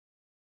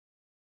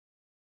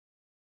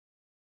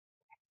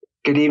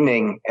Good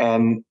evening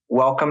and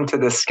welcome to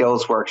the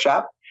Skills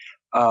Workshop.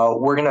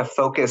 We're going to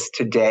focus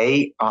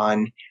today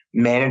on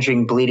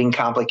managing bleeding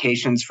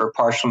complications for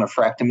partial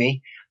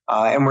nephrectomy.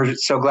 And we're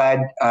so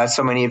glad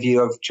so many of you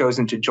have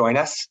chosen to join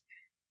us.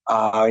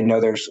 I know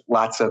there's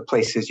lots of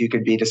places you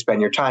could be to spend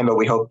your time, but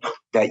we hope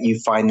that you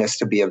find this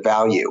to be of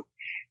value.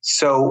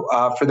 So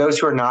for those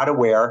who are not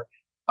aware,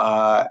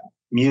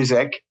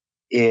 MUSIC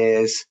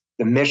is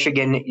the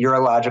Michigan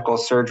Urological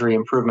Surgery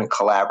Improvement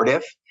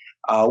Collaborative.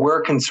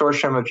 We're a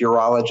consortium of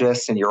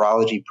urologists and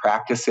urology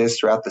practices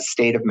throughout the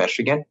state of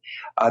Michigan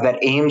that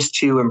aims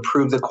to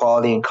improve the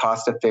quality and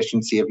cost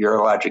efficiency of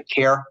urologic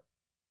care.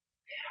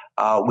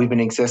 We've been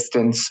in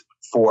existence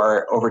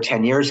for over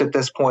 10 years at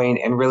this point,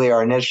 and really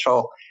our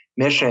initial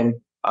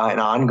mission and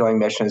ongoing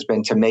mission has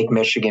been to make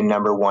Michigan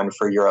 #1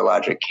 for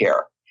urologic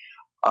care.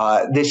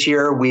 This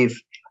year, we've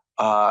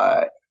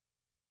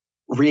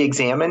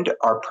re-examined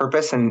our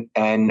purpose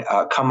and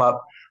come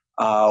up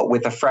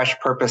with a fresh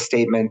purpose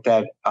statement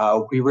that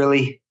we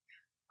really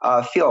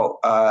feel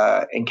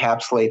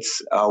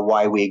encapsulates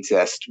why we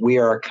exist. We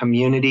are a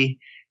community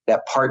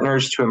that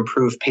partners to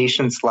improve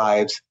patients'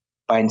 lives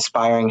by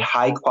inspiring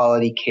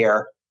high-quality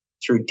care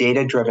through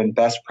data-driven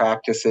best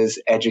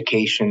practices,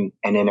 education,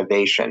 and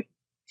innovation.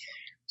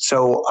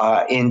 So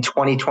in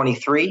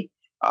 2023,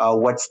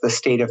 what's the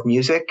state of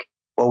MUSIC?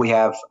 Well, we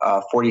have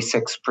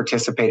 46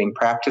 participating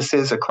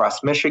practices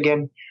across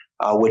Michigan,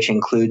 which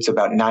includes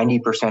about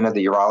 90% of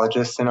the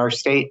urologists in our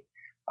state.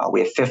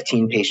 We have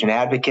 15 patient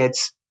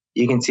advocates.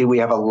 You can see we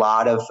have a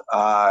lot of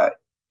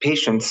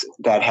patients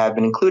that have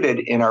been included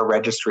in our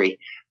registry,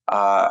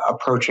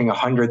 approaching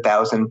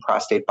 100,000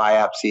 prostate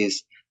biopsies,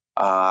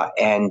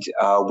 and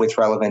with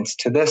relevance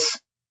to this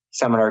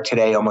seminar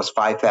today, almost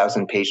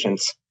 5,000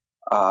 patients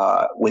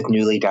with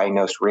newly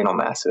diagnosed renal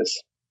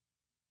masses.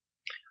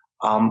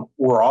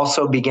 We're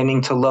also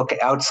beginning to look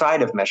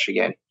outside of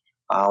Michigan.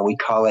 We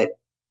call it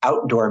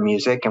outdoor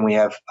music, and we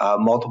have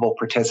multiple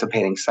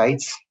participating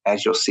sites,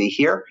 as you'll see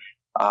here,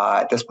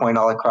 at this point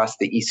all across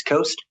the East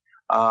Coast.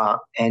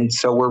 And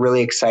so we're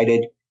really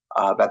excited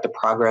about the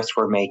progress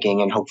we're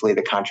making and hopefully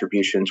the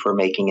contributions we're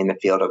making in the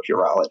field of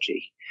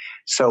urology.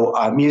 So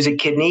MUSIC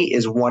Kidney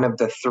is one of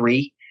the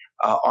three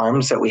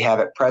arms that we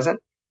have at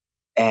present.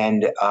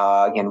 And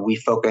again, we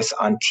focus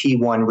on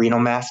T1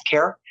 renal mass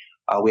care.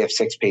 We have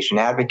 6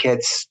 patient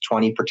advocates,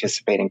 20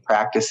 participating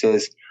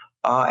practices,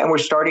 and we're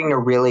starting to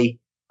really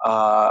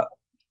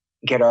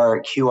get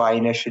our QI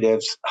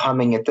initiatives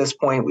humming at this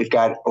point. We've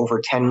got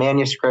over 10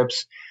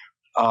 manuscripts,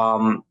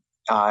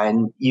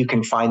 and you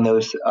can find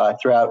those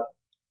throughout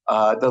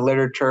the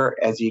literature,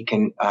 as you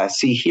can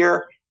see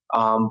here,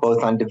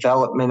 both on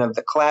development of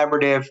the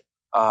collaborative,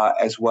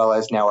 as well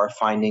as now our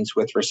findings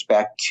with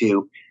respect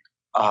to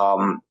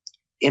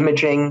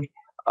imaging,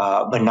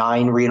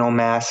 benign renal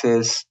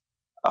masses,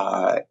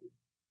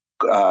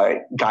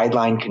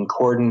 guideline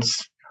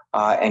concordance,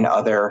 and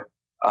other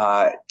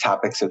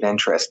topics of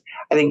interest.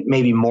 I think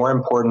maybe more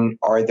important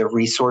are the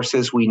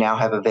resources we now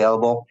have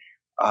available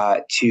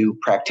to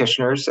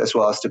practitioners as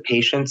well as to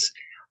patients.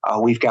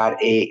 We've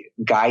got a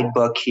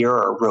guidebook here,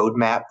 or a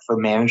roadmap for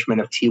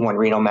management of T1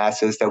 renal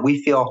masses that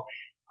we feel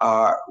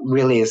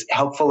really is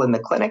helpful in the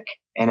clinic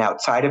and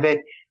outside of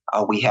it.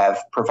 We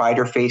have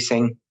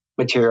provider-facing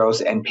materials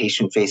and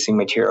patient-facing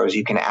materials.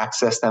 You can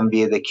access them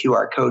via the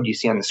QR code you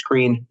see on the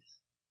screen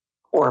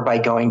or by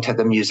going to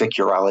the MUSIC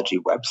Urology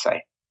website.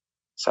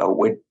 So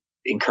would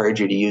encourage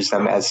you to use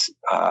them as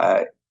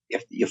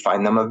if you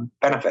find them of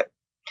benefit.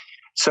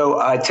 So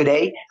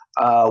today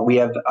we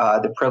have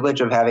the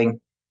privilege of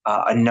having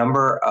a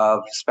number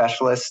of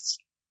specialists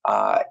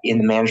in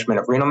the management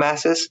of renal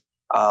masses.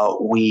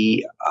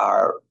 We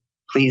are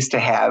pleased to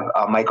have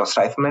Michael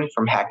Stifelman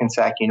from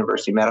Hackensack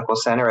University Medical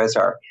Center as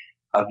our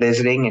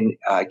visiting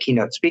and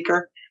keynote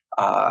speaker.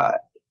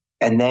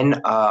 And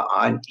then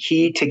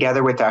he,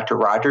 together with Dr.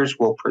 Rogers,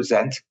 will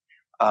present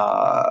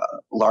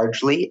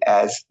largely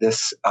as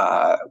this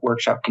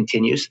workshop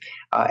continues.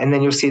 And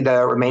then you'll see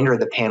the remainder of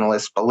the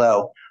panelists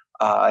below,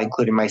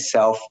 including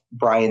myself,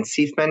 Brian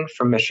Siefman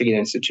from Michigan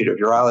Institute of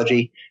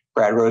Urology,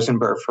 Brad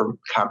Rosenberg from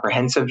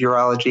Comprehensive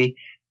Urology,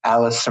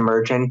 Alice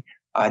Sumerjan,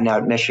 now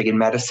at Michigan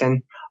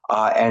Medicine.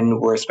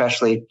 And we're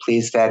especially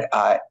pleased that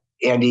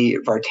Andy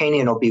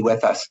Vartanian will be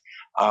with us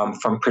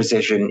from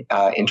Precision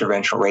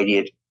Interventional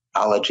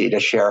Radiology to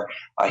share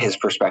his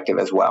perspective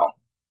as well.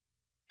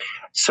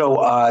 So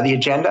the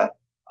agenda,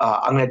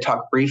 I'm going to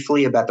talk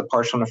briefly about the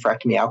partial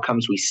nephrectomy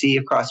outcomes we see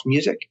across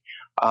MUSIC.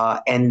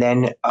 And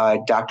then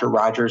Dr.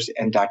 Rogers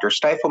and Dr.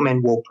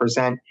 Stifelman will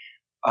present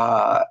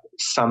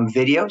some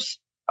videos,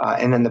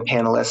 and then the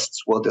panelists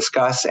will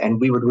discuss. And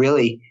we would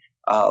really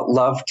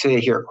love to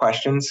hear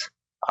questions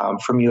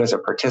from you as a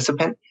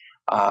participant.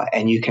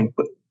 And you can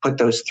put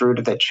those through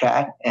to the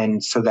chat,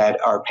 and so that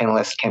our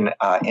panelists can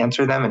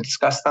answer them and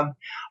discuss them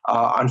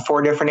on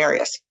 4 different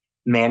areas: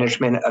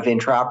 management of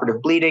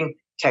intraoperative bleeding,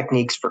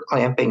 techniques for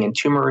clamping and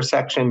tumor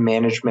resection,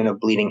 management of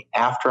bleeding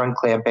after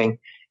unclamping,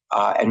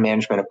 and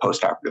management of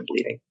postoperative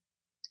bleeding.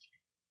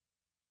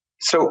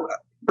 So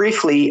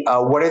Briefly,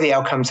 what are the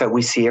outcomes that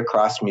we see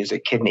across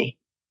music kidney?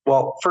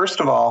 Well, first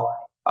of all,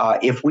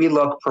 if we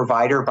look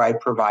provider by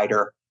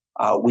provider,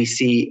 we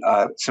see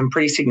some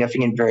pretty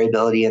significant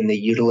variability in the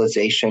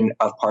utilization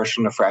of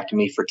partial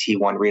nephrectomy for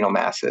T1 renal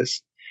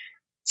masses.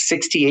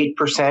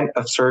 68%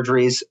 of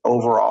surgeries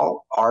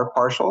overall are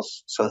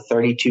partials, so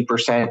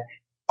 32%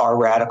 are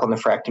radical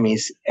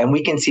nephrectomies. And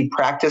we can see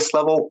practice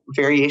level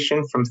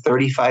variation from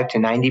 35 to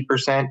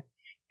 90%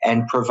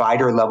 and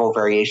provider level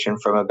variation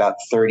from about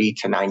 30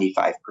 to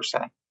 95%.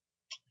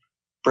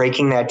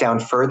 Breaking that down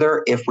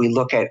further, if we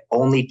look at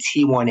only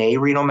T1A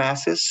renal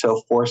masses,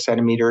 so 4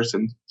 centimeters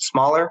and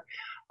smaller,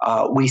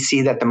 we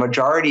see that the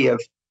majority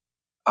of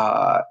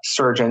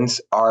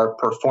surgeons are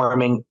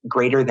performing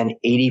greater than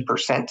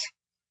 80%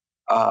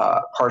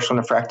 partial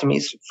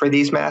nephrectomies for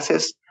these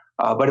masses,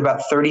 but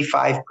about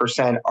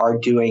 35% are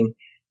doing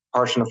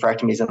partial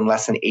nephrectomies in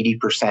less than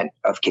 80%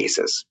 of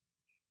cases.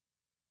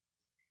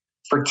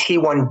 For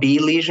T1B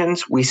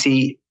lesions, we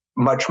see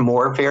much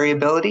more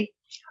variability.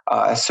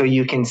 So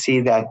you can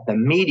see that the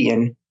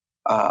median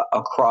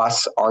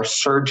across our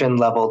surgeon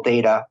level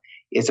data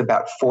is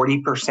about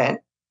 40%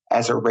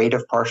 as a rate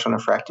of partial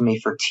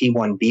nephrectomy for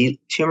T1B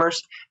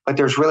tumors, but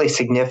there's really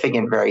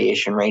significant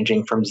variation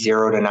ranging from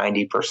 0 to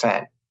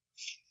 90%.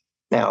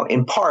 Now,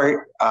 in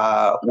part,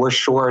 we're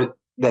sure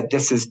that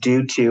this is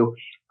due to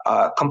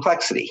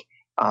complexity.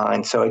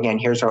 And so again,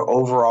 here's our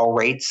overall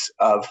rates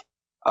of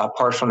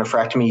partial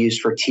nephrectomy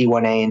used for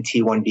T1A and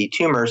T1B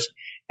tumors.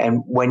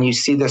 And when you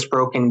see this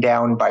broken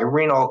down by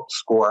renal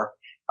score,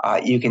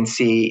 you can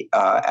see,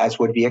 as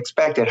would be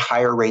expected,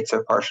 higher rates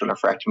of partial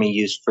nephrectomy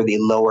used for the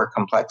lower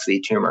complexity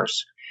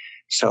tumors.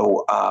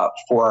 So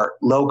for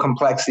low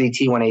complexity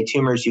T1A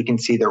tumors, you can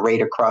see the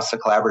rate across the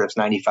collaborative is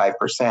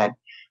 95%.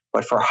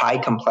 But for high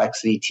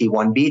complexity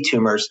T1B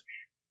tumors,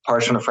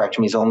 partial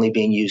nephrectomy is only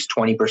being used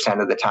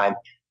 20% of the time,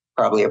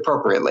 probably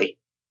appropriately,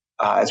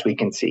 as we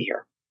can see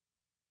here.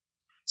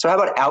 So how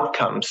about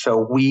outcomes? So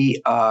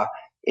we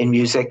in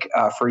music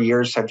for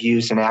years have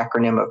used an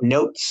acronym of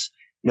NOTES,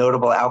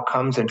 notable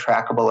outcomes and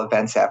trackable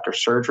events after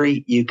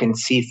surgery. You can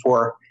see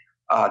for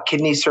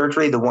kidney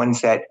surgery, the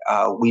ones that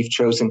we've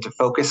chosen to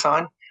focus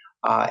on.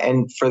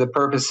 And for the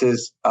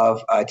purposes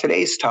of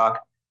today's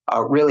talk,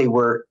 really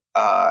we're,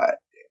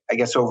 I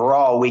guess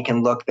overall, we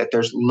can look that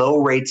there's low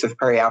rates of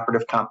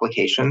perioperative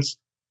complications.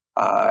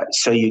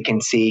 So you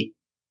can see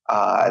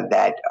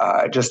that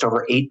just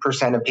over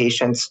 8% of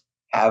patients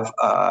have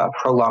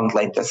prolonged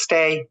length of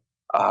stay,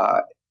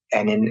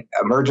 and in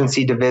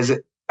emergency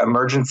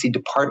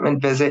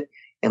department visit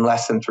in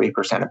less than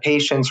 3% of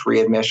patients,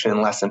 readmission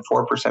in less than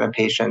 4% of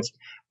patients.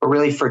 But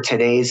really for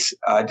today's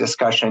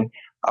discussion,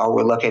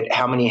 we'll look at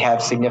how many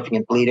have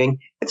significant bleeding.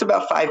 It's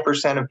about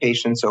 5% of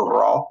patients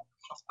overall.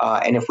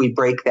 And if we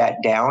break that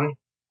down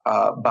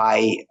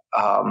by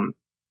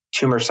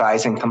tumor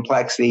size and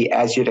complexity,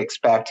 as you'd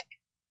expect,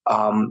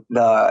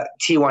 the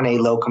T1A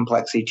low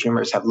complexity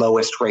tumors have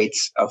lowest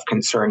rates of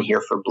concern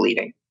here for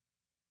bleeding.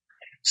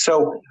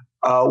 So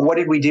what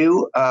did we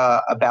do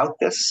about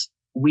this?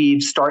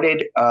 We've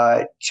started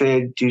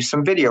to do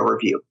some video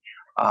review.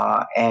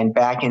 And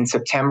back in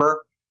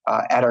September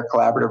at our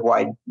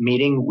collaborative-wide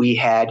meeting, we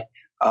had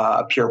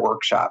a peer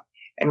workshop.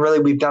 And really,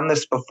 we've done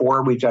this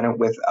before. We've done it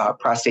with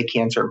prostate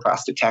cancer and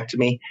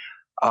prostatectomy.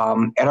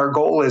 And our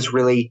goal is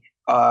really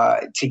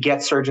to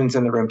get surgeons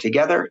in the room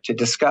together to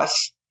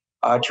discuss,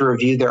 to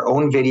review their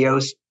own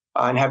videos,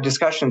 and have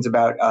discussions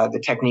about the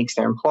techniques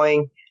they're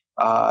employing,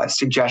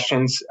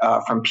 suggestions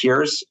from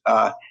peers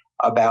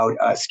about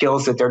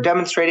skills that they're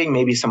demonstrating,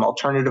 maybe some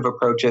alternative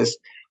approaches.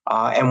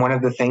 And one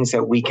of the things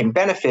that we can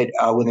benefit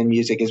within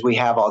music is we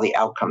have all the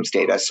outcomes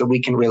data. So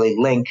we can really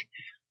link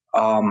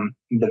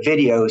the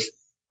videos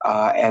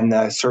and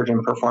the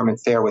surgeon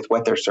performance there with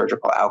what their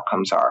surgical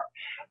outcomes are.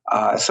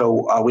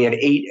 So we had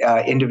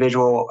 8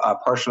 individual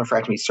partial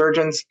nephrectomy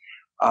surgeons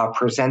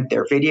present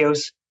their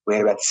videos. We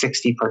had about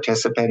 60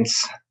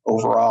 participants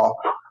overall.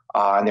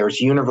 And there was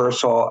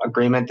universal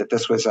agreement that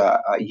this was a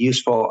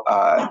useful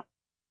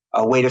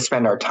way to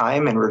spend our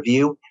time and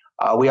review.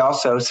 We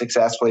also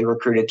successfully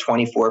recruited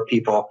 24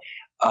 people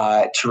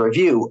to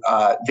review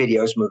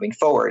videos moving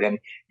forward. And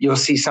you'll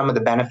see some of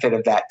the benefit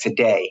of that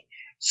today.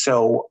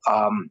 So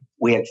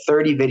we had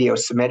 30 videos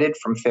submitted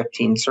from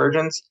 15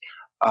 surgeons.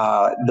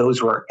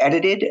 Those were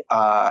edited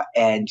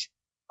and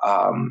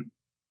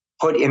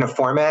put in a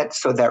format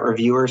so that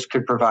reviewers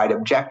could provide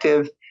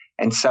objective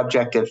and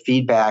subjective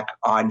feedback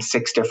on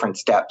 6 different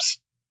steps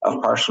of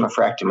partial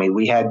nephrectomy.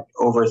 We had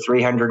over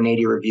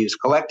 380 reviews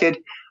collected.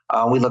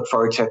 We look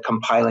forward to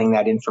compiling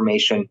that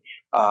information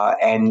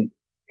and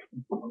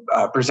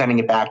presenting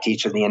it back to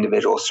each of the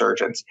individual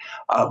surgeons.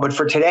 But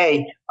for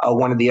today,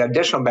 one of the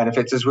additional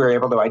benefits is we were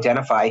able to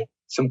identify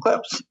some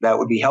clips that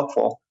would be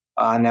helpful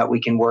and that we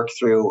can work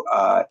through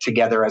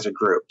together as a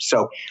group.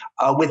 So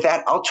with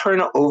that, I'll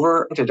turn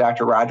over to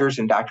Dr. Rogers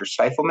and Dr.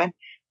 Stifelman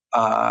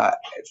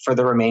for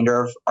the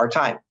remainder of our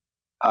time.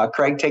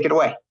 Craig, take it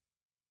away.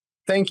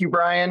 Thank you,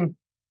 Brian.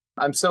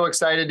 I'm so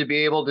excited to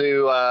be able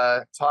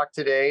to talk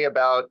today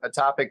about a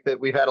topic that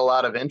we've had a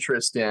lot of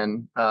interest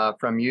in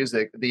from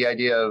music, the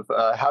idea of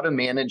how to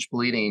manage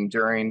bleeding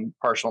during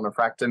partial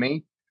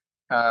nephrectomy.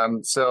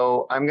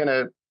 So I'm going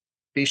to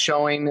be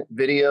showing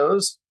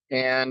videos,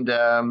 and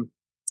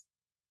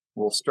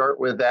we'll start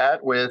with that.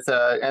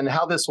 And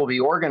how this will be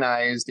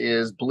organized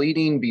is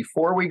bleeding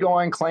before we go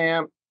on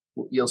clamp.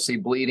 You'll see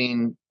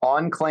bleeding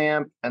on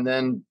clamp, and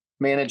then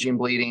managing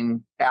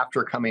bleeding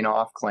after coming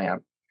off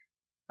clamp.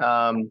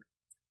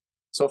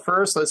 So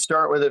first, let's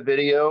start with a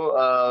video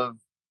of,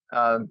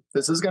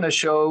 this is going to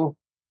show,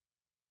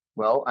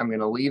 well, I'm going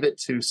to leave it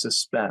to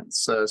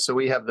suspense. So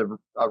we have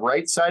a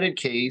right-sided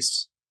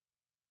case,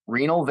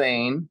 renal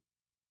vein,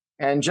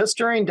 and just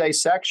during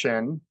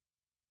dissection,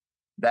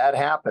 that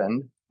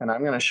happened. And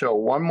I'm going to show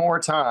one more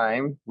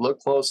time. Look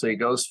closely, it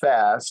goes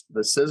fast.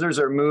 The scissors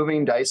are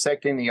moving,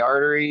 dissecting the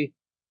artery.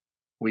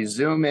 We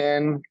zoom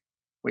in,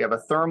 we have a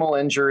thermal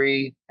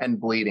injury and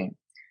bleeding.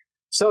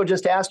 So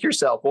just ask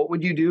yourself, what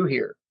would you do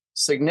here?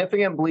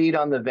 Significant bleed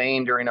on the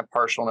vein during a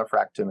partial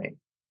nephrectomy.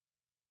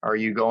 Are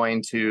you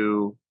going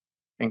to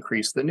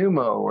increase the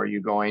pneumo? Are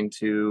you going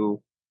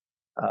to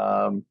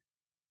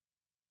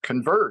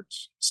convert,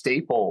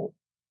 staple,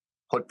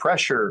 put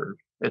pressure,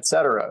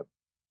 etc.?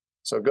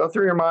 So go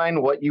through your mind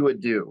what you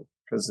would do,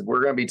 because we're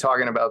going to be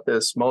talking about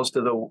this most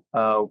of the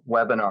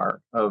webinar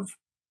of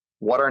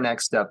what our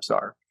next steps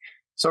are.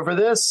 So for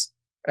this,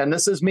 and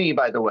this is me,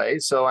 by the way,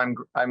 so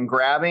I'm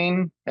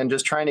grabbing and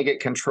just trying to get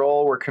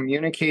control. We're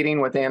communicating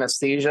with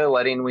anesthesia,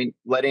 letting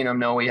them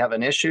know we have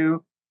an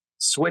issue,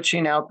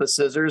 switching out the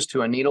scissors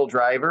to a needle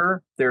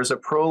driver. There's a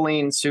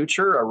Prolene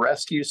suture, a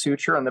rescue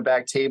suture on the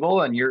back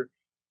table, and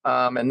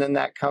and then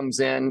that comes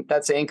in,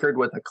 that's anchored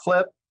with a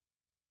clip.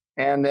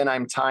 And then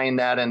I'm tying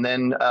that, and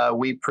then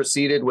we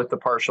proceeded with the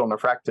partial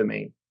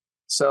nephrectomy.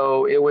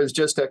 So it was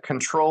just a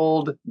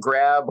controlled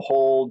grab,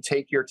 hold,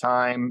 take your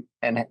time,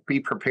 and be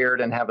prepared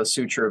and have a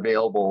suture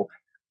available.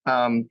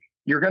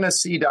 You're going to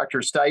see Dr.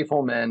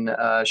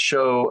 Stifelman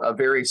show a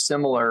very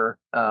similar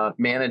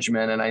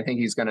management, and I think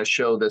he's going to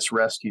show this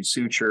rescue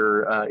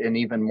suture in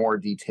even more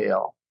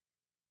detail.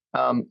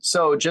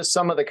 So just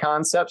some of the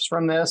concepts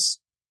from this.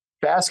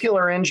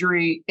 Vascular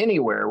injury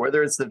anywhere,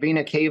 whether it's the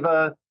vena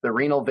cava, the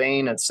renal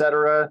vein,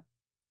 etc.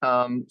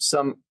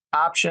 Some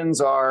options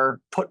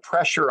are put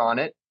pressure on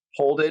it,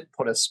 hold it,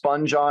 put a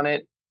sponge on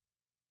it,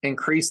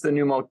 increase the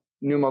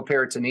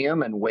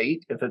pneumoperitoneum and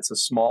wait. If it's a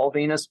small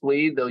venous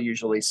bleed, they'll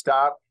usually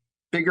stop.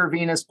 Bigger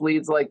venous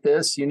bleeds like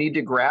this, you need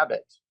to grab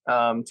it.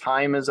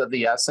 Time is of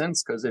the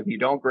essence, because if you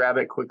don't grab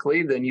it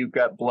quickly, then you've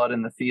got blood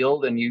in the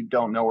field and you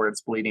don't know where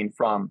it's bleeding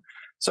from.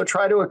 So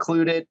try to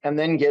occlude it and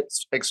then get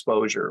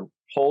exposure.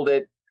 Hold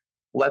it,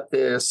 let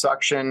the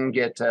suction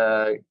get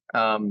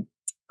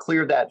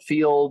clear that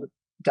field,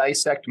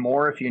 dissect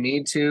more if you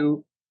need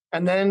to,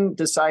 and then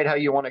decide how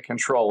you want to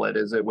control it.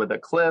 Is it with a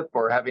clip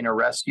or having a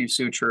rescue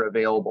suture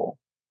available?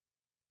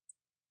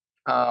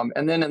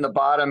 And then in the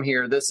bottom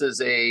here, this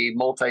is a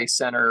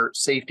multi-center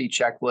safety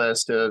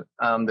checklist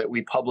that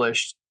we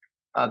published,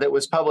 that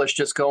was published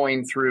just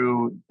going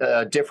through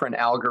different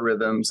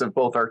algorithms of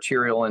both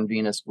arterial and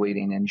venous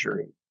bleeding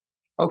injury.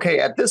 Okay,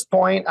 at this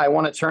point, I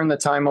want to turn the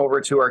time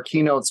over to our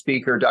keynote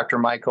speaker, Dr.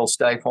 Michael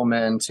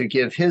Stifelman, to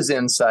give his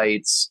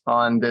insights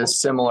on this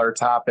similar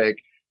topic.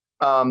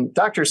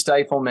 Dr.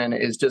 Stifelman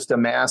is just a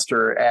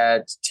master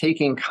at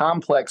taking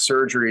complex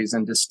surgeries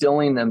and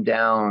distilling them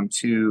down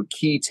to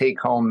key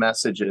take-home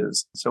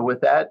messages. So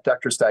with that,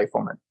 Dr.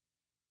 Stifelman.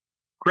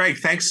 Greg,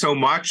 thanks so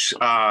much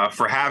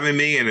for having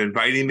me and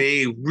inviting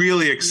me.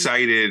 Really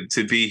excited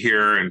to be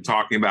here and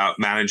talking about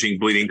managing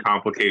bleeding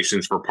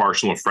complications for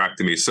partial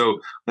nephrectomy. So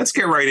let's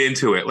get right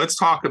into it. Let's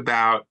talk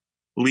about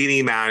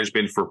bleeding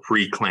management for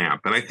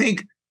pre-clamp. And I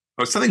think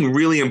something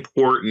really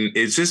important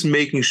is just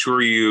making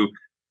sure you,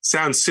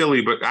 sounds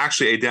silly, but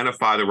actually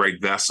identify the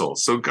right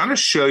vessels. So I'm going to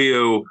show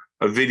you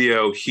a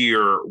video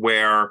here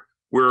where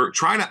we're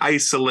trying to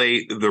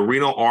isolate the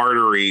renal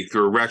artery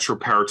through a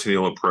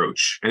retroperitoneal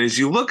approach. And as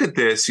you look at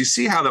this, you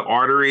see how the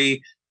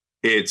artery,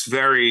 it's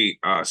very,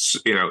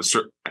 circuitous.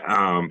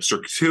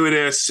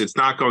 It's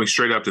not going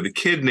straight up to the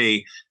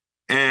kidney.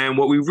 And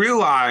what we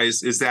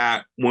realized is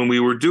that when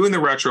we were doing the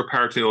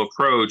retroperitoneal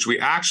approach, we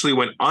actually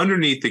went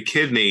underneath the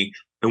kidney,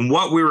 and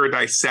what we were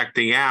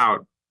dissecting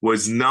out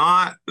was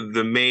not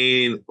the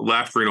main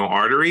left renal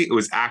artery. It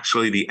was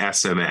actually the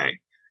SMA.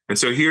 And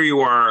so here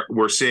you are,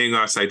 we're seeing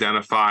us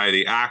identify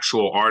the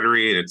actual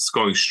artery, and it's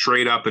going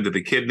straight up into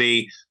the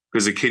kidney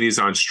because the kidney is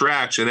on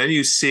stretch. And then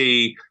you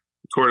see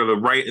sort of the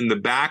right in the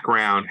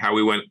background, how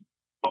we went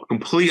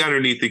completely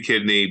underneath the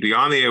kidney,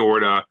 beyond the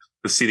aorta,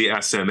 to see the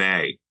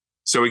SMA.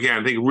 So again,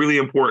 I think a really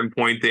important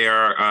point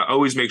there,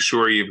 always make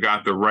sure you've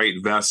got the right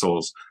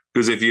vessels,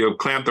 because if you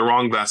clamp the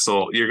wrong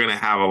vessel, you're going to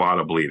have a lot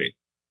of bleeding.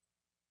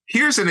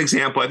 Here's an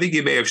example, I think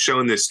you may have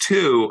shown this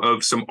too,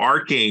 of some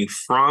arcing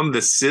from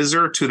the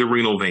scissor to the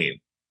renal vein.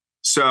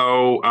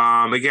 So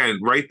again,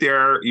 right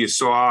there, you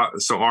saw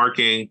some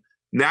arcing.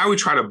 Now we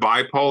try to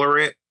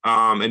bipolar it.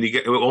 And you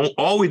get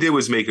all we did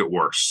was make it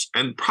worse.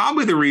 And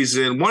probably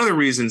one of the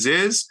reasons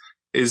is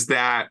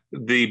that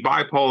the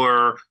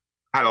bipolar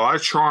had a lot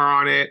of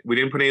char on it. We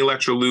didn't put any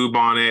electrolube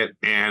on it,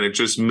 and it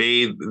just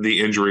made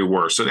the injury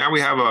worse. So now we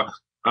have a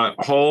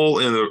hole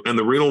in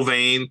the renal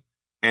vein,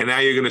 and now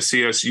you're going to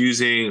see us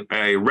using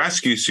a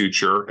rescue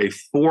suture, a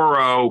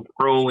 4O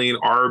Proline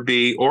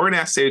RB or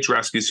an SH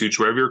rescue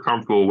suture, whatever you're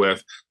comfortable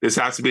with. This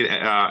has to be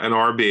an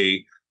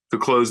RB to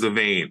close the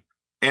vein.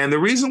 And the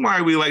reason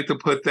why we like to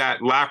put that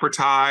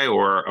Lappertie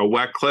or a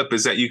wet clip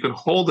is that you can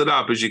hold it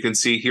up, as you can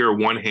see here,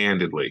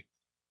 one-handedly.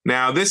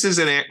 Now, this is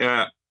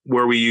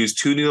where we use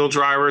 2 needle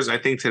drivers. I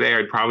think today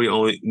I'd probably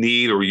only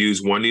need or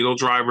use 1 needle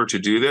driver to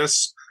do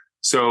this.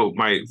 So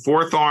my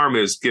fourth arm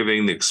is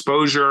giving the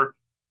exposure.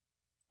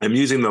 I'm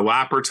using the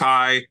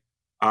Lappertie,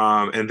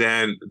 and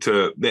then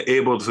to be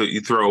able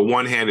to throw a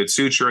one-handed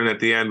suture, and at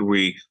the end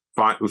we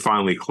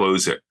finally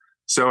close it.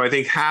 So I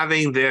think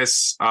having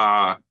this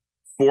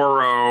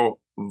 4O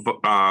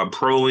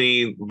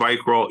Proline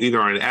Vicryl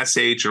either on an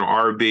SH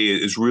or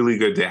RB is really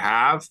good to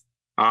have.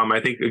 I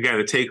think, again,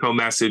 the take-home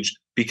message,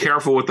 be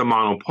careful with the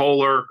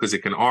monopolar because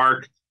it can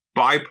arc.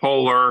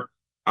 Bipolar,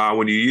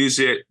 when you use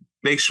it,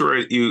 make sure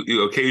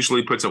you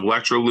occasionally put some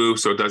electrolube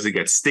so it doesn't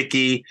get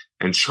sticky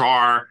and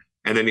char.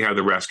 And then you have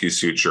the rescue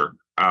suture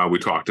we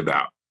talked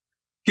about.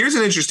 Here's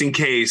an interesting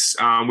case.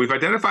 We've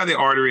identified the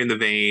artery in the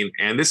vein,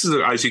 and this is,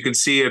 as you can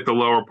see at the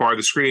lower part of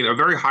the screen, a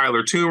very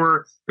hilar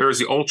tumor. There is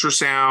the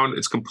ultrasound.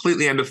 It's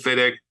completely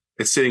endophytic.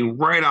 It's sitting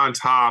right on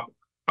top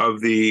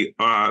of the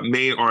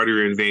main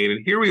artery and vein.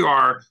 And here we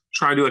are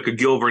trying to do like a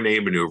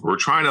Gil-Vernet maneuver. We're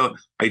trying to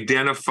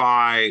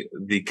identify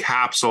the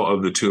capsule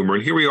of the tumor.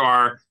 And here we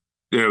are,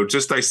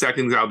 just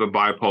dissecting out the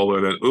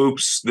bipolar. Then,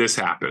 oops, this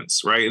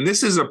happens, right? And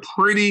this is a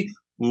pretty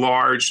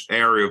large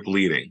area of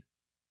bleeding.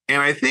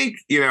 And I think,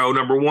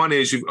 number one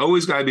is you've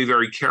always got to be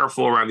very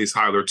careful around these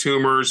hilar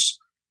tumors.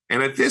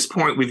 And at this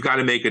point, we've got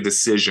to make a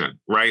decision,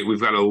 right?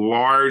 We've got a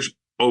large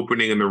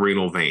opening in the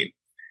renal vein.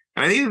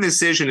 And I think the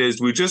decision is,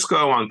 do we just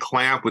go on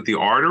clamp with the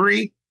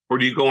artery, or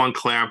do you go on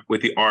clamp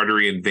with the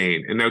artery and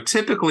vein? And now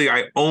typically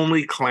I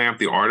only clamp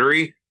the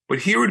artery, but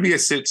here would be a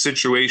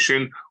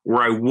situation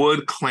where I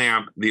would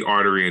clamp the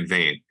artery and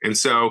vein. And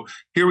so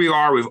here we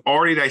are, we've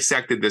already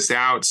dissected this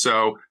out.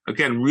 So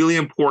again, really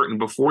important,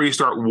 before you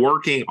start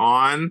working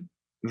on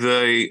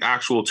the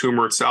actual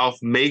tumor itself,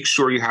 make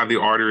sure you have the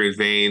artery and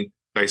vein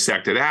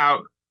dissected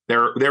out.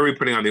 There we're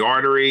putting on the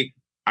artery.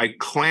 I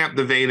clamp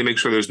the vein to make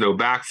sure there's no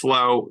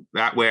backflow.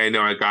 That way I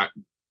know I got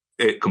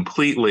it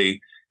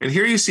completely. And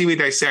here you see me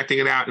dissecting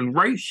it out. And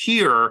right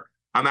here,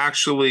 I'm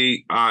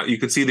actually, you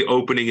can see the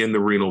opening in the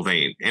renal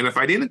vein. And if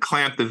I didn't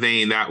clamp the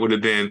vein, that would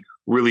have been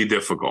really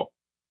difficult.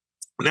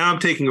 Now I'm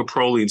taking a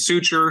Proline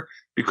suture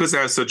because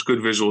I have such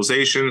good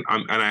visualization,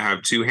 and I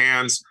have 2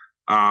 hands.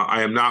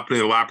 I am not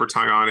putting a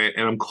Lappertie on it,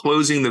 and I'm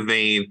closing the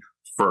vein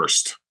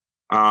first.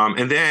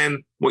 And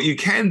then what you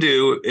can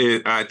do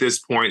at this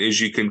point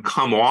is you can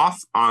come off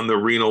on the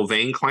renal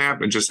vein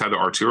clamp and just have the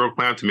arterial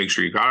clamp to make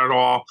sure you got it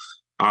all,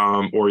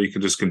 or you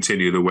can just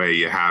continue the way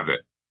you have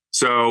it.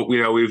 So,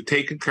 we've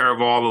taken care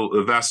of all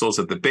the vessels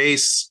at the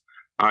base.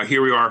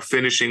 Here we are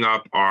finishing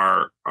up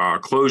our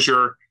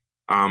closure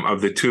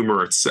of the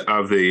tumor,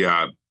 of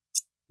the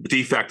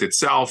defect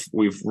itself.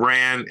 We've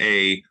ran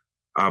a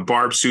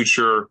barb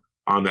suture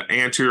on the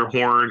anterior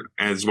horn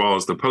as well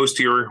as the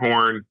posterior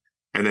horn,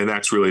 and then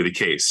that's really the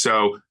case.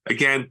 So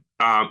again,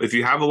 if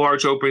you have a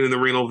large opening in the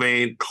renal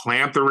vein,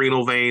 clamp the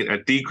renal vein,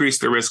 decrease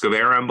the risk of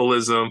air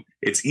embolism.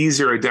 It's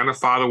easier to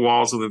identify the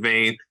walls of the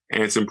vein,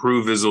 and it's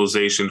improved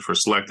visualization for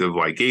selective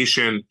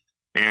ligation.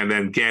 And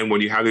then again,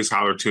 when you have these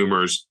hilar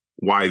tumors,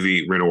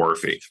 YV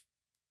renorrhaphy.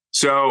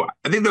 So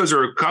I think those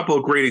are a couple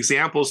of great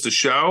examples to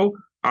show.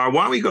 Why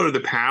don't we go to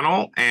the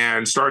panel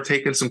and start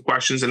taking some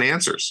questions and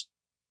answers?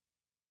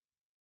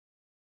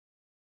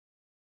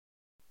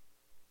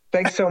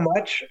 Thanks so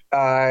much,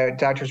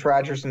 Drs.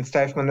 Rogers and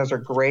Stiefman. Those are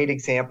great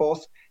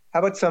examples.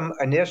 How about some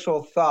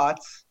initial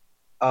thoughts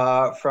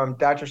from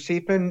Dr.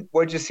 Stiefman?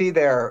 What did you see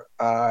there?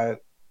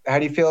 How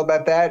do you feel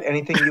about that?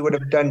 Anything you would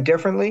have done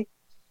differently?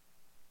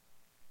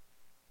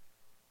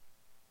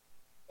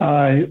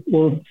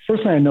 Well,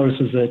 first thing I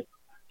noticed is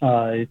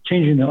that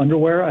changing the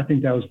underwear, I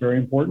think that was very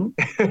important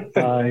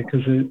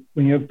because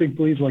when you have big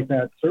bleeds like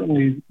that,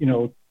 certainly,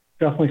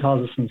 definitely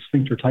causes some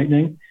sphincter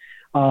tightening.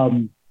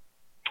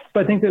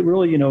 But I think that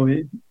really,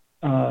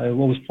 what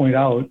was pointed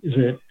out is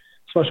that,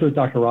 especially with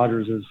Dr.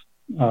 Rogers'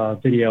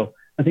 video,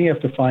 I think you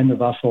have to find the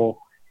vessel,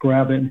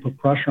 grab it, and put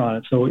pressure on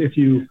it. So if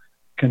you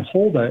can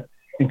hold it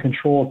and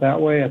control it that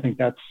way, I think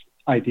that's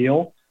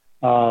ideal.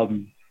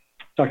 Dr.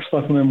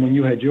 Stiefman, when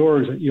you had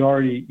yours, you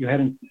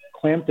hadn't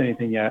clamped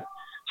anything yet.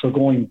 So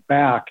going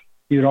back,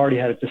 you'd already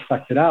had it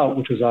dissected out,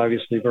 which was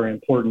obviously very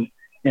important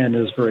and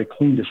is very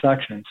clean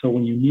dissection. So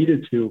when you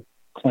needed to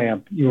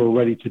clamp, you were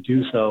ready to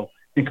do so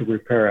and could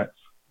repair it.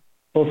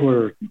 Both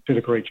did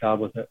a great job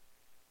with it.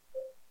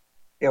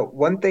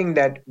 One thing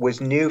that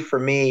was new for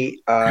me,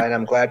 and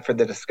I'm glad for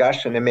the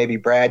discussion, and maybe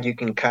Brad, you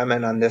can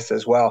comment on this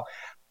as well.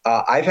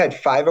 I've had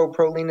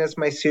 5-O-proline as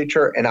my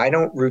suture, and I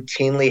don't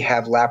routinely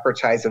have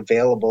Laprotize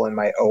available in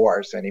my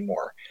ORs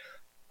anymore.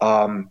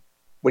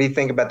 What do you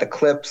think about the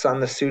clips on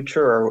the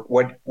suture, or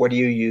what do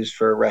you use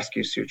for a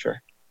rescue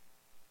suture?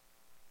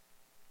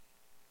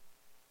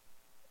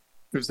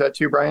 Who's that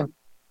to, Brian?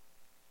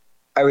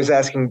 I was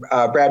asking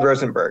Brad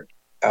Rosenberg,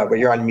 but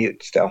you're on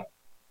mute still.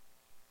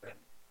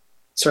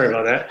 Sorry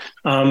about that.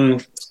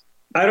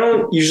 I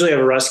don't usually have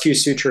a rescue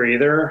suture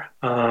either.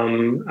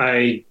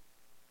 I've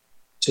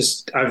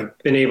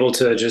been able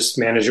to just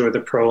manage it with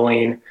the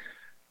Proline.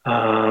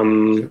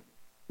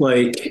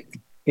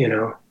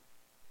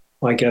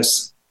 I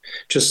guess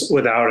just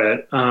without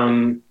it. I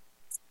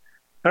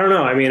don't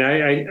know. I mean,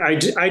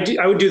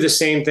 I would do the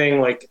same thing.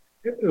 Like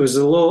it was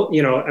a little,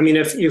 I mean,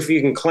 if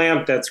you can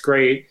clamp, that's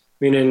great.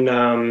 I mean,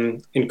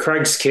 in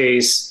Craig's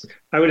case,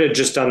 I would have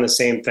just done the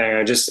same thing.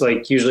 I just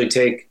usually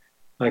take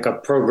like a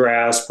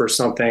ProGrasp or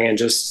something and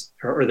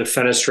or the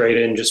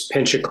fenestrated and just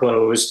pinch it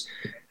closed,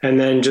 and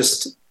then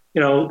just,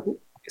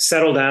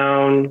 settle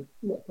down.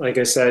 Like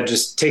I said,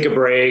 just take a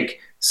break,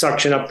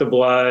 suction up the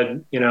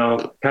blood,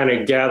 kind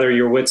of gather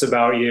your wits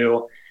about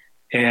you.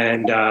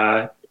 And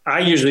I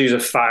usually use a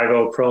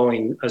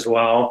 5-O-proline as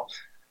well.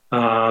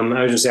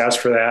 I would just ask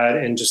for that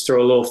and just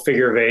throw a little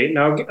figure of 8.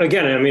 Now,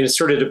 again, I mean, it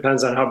sort of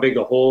depends on how big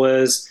the hole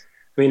is.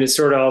 I mean, it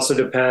sort of also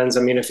depends.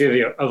 I mean, if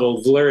you have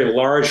a very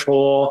large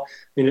hole,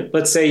 I mean,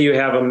 let's say you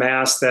have a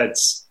mass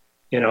that's,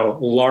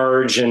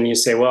 large, and you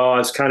say, well, I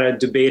was kind of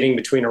debating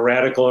between a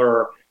radical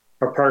or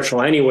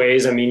partial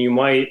anyways. I mean, you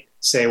might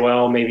say,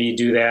 well, maybe you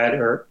do that,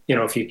 or,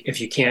 if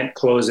you can't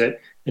close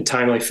it in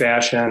timely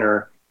fashion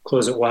or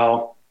close it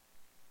well.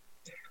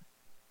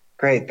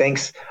 Great,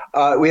 thanks.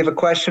 We have a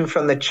question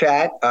from the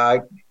chat.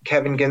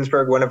 Kevin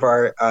Ginsberg, one of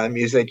our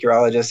music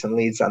urologists and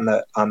leads on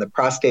the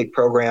prostate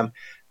program.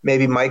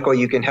 Maybe Michael,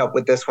 you can help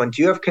with this one.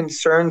 Do you have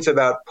concerns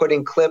about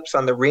putting clips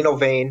on the renal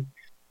vein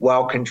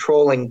while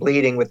controlling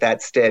bleeding with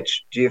that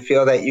stitch? Do you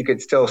feel that you could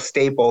still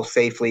staple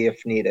safely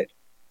if needed?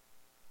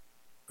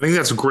 I think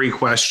that's a great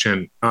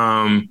question.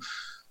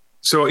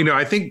 So,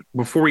 I think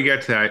before we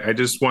get to that, I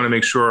just want to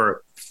make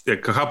sure a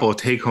couple of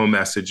take-home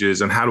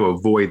messages on how to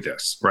avoid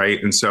this,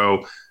 right? And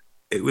so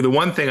the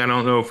one thing I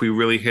don't know if we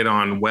really hit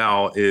on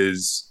well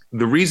is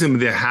the reason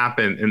that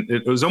happened, and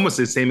it was almost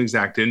the same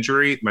exact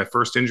injury. My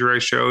first injury I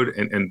showed,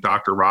 and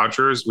Dr.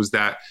 Rogers, was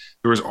that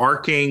there was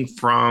arcing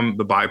from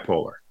the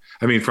bipolar.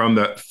 I mean, from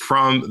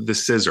the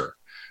scissor.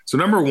 So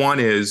number one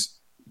is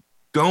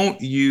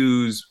don't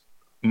use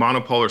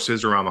monopolar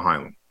scissor around the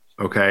hilum.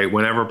 Okay,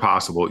 whenever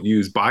possible,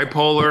 use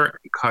bipolar,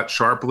 cut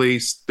sharply.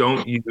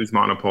 Don't use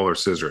monopolar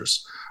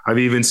scissors. I've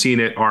even seen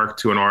it arc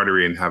to an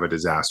artery and have a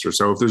disaster.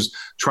 So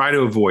try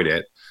to avoid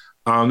it.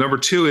 Number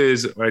two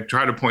is, I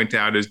try to point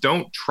out, is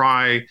don't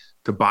try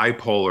to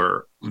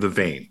bipolar the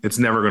vein. It's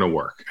never going to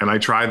work. And I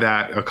tried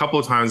that a couple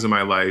of times in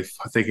my life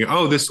thinking,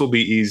 oh, this will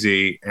be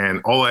easy. And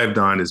all I've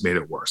done is made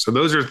it worse. So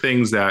those are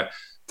things that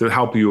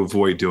help you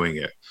avoid doing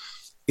it.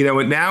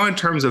 Now in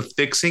terms of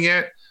fixing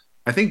it,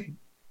 I think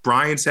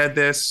Brian said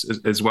this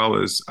as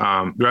well as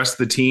the rest of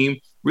the team,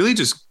 really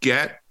just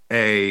get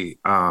a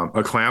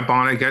clamp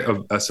on it, get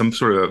some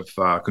sort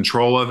of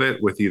control of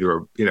it with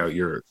either,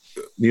 your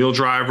needle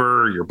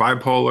driver, your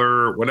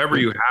bipolar, whatever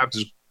you have,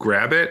 just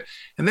grab it.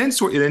 And then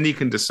you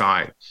can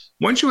decide.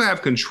 Once you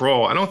have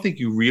control, I don't think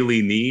you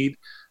really need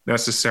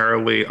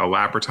necessarily a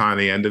Laprotize on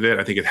the end of it.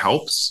 I think it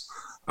helps,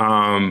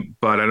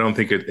 but I don't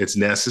think it's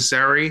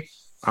necessary.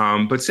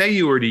 But say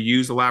you were to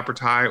use a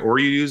Laprotize, or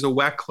you use a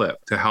wet clip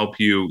to help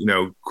you,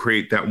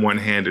 create that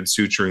one-handed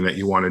suturing that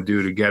you want to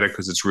do to get it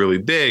because it's really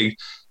big.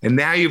 And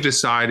now you've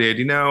decided,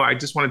 I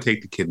just want to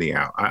take the kidney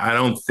out. I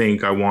don't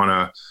think I want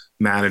to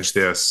manage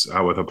this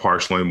with a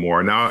partial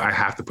anymore. Now I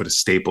have to put a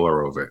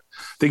stapler over it.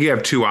 I think you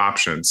have two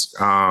options.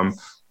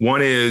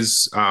 One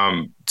is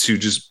to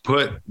just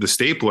put the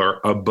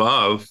stapler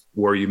above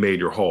where you made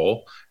your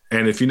hole.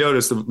 And if you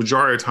notice, the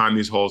majority of the time,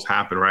 these holes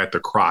happen right at the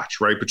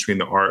crotch, right between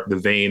the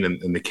vein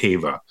and the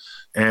cava.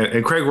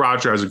 And Craig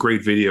Roger has a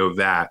great video of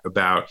that,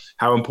 about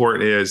how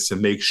important it is to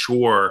make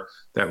sure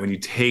that when you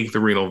take the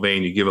renal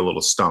vein, you give it a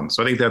little stump.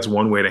 So I think that's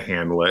one way to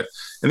handle it.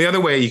 And the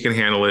other way you can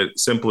handle it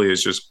simply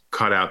is just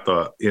cut out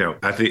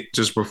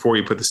just before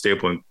you put the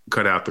staple in,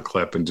 cut out the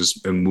clip and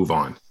move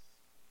on.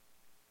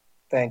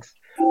 Thanks.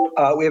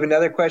 We have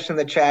another question in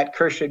the chat.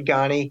 Khurshid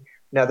Ghani,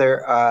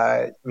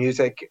 another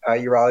music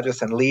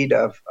urologist and lead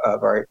of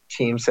our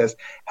team, says,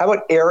 how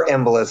about air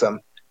embolism?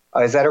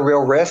 Is that a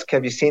real risk?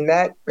 Have you seen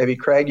that? Maybe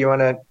Craig, you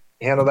want to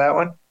handle that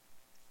one?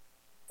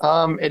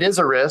 It is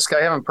a risk.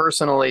 I haven't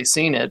personally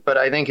seen it, but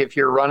I think if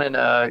you're running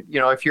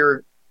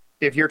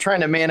if you're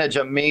trying to manage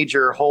a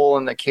major hole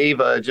in the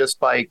cava just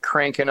by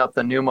cranking up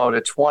the pneumo to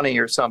 20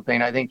 or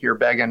something, I think you're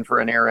begging for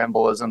an air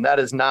embolism. That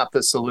is not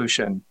the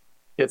solution.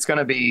 It's going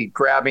to be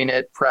grabbing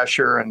it,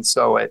 pressure, and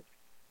sew it.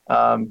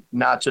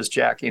 Not just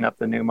jacking up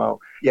the pneumo.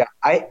 Yeah,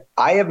 I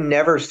have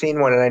never seen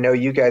one, and I know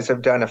you guys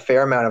have done a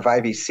fair amount of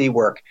IVC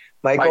work.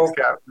 Michael?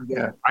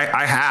 Yeah.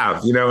 I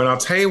have, and I'll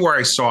tell you where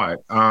I saw it.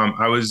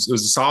 It was a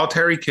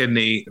solitary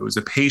kidney. It was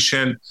a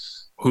patient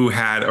who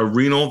had a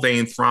renal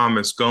vein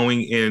thrombus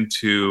going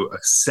into a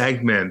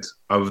segment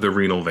of the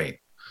renal vein.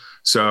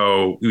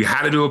 So we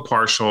had to do a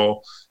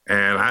partial,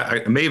 and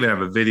I may even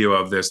have a video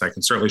of this, and I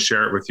can certainly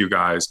share it with you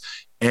guys.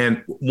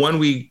 And when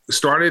we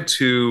started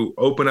to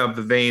open up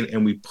the vein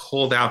and we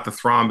pulled out the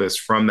thrombus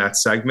from that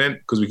segment,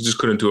 because we just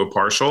couldn't do a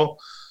partial,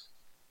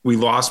 we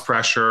lost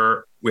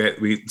pressure,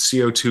 we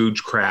CO2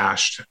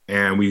 crashed,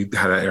 and we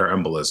had an air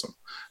embolism.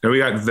 Now, we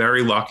got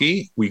very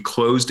lucky. We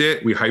closed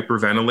it. We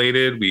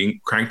hyperventilated. We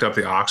cranked up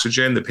the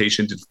oxygen. The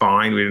patient did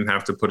fine. We didn't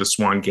have to put a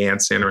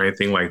Swan-Ganz in or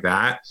anything like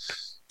that.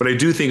 But I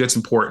do think it's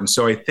important.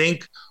 So I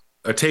think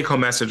a take-home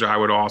message I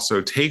would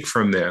also take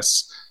from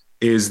this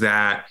is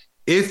that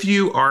if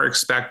you are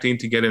expecting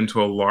to get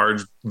into a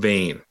large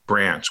vein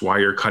branch while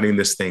you're cutting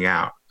this thing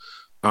out,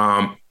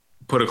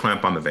 put a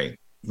clamp on the vein.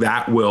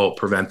 That will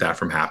prevent that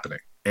from happening.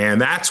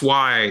 And that's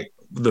why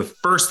the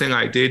first thing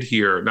I did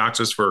here, not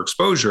just for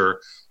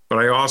exposure, but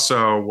I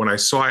also, when I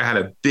saw I had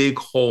a big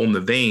hole in the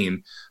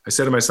vein, I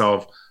said to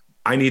myself,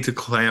 I need to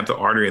clamp the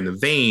artery in the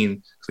vein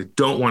because I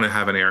don't want to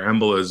have an air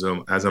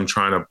embolism as I'm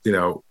trying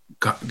to,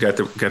 get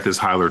this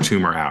hilar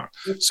tumor out.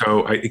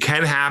 So it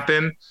can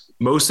happen.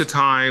 Most of the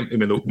time,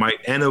 my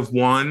N of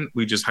 1,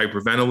 we just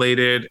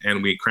hyperventilated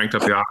and we cranked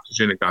up the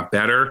oxygen. It got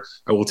better.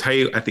 I will tell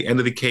you, at the end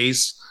of the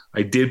case,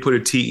 I did put a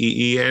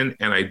TEE in,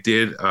 and I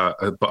did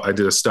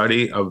a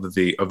study of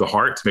the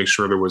heart to make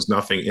sure there was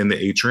nothing in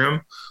the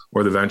atrium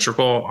or the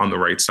ventricle on the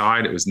right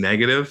side. It was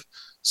negative.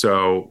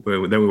 So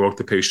then we woke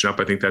the patient up.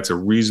 I think that's a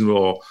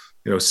reasonable,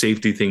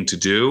 safety thing to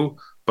do.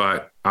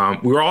 But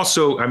we're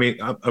also,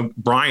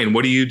 Brian,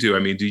 what do you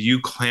do? Do you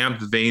clamp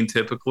the vein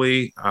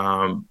typically?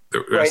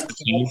 Right.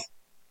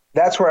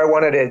 That's where I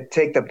wanted to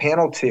take the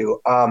panel to.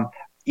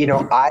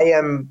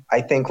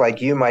 I think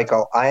like you,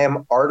 Michael, I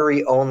am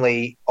artery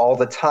only all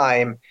the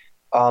time.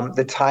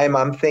 The time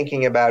I'm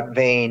thinking about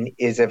vein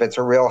is if it's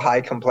a real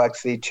high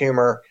complexity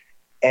tumor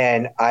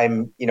and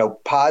I'm,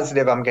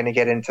 positive I'm going to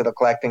get into the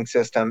collecting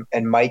system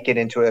and might get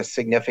into a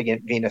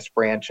significant venous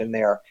branch in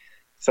there.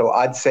 So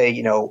I'd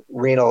say,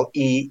 renal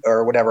E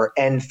or whatever,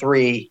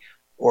 N3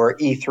 or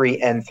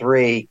E3,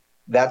 N3,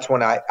 that's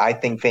when I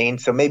think vein.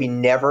 So maybe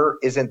never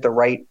isn't the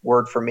right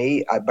word for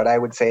me, but I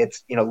would say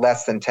it's,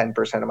 less than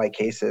 10% of my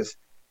cases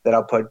that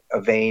I'll put a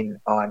vein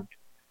on.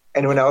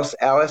 Anyone else?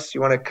 Alice,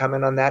 you want to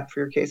comment on that for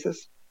your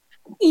cases?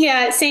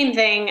 Yeah, same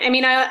thing.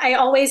 I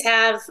always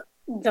have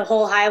the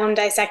whole hilum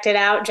dissected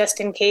out just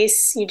in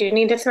case you do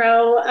need to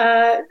throw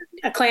a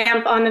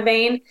clamp on the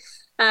vein.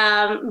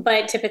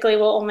 But typically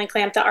we'll only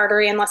clamp the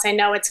artery unless I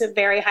know it's a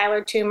very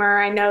hilar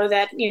tumor. I know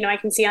that, I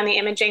can see on the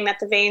imaging that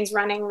the vein's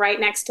running right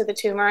next to the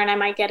tumor and I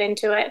might get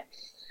into it.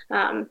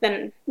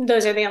 Then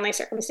those are the only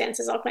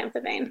circumstances I'll clamp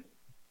the vein.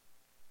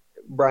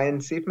 Brian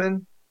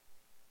Siefman,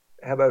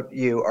 how about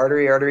you?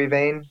 Artery,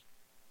 vein?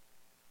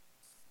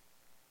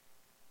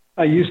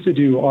 I used to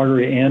do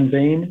artery and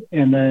vein,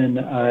 and then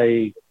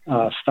I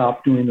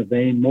stopped doing the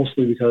vein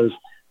mostly because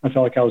I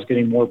felt like I was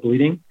getting more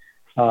bleeding.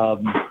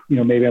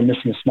 Maybe I'm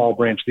missing a small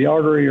branch of the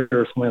artery or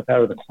something like that,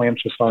 or the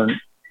clamps just aren't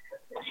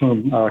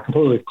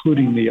completely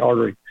occluding the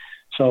artery.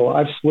 So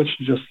I've switched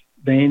to just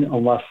vein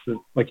unless,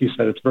 like you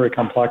said, it's very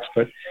complex,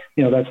 but,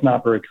 that's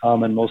not very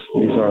common. Most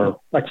of these are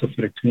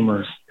exophytic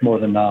tumors more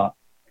than not.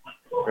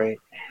 Great.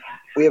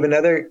 We have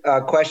another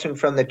question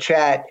from the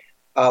chat,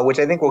 which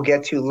I think we'll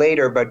get to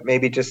later, but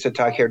maybe just to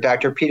talk here.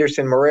 Dr.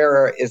 Peterson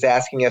Morera is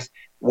asking us,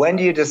 when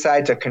do you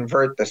decide to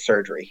convert the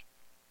surgery?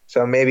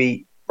 So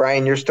maybe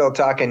Brian, you're still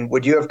talking.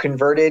 Would you have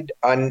converted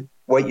on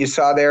what you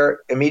saw there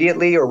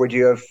immediately, or would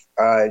you have,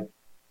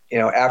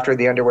 after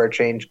the underwear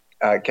change,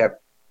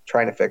 kept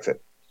trying to fix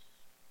it?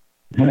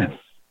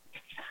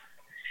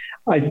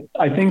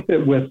 I think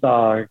that with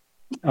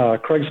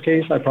Craig's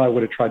case, I probably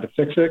would have tried to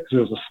fix it because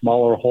it was a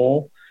smaller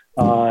hole.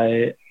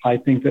 I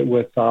think that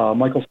with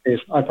Michael's case,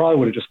 I probably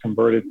would have just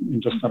converted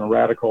and just done a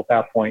radical at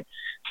that point.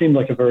 Seemed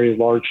like a very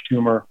large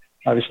tumor.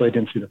 Obviously, I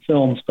didn't see the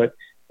films, but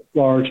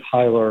large,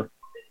 hilar,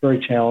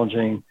 very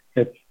challenging.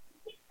 It's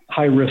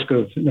high risk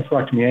of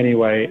nephrectomy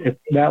anyway. If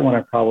that one,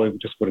 I probably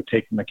just would have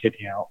taken the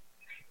kidney out.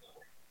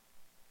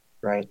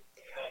 Right.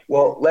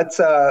 Well, let's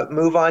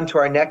move on to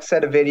our next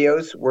set of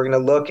videos. We're going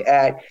to look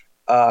at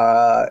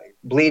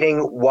bleeding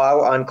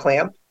while on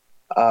clamp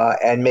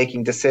and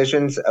making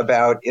decisions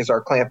about is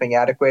our clamping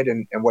adequate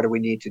and what do we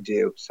need to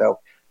do. So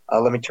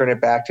let me turn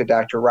it back to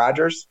Dr.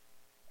 Rogers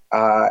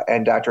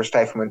and Dr.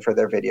 Stifelman for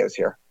their videos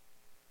here.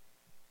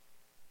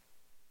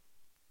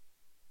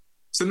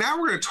 So now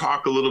we're going to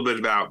talk a little bit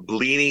about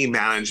bleeding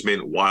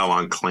management while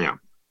on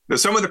clamp. Now,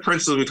 some of the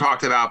principles we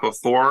talked about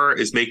before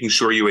is making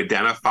sure you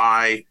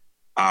identify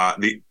all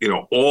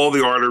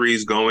the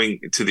arteries going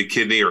to the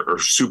kidney are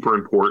super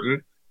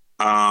important.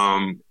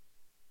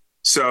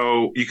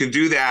 So you can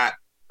do that.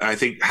 I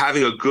think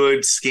having a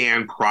good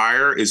scan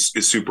prior is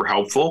super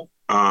helpful.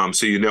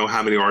 So you know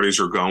how many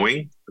arteries are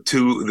going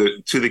to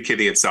the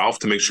kidney itself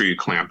to make sure you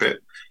clamp it.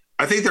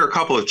 I think there are a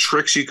couple of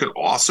tricks you can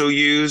also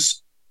use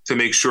to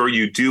make sure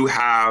you do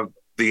have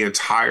the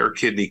entire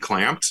kidney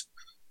clamped.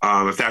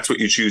 if that's what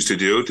you choose to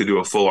do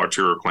a full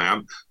arterial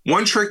clamp.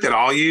 One trick that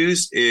I'll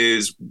use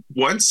is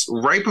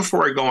right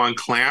before I go on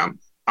clamp,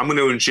 I'm going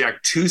to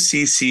inject 2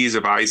 cc's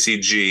of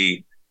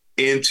ICG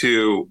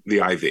into the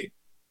IV.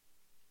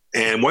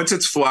 And once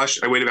it's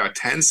flushed, I wait about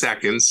 10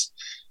 seconds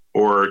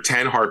or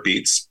 10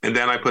 heartbeats, and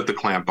then I put the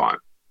clamp on.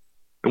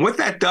 And what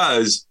that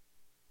does,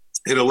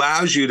 it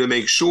allows you to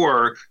make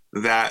sure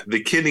that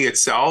the kidney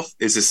itself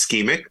is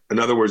ischemic. In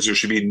other words, there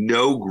should be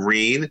no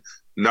green,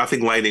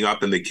 nothing lighting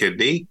up in the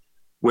kidney.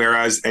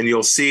 And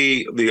you'll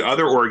see the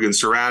other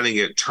organs surrounding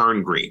it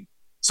turn green.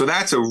 So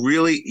that's a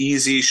really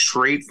easy,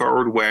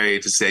 straightforward way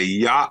to say,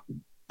 yeah,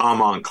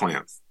 I'm on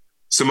clamp.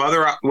 Some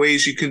other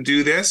ways you can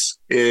do this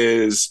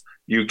is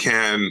you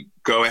can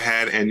go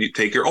ahead and you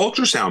take your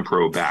ultrasound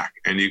probe back,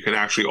 and you can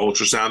actually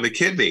ultrasound the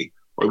kidney,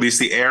 or at least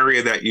the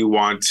area that you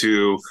want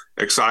to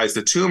excise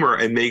the tumor,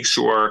 and make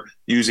sure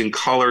using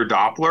color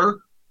Doppler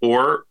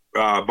or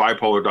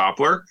bipolar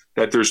Doppler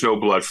that there's no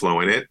blood flow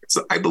in it.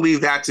 So I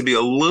believe that to be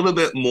a little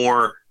bit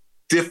more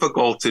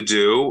difficult to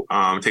do.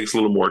 It takes a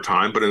little more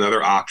time, but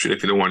another option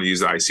if you don't want to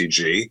use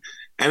ICG.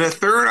 And a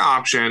third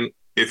option,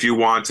 if you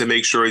want to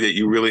make sure that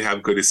you really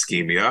have good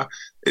ischemia,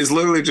 is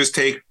literally just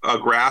take a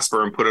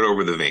grasper and put it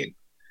over the vein.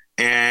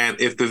 And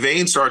if the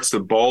vein starts to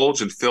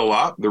bulge and fill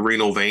up, the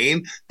renal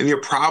vein, then you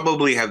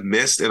probably have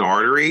missed an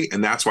artery,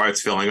 and that's why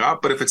it's filling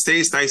up. But if it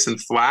stays nice and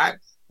flat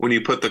when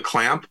you put the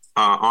clamp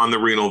on the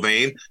renal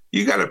vein,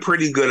 you got a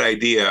pretty good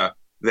idea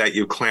that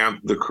you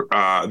clamp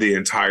the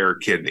entire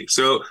kidney.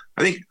 So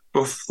I think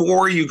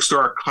before you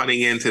start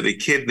cutting into the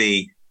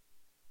kidney,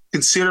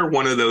 consider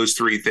one of those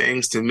 3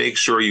 things to make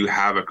sure you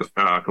have it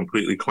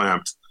completely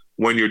clamped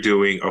when you're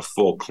doing a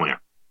full clamp.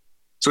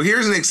 So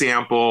here's an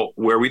example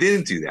where we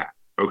didn't do that.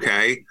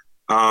 Okay.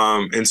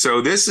 And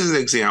so this is an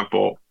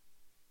example,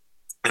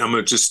 and I'm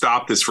going to just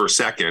stop this for a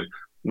second,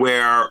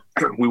 where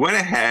we went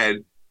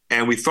ahead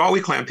and we thought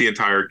we clamped the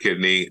entire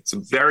kidney. It's a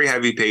very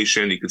heavy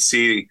patient. You can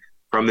see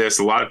from this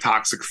a lot of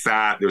toxic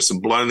fat. There's some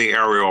blood in the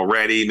area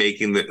already,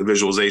 making the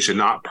visualization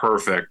not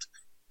perfect.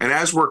 And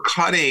as we're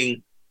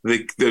cutting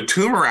the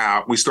tumor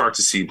out, we start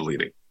to see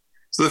bleeding.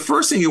 So the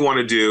first thing you want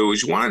to do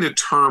is you want to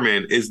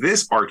determine, is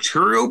this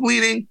arterial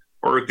bleeding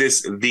or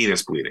this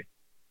venous bleeding?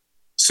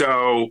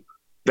 So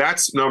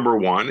that's number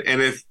one.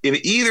 And if in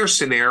either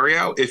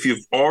scenario, if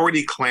you've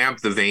already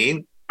clamped the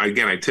vein,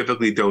 again, I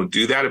typically don't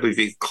do that. But if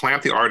you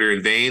clamp the artery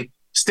and vein,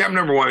 step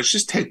number one is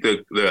just take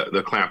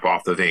the clamp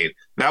off the vein.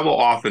 That will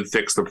often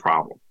fix the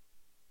problem.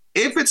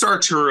 If it's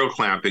arterial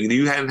clamping,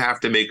 you have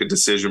to make a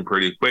decision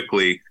pretty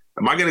quickly.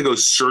 Am I going to go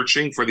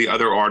searching for the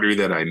other artery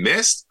that I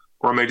missed,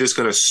 or am I just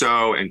going to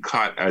sew and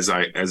cut as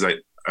I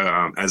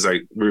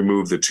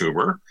remove the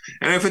tumor?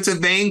 And if it's a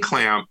vein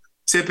clamp,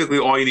 typically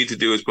all you need to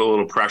do is put a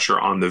little pressure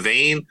on the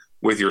vein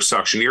with your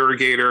suction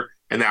irrigator,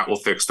 and that will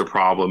fix the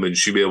problem, and you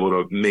should be able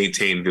to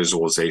maintain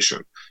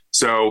visualization.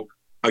 So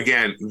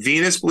again,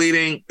 venous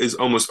bleeding is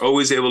almost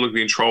always able to be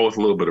controlled with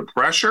a little bit of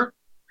pressure,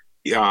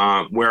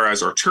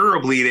 whereas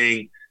arterial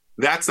bleeding,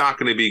 that's not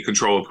going to be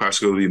controlled with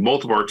pressure. There'll be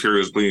multiple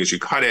arterioles bleeding as you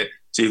cut it.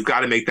 So you've got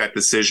to make that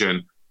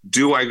decision.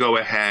 Do I go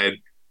ahead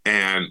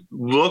and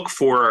look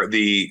for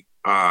the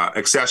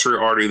accessory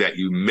artery that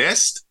you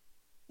missed,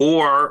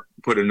 or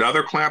put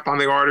another clamp on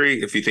the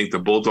artery if you think the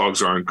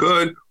bulldogs aren't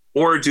good,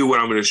 or do what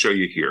I'm going to show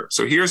you here?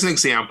 So here's an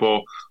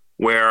example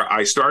where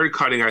I started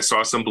cutting, I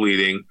saw some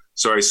bleeding.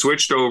 So I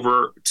switched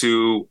over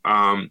to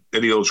a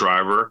needle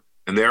driver,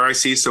 and there I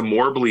see some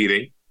more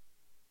bleeding,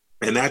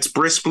 and that's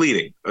brisk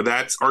bleeding.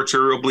 That's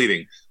arterial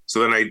bleeding. So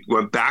then I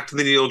went back to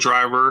the needle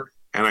driver,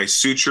 and I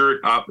sutured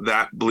up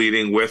that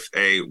bleeding with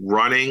a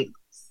running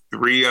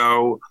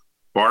 3-0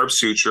 barb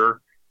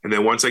suture. And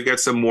then once I get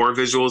some more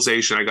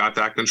visualization, I got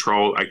that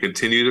controlled. I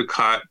continue to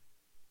cut.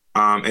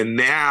 And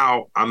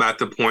now I'm at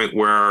the point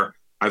where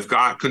I've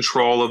got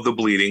control of the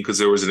bleeding because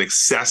there was an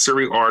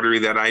accessory artery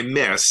that I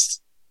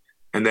missed.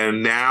 And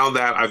then now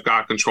that I've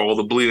got control of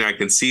the bleeding, I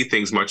can see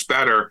things much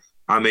better.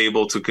 I'm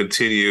able to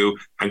continue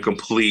and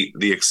complete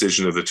the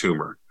excision of the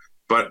tumor.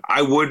 But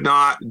I would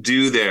not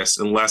do this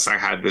unless I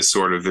had this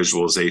sort of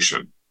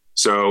visualization.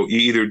 So you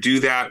either do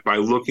that by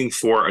looking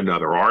for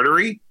another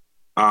artery,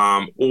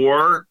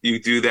 or you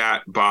do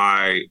that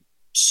by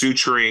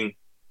suturing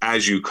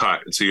as you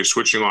cut. And so you're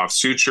switching off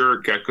suture,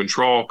 get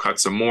control, cut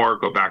some more,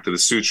 go back to the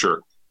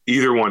suture.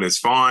 Either one is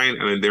fine.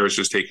 And then there's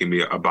just taking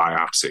me a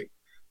biopsy.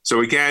 So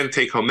again,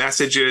 take home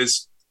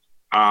messages.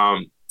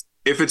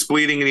 If it's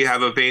bleeding and you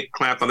have a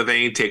clamp on the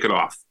vein, take it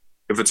off.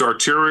 If it's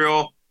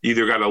arterial, you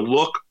either got to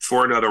look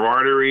for another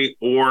artery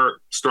or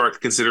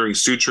start considering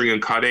suturing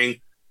and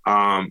cutting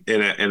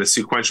in a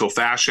sequential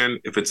fashion.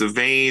 If it's a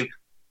vein,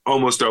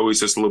 almost always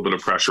just a little bit of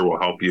pressure will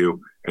help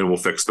you and will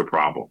fix the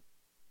problem.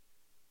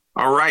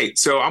 All right.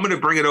 So I'm going to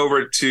bring it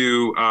over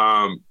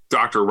to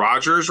Dr.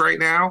 Rogers right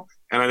now.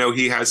 And I know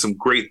he has some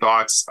great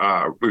thoughts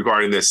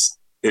regarding this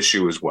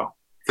issue as well.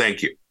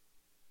 Thank you.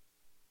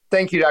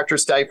 Thank you, Dr.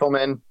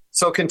 Stifelman.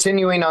 So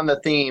continuing on the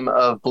theme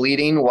of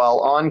bleeding while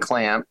on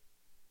clamp,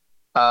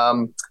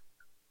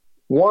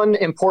 one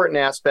important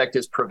aspect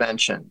is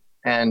prevention.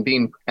 and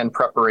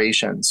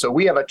preparation. So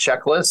we have a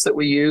checklist that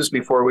we use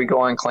before we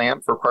go on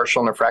clamp for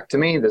partial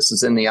nephrectomy. This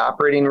is in the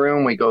operating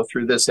room. We go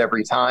through this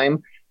every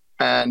time.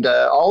 And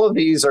all of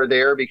these are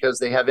there because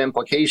they have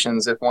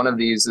implications. If one of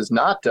these is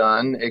not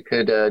done, it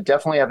could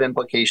definitely have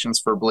implications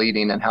for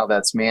bleeding and how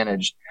that's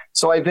managed.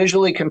 So I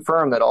visually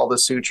confirm that all the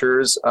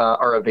sutures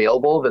are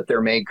available, that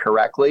they're made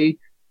correctly,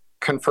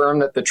 confirm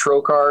that the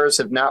trocars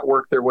have not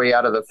worked their way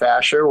out of the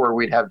fascia where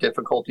we'd have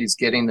difficulties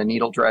getting the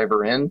needle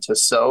driver in to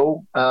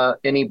sew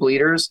any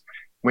bleeders.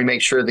 We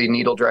make sure the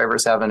needle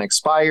drivers haven't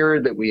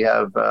expired, that we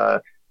have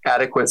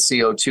adequate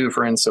CO2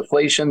 for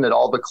insufflation, that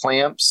all the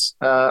clamps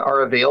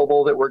are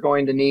available that we're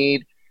going to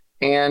need,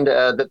 and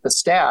that the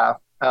staff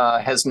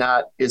is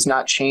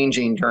not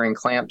changing during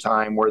clamp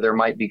time where there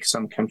might be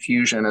some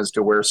confusion as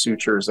to where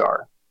sutures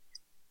are.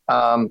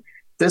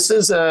 This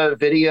is a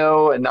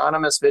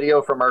anonymous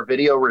video from our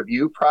video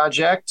review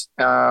project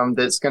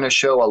that's going to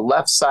show a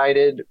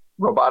left-sided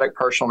robotic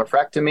partial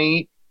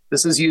nephrectomy.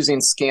 This is using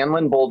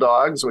Scanlon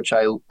bulldogs, which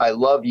I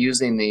love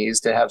using these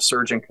to have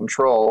surgeon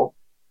control.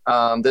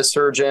 This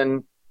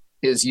surgeon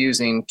is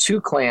using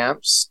 2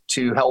 clamps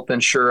to help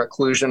ensure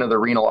occlusion of the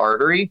renal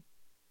artery,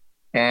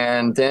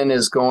 and then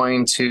is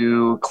going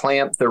to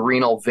clamp the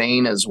renal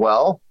vein as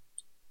well.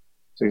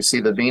 So you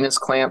see the venous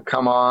clamp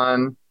come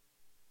on.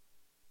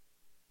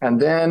 And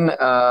then,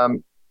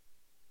 and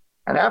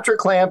after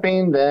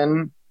clamping,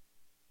 then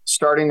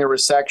starting the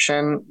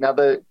resection. Now,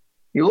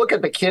 you look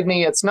at the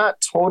kidney, it's not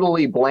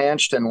totally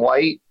blanched and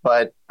white,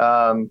 but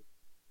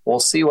we'll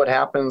see what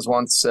happens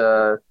once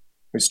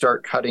we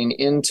start cutting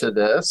into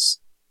this.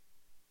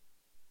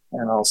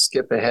 And I'll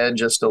skip ahead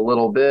just a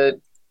little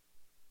bit.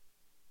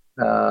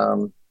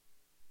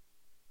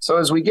 So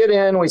as we get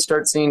in, we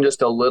start seeing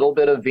just a little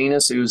bit of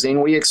venous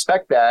oozing. We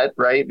expect that,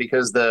 right?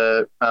 Because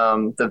the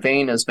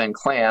vein has been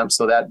clamped,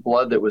 so that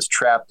blood that was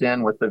trapped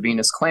in with the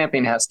venous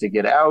clamping has to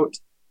get out.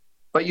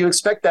 But you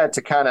expect that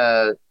to kind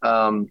of,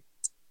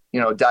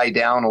 die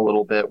down a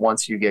little bit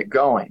once you get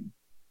going.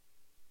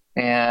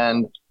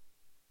 And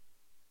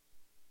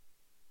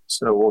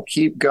so we'll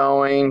keep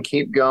going.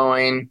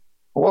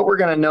 What we're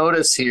going to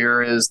notice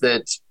here is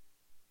that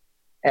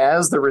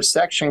as the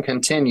resection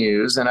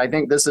continues, and I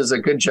think this is a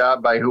good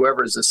job by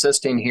whoever's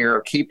assisting here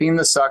of keeping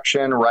the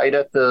suction right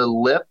at the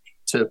lip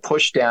to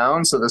push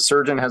down so the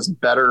surgeon has a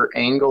better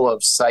angle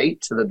of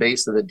sight to the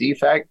base of the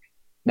defect.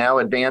 Now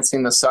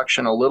advancing the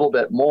suction a little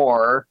bit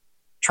more,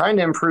 trying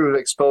to improve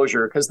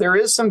exposure because there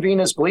is some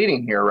venous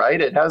bleeding here,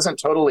 right? It hasn't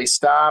totally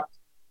stopped.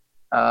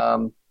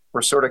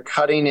 We're sort of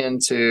cutting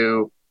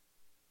into,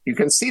 you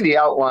can see the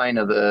outline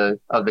of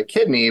the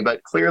kidney,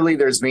 but clearly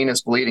there's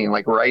venous bleeding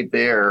like right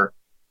there.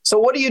 So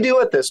what do you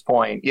do at this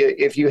point?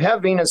 If you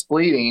have venous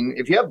bleeding,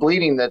 if you have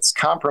bleeding that's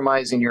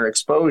compromising your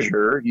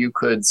exposure, you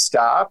could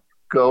stop,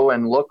 go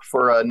and look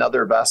for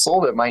another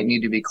vessel that might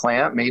need to be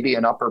clamped, maybe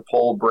an upper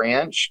pole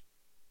branch.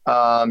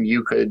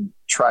 You could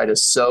try to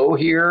sew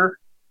here.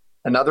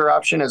 Another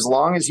option, as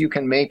long as you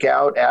can make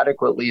out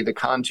adequately the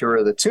contour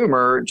of the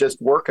tumor, just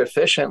work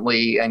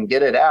efficiently and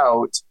get it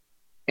out.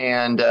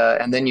 And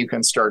then you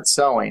can start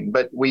sewing.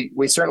 But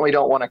we certainly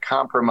don't want to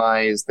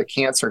compromise the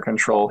cancer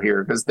control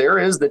here because there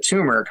is the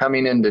tumor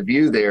coming into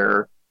view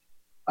there.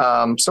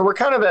 So we're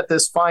kind of at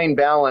this fine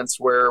balance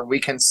where we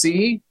can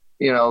see,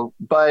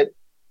 but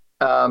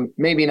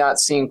maybe not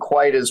seeing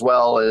quite as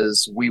well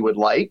as we would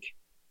like.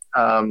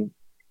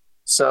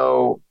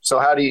 So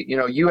how do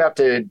you have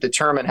to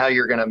determine how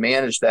you're going to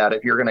manage that,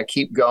 if you're going to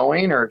keep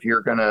going or if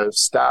you're going to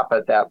stop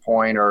at that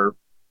point or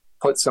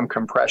put some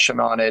compression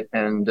on it.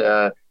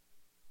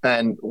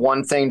 And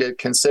one thing to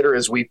consider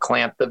is we've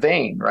clamped the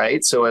vein,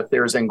 right? So if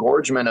there's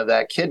engorgement of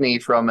that kidney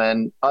from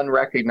an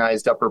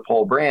unrecognized upper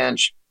pole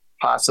branch,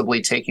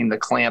 possibly taking the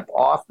clamp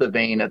off the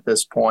vein at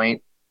this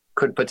point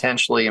could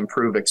potentially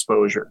improve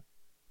exposure.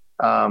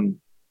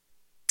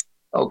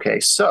 Okay,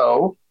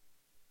 so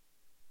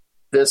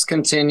this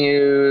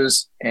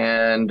continues,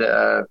 and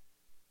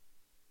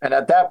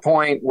at that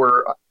point,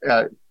 we're,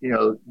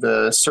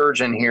 the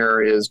surgeon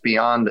here is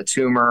beyond the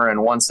tumor,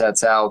 and once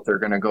that's out, they're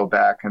going to go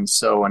back and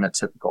sew in a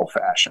typical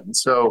fashion.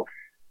 So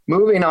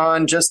moving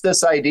on, just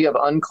this idea of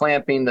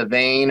unclamping the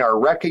vein or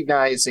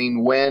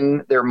recognizing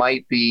when there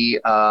might be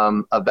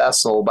a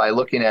vessel by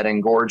looking at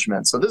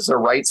engorgement. So this is a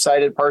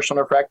right-sided partial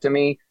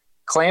nephrectomy,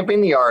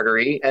 clamping the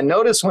artery. And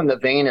notice when the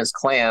vein is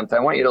clamped, I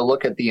want you to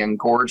look at the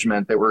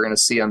engorgement that we're going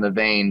to see on the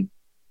vein.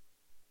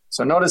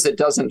 So notice it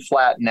doesn't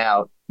flatten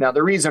out. Now,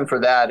 the reason for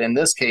that in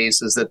this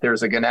case is that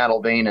there's a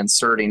gonadal vein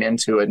inserting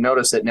into it.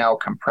 Notice it now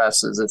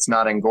compresses. It's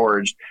not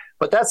engorged.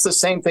 But that's the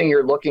same thing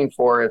you're looking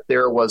for if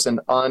there was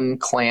an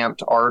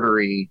unclamped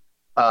artery.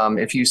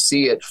 If you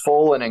see it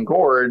full and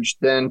engorged,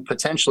 then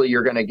potentially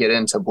you're going to get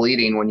into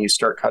bleeding when you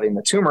start cutting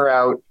the tumor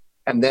out.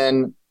 And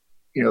then,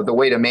 the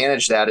way to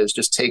manage that is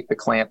just take the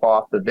clamp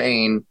off the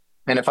vein.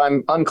 And if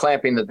I'm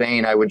unclamping the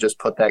vein, I would just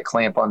put that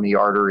clamp on the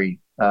artery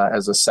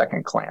as a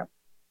second clamp.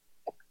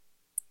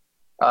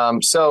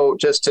 So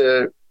just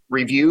to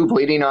review,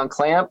 bleeding on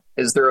clamp,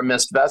 is there a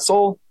missed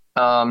vessel?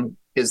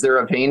 Is there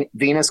a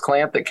venous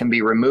clamp that can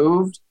be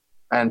removed?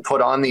 and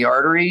put on the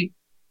artery.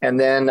 And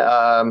then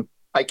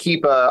I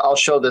keep I'll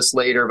show this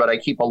later, but I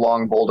keep a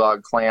long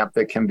bulldog clamp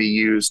that can be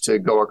used to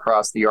go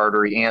across the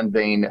artery and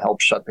vein to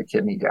help shut the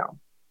kidney down.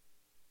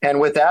 And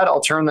with that,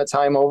 I'll turn the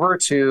time over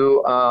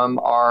to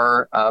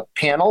our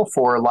panel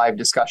for live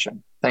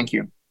discussion. Thank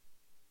you.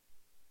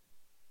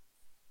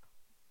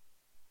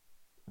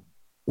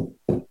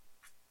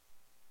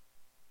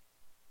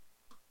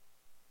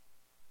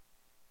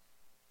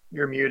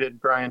 You're muted,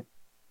 Brian.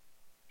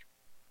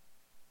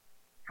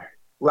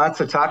 Lots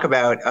to talk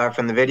about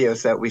from the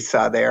videos that we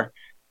saw there.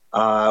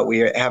 We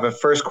have a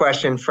first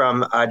question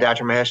from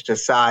Dr. Mahesh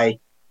Desai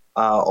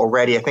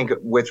already, I think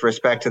with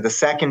respect to the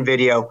second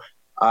video,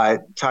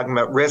 talking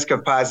about risk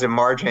of positive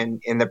margin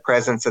in the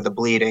presence of the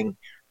bleeding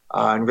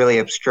and really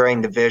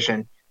obscuring the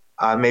vision.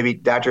 Maybe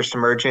Dr.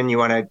 Submergin, you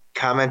want to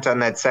comment on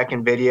that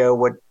second video?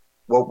 What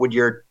would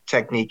your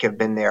technique have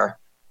been there?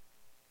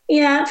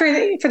 Yeah, for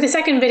the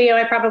second video,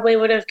 I probably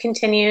would have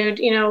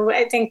continued.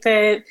 I think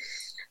the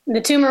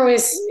tumor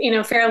was,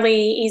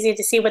 fairly easy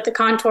to see what the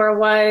contour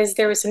was.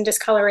 There was some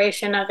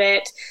discoloration of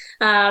it.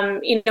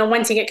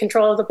 Once you get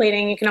control of the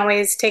bleeding, you can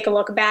always take a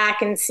look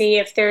back and see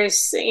if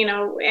there's,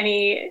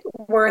 any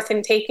worth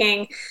in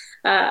taking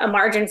a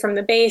margin from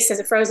the base as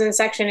a frozen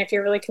section if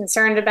you're really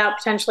concerned about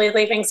potentially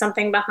leaving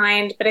something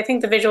behind. But I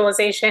think the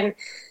visualization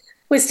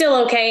was still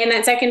okay in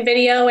that second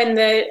video, and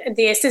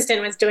the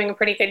assistant was doing a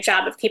pretty good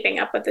job of keeping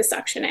up with the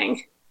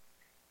suctioning.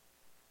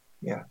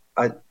 Yeah.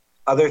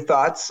 Other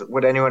thoughts?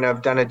 Would anyone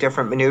have done a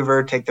different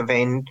maneuver, take the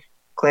vein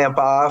clamp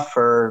off,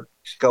 or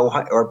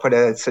put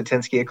a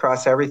Satinsky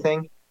across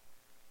everything?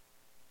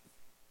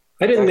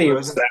 I didn't think it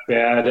was that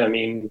bad. I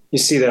mean, you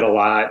see that a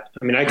lot.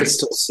 I mean, I could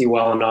still see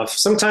well enough.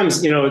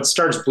 Sometimes, it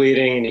starts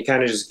bleeding and you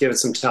kind of just give it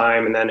some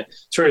time and then it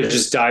sort of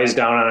just dies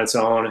down on its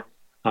own.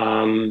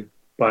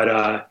 But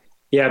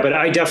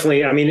I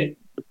definitely,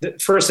 the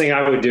first thing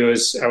I would do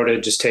is I would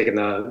have just taken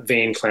the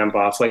vein clamp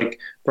off. Like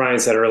Brian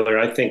said earlier,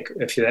 I think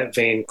if that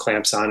vein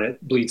clamps on,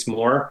 it bleeds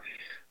more.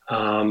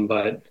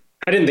 But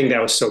I didn't think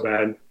that was so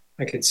bad.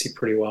 I could see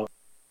pretty well.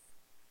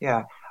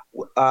 Yeah.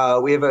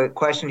 We have a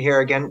question here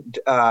again,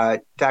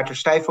 Dr.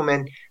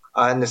 Stifelman,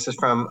 and this is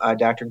from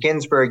Dr.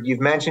 Ginsburg. You've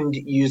mentioned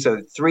use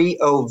a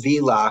 3-0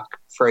 V-lock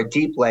for a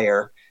deep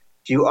layer.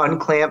 Do you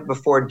unclamp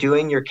before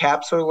doing your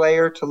capsular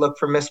layer to look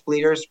for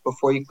misbleeders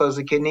before you close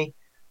the kidney?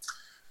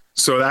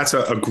 So that's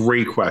a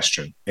great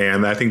question.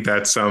 And I think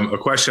that's a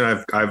question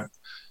I've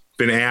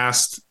been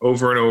asked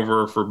over and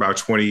over for about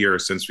 20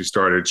 years since we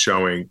started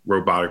showing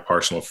robotic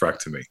partial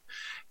nephrectomy.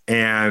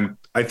 And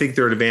I think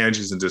there are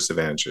advantages and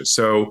disadvantages.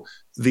 So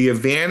the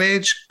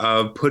advantage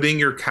of putting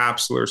your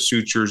capsular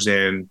sutures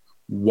in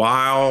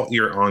while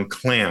you're on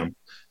clamp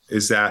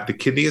is that the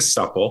kidney is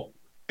supple.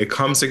 It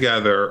comes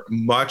together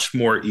much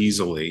more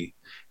easily.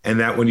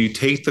 And that when you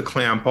take the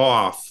clamp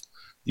off,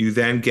 you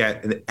then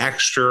get an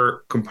extra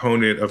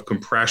component of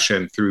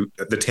compression through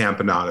the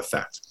tamponade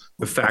effect.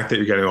 The fact that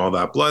you're getting all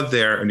that blood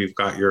there and you've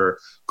got your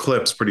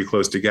clips pretty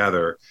close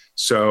together.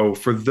 So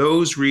for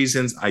those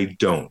reasons, I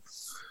don't.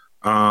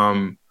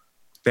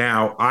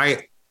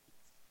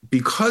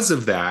 Because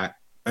of that,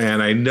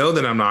 and I know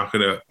that I'm not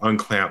going to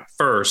unclamp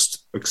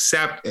first,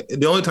 except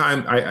the only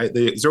time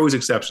there's always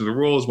exceptions to the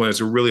rules when it's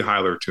a really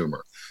hilar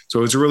tumor. So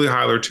if it's a really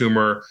hilar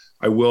tumor,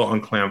 I will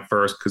unclamp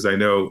first because I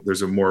know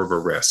there's more of a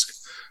risk.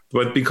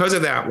 But because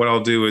of that, what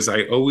I'll do is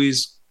I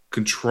always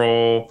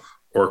control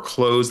or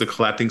close the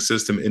collecting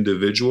system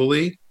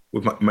individually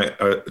with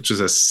which is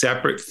a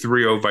separate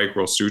 3-0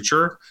 vicryl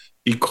suture,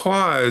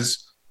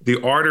 because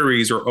the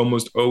arteries are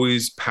almost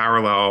always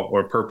parallel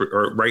or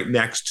right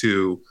next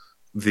to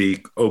the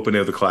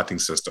opening of the collecting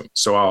system.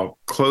 So I'll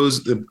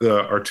close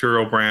the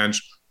arterial branch,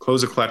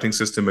 close the collecting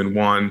system in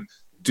one,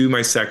 do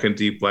my second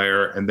deep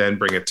layer, and then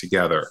bring it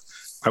together.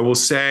 I will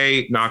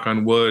say, knock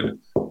on wood,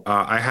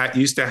 I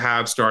used to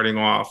have, starting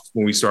off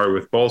when we started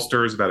with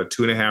bolsters, about a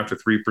 2.5 to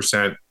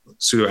 3%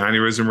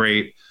 pseudoaneurysm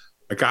rate.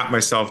 I got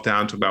myself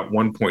down to about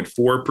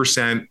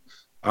 1.4%.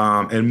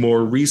 And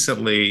more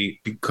recently,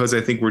 because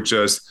I think we're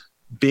just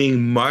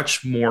being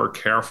much more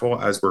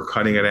careful as we're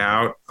cutting it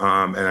out.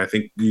 And I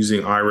think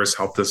using Iris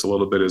helped us a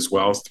little bit as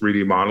well as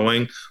 3D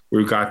modeling.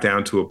 We got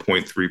down to a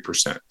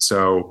 0.3%.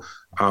 So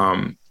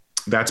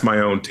that's my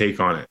own take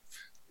on it.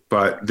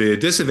 But the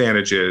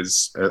disadvantage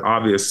is,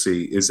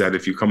 obviously, is that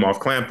if you come off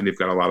clamp and you've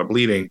got a lot of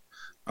bleeding,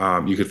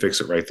 you could fix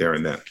it right there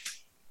and then.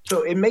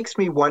 So it makes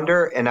me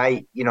wonder, and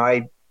I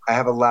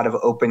have a lot of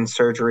open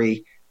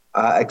surgery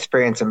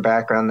experience and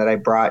background that I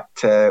brought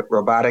to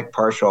robotic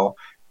partial,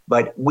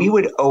 but we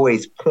would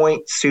always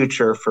point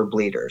suture for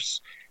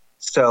bleeders.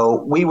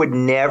 So we would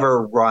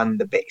never run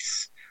the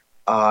base.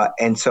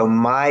 And so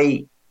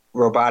my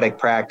robotic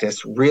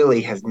practice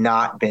really has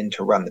not been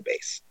to run the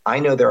base. I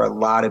know there are a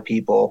lot of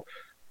people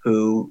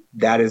who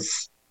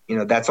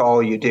that's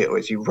all you do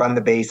is you run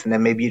the base, and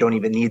then maybe you don't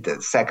even need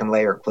the second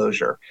layer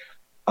closure.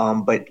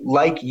 But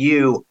like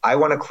you, I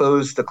want to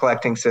close the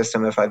collecting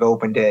system if I've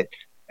opened it,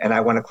 and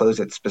I want to close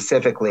it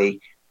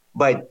specifically.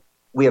 But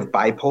we have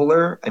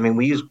bipolar. I mean,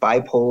 we use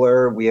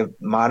bipolar, we have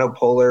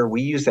monopolar.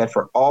 We use that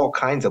for all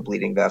kinds of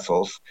bleeding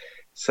vessels.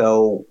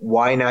 So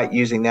why not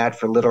using that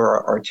for little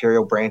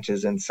arterial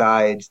branches and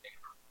sides?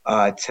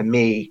 To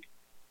me,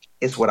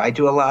 is what I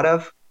do a lot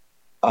of.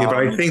 Yeah, but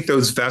I think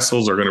those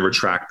vessels are going to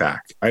retract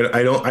back.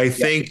 I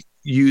think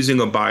using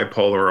a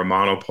bipolar or a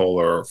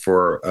monopolar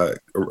for a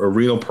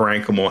renal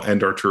parenchymal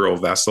and arterial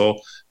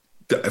vessel,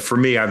 for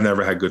me, I've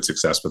never had good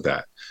success with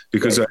that,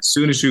 because as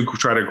soon as you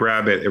try to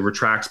grab it, it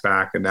retracts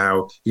back, and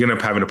now you're going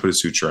to end up having to put a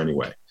suture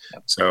anyway.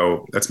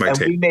 So that's my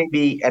take. We may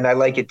be, and I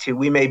like it too,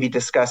 we may be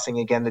discussing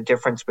again the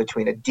difference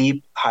between a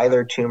deep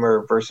hilar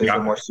tumor versus a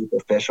more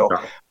superficial.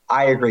 Yeah.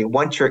 I agree.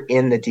 Once you're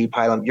in the deep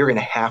hilum, you're going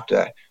to have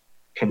to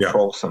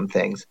control some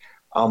things.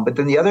 But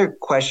then the other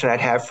question I'd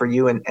have for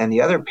you and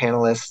the other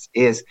panelists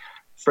is,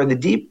 for the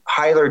deep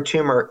hilar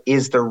tumor,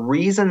 is the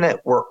reason that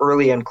we're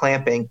early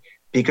unclamping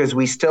because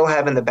we still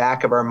have in the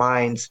back of our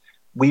minds,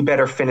 we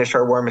better finish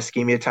our warm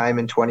ischemia time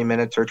in 20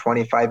 minutes or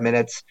 25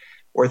 minutes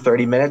or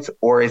 30 minutes?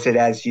 Or is it,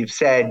 as you've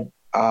said,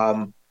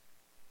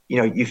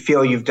 you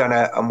feel you've done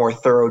a more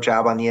thorough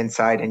job on the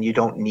inside and you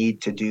don't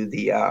need to do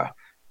the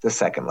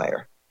second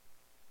layer?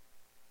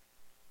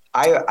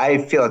 I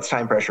feel it's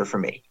time pressure for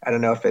me. I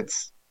don't know if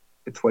it's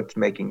what's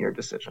making your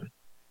decision.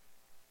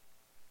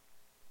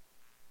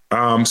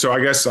 So I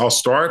guess I'll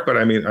start, but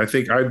I mean, I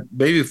think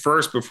maybe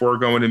first, before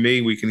going to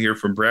me, we can hear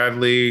from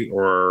Bradley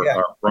or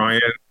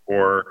Brian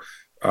or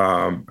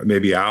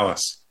maybe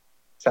Alice.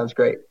 Sounds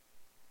great.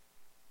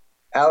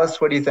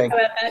 Alice, what do you think?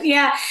 About that?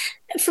 Yeah,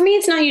 for me,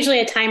 it's not usually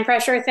a time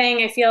pressure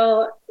thing. I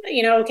feel,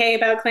 okay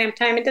about clamp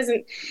time. It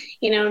doesn't,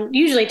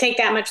 usually take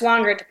that much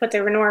longer to put the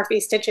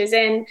Renorphy stitches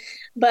in,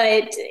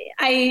 but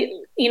I,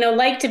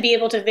 like to be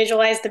able to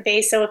visualize the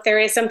base. So if there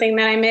is something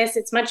that I miss,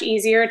 it's much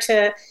easier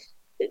to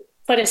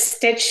put a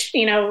stitch,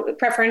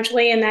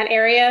 preferentially in that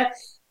area.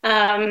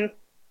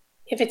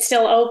 If it's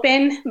still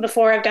open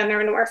before I've done the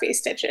Renorphy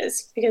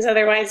stitches, because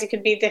otherwise you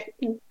could be,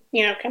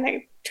 kind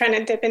of trying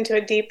to dip into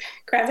a deep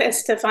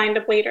crevice to find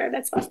a bleeder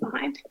that's left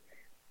behind.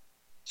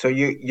 So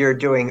you're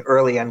doing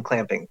early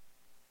unclamping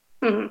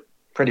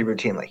pretty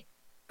routinely?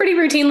 Pretty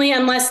routinely,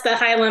 unless the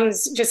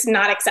hilum's just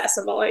not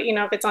accessible.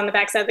 If it's on the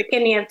backside of the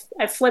kidney,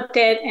 I've flipped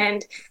it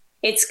and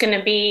it's going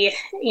to be,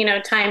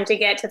 time to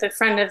get to the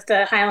front of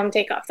the hilum,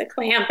 take off the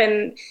clamp,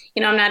 and,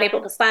 I'm not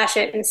able to flash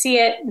it and see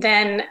it,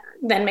 then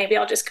maybe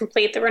I'll just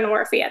complete the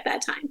Renorphy at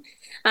that time.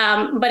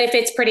 But if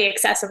it's pretty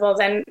accessible,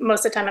 then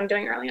most of the time I'm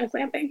doing early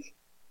unclamping.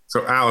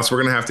 So Alice, we're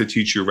going to have to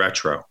teach you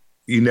retro.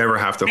 You never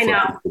have to flip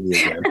it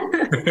again.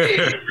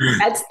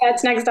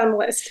 That's next on the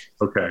list.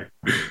 Okay.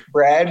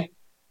 Brad,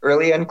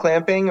 early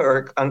unclamping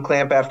or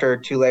unclamp after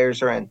 2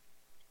 layers are in?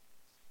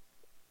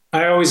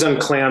 I always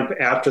unclamp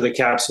after the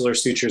capsular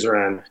sutures are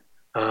in.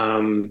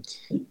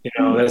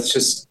 That's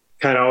just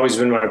kind of always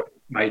been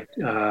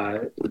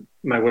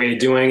my way of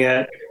doing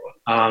it.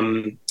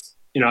 I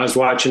was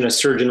watching a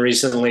surgeon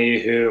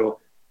recently who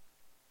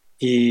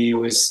he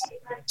was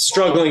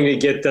struggling to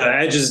get the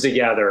edges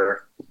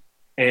together,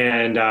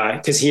 and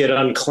because he had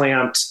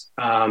unclamped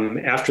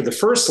after the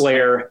first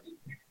layer,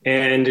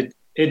 and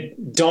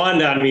it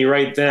dawned on me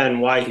right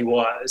then why he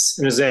was.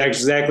 And it was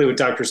exactly what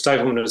Dr.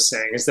 Stifelman was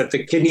saying, is that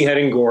the kidney had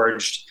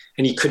engorged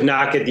and he could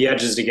not get the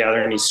edges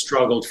together, and he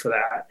struggled for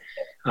that.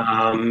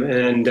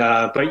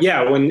 But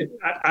yeah, when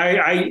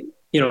I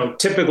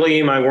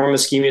typically my warm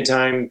ischemia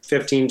time,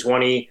 15,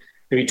 20,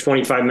 maybe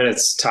 25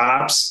 minutes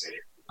tops,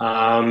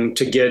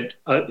 to get,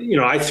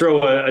 I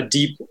throw a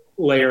deep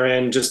layer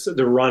in, just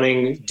the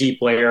running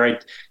deep layer.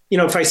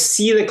 If I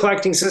see the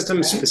collecting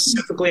system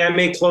specifically, I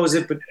may close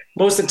it, but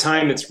most of the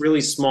time it's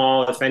really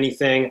small, if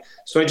anything.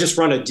 So I just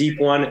run a deep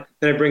one,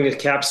 then I bring the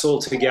capsule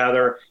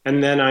together,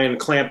 and then I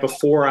unclamp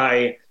before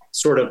I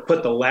sort of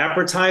put the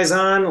Lapratize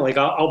on. Like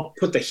I'll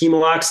put the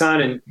Hemolox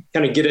on and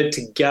kind of get it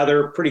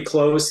together pretty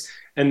close.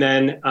 And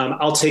then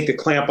I'll take the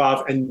clamp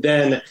off and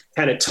then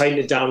kind of tighten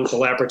it down with the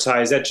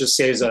Lapratize. That just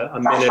saves a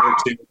minute or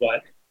two,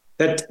 but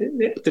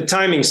the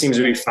timing seems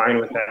to be fine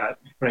with that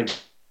when I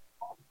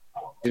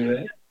do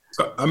it.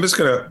 So I'm just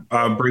going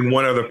to bring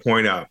one other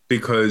point up,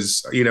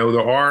 because,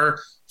 there are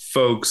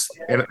folks,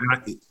 and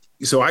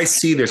so I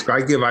see this,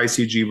 I give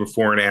ICG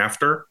before and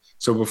after.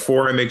 So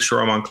before I make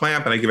sure I'm on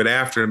clamp, and I give it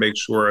after to make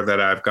sure that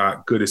I've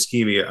got good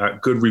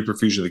ischemia, good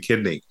reperfusion of the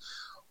kidney.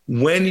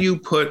 When you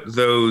put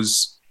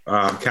those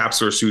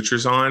capsular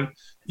sutures on,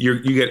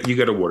 you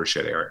get a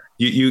watershed area.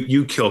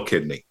 You kill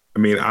kidney. I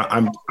mean,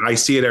 I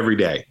see it every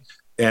day,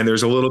 and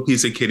there's a little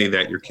piece of kidney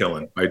that you're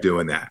killing by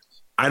doing that.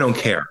 I don't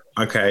care.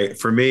 Okay,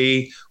 for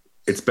me,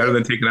 it's better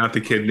than taking out the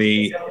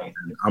kidney.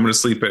 I'm going to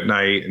sleep at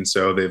night, and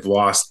so they've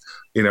lost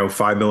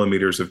 5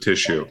 millimeters of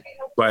tissue.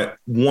 But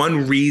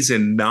one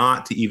reason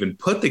not to even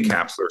put the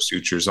capsular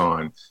sutures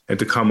on and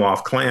to come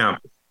off clamp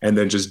and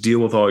then just deal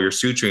with all your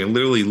suturing and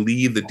literally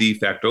leave the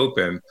defect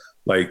open,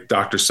 like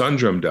Dr.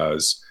 Sundram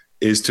does,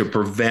 is to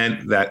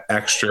prevent that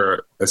extra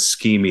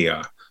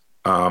ischemia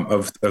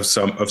of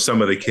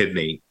some of the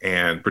kidney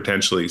and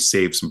potentially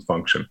save some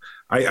function.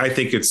 I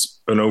think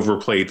it's an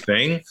overplayed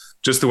thing,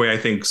 just the way I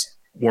think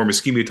warm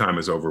ischemia time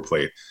is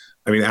overplayed.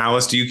 I mean,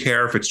 Alice, do you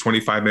care if it's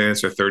 25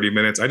 minutes or 30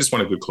 minutes? I just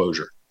want a good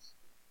closure.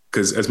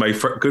 Because as my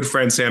good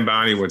friend Sam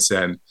Bonney once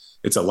said,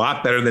 it's a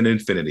lot better than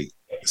infinity.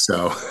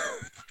 So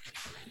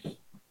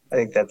I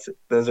think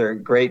those are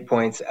great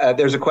points.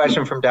 There's a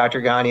question from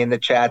Dr. Ghani in the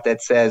chat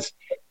that says,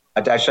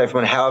 Dr.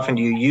 Stifelman, how often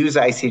do you use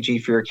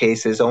ICG for your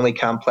cases? Only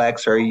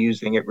complex, or are you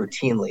using it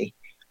routinely?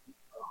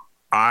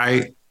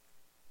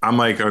 I'm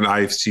like an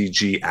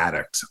ICG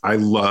addict. I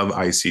love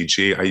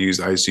ICG. I use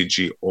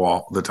ICG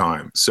all the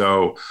time.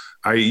 So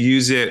I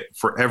use it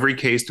for every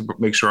case to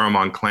make sure I'm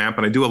on clamp.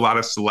 And I do a lot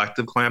of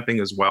selective clamping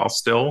as well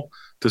still,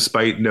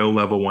 despite no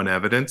level 1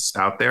 evidence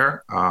out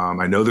there.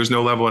 I know there's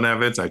no level 1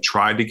 evidence. I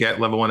tried to get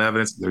level 1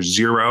 evidence. There's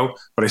 0,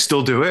 but I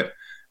still do it.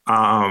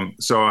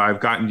 So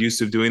I've gotten used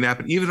to doing that.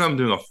 But even if I'm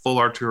doing a full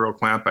arterial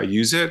clamp, I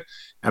use it.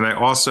 And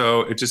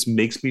it just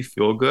makes me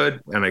feel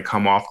good. And I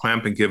come off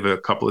clamp and give a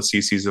couple of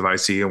cc's of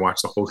IC and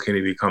watch the whole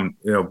kidney become,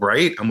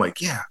 bright. I'm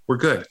like, yeah, we're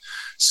good.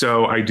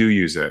 So I do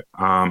use it.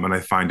 And I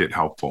find it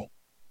helpful.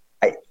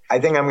 I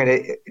think I'm going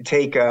to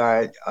take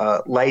a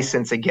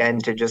license again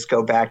to just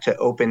go back to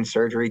open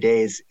surgery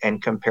days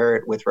and compare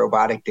it with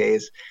robotic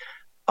days.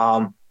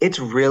 It's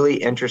really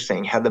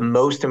interesting how the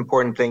most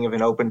important thing of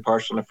an open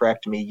partial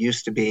nephrectomy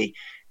used to be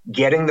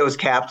getting those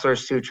capsular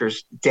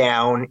sutures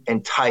down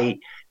and tight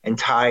and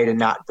tied and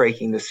not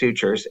breaking the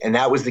sutures. And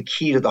that was the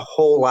key to the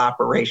whole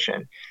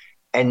operation.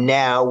 And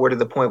now we're to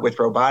the point with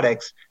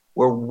robotics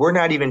where we're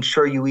not even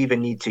sure you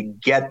even need to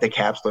get the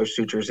capsular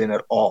sutures in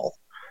at all.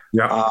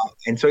 Yeah.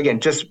 And so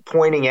again, just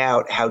pointing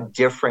out how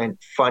different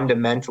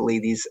fundamentally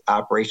these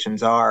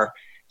operations are.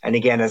 And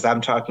again, as I'm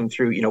talking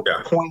through,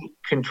 point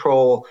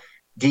control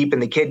deep in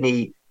the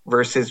kidney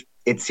versus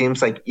it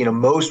seems like,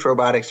 most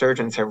robotic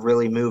surgeons have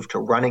really moved to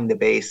running the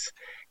base.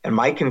 And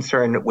my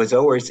concern was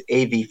always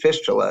AV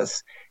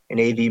fistulas and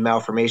AV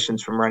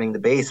malformations from running the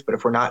base. But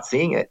if we're not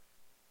seeing it,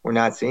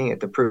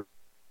 the proof is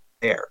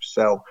there.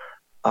 So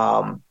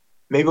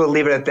maybe we'll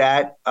leave it at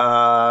that.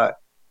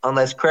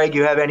 Unless, Craig,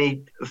 you have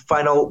any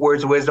final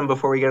words of wisdom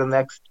before we go to the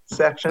next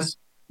section?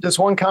 Just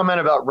one comment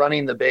about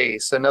running the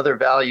base. Another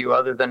value,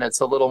 other than it's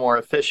a little more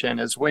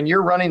efficient, is when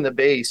you're running the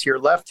base, your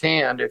left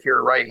hand, if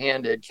you're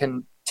right-handed,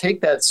 can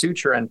take that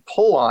suture and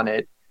pull on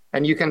it,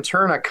 and you can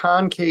turn a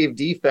concave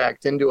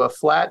defect into a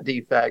flat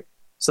defect.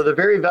 So the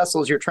very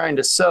vessels you're trying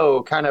to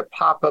sew kind of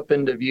pop up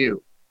into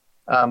view.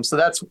 So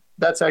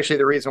that's actually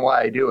the reason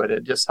why I do it.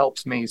 It just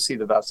helps me see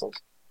the vessels.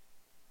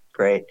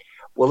 Great.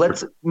 Well,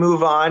 let's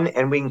move on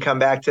and we can come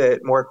back to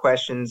more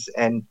questions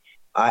and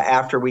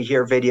after we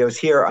hear videos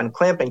here on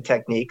clamping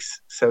techniques.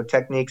 So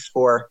techniques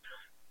for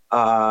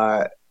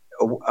during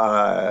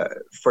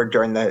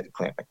the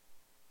clamping.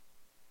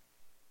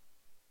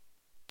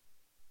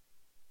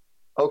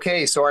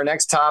 Okay, so our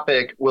next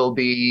topic will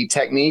be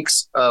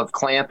techniques of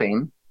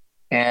clamping.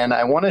 And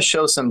I want to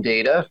show some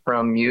data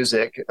from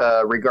music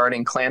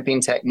regarding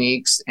clamping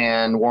techniques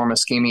and warm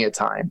ischemia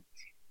time.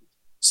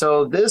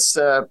 So this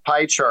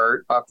pie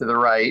chart off to the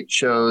right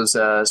shows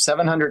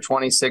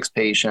 726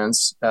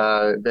 patients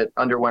that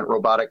underwent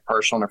robotic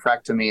partial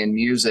nephrectomy in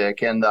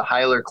music and the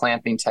Heiler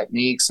clamping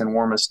techniques and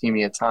warm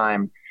ischemia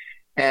time.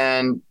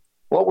 And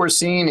what we're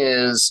seeing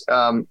is,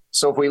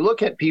 so if we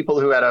look at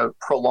people who had a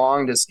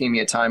prolonged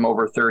ischemia time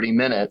over 30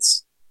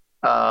 minutes,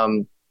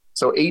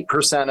 so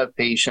 8% of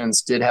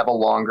patients did have a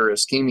longer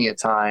ischemia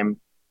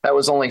time. That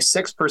was only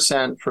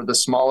 6% for the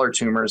smaller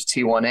tumors,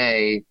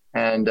 T1A,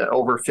 and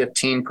over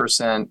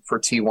 15% for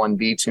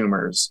T1B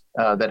tumors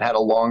that had a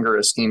longer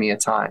ischemia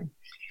time.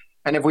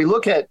 And if we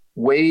look at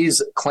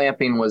ways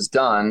clamping was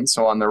done,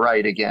 so on the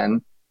right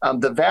again,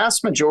 the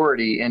vast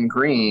majority in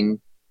green,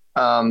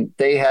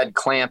 they had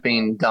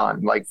clamping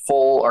done, like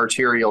full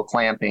arterial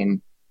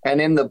clamping.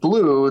 And in the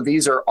blue,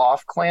 these are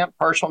off-clamp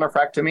partial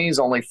nephrectomies,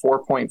 only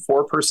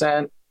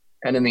 4.4%.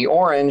 And in the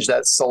orange,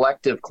 that's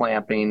selective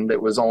clamping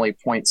that was only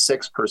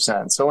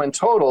 0.6%. So in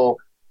total,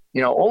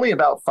 only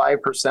about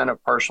 5%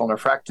 of partial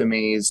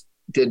nephrectomies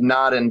did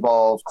not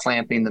involve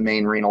clamping the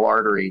main renal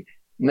artery.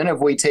 And then if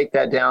we take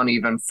that down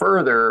even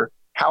further,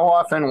 how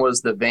often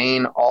was the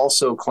vein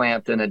also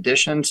clamped in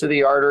addition to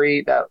the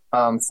artery? That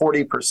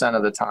 40%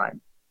 of the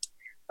time.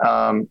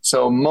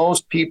 So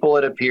most people,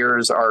 it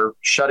appears, are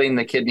shutting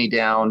the kidney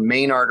down,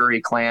 main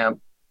artery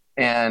clamp,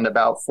 and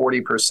about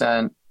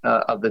 40%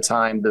 of the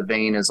time, the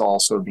vein is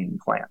also being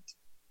clamped.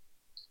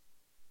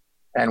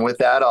 And with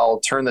that, I'll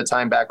turn the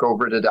time back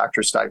over to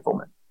Dr.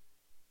 Stifelman.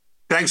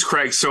 Thanks,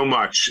 Craig, so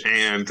much.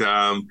 And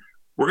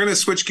we're going to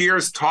switch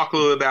gears, talk a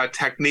little about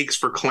techniques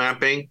for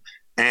clamping,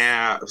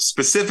 and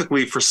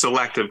specifically for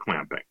selective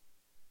clamping.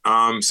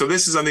 So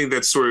this is something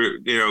that's sort of,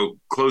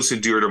 close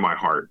and dear to my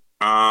heart.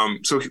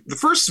 So the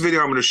first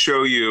video I'm going to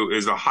show you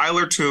is a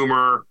hilar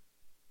tumor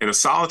in a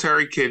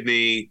solitary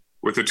kidney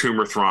with a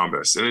tumor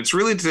thrombus. And it's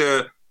really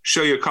to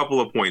show you a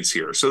couple of points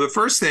here. So the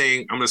first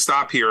thing I'm going to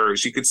stop here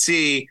is you can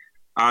see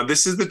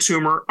this is the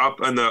tumor up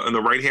in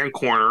the right-hand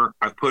corner.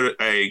 I've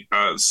put a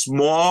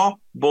small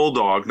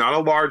bulldog, not a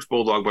large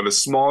bulldog, but a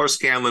smaller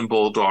Scanlon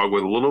bulldog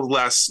with a little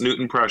less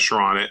Newton pressure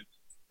on it,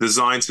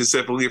 designed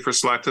specifically for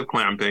selective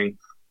clamping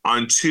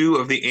on two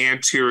of the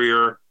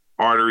anterior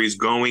arteries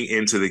going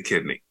into the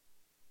kidney.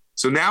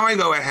 So now I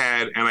go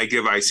ahead and I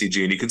give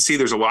ICG, and you can see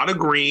there's a lot of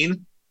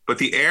green, but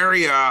the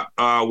area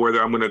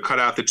where I'm going to cut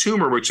out the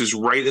tumor, which is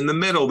right in the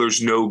middle,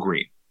 there's no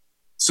green.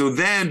 So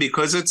then,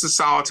 because it's a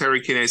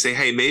solitary kidney, I say,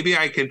 hey, maybe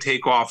I can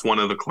take off one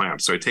of the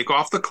clamps. So I take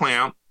off the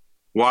clamp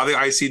while the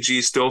ICG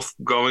is still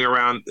going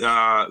around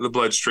the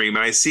bloodstream.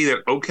 And I see that,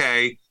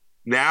 okay,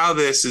 now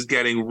this is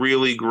getting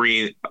really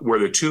green where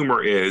the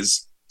tumor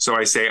is. So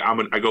I say,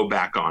 I go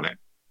back on it.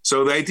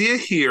 So the idea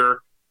here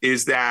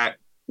is that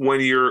when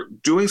you're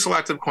doing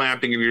selective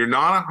clamping and you're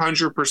not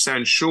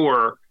 100%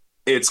 sure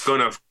it's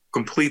going to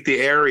complete the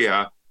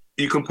area,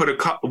 you can put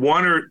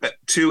one or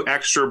two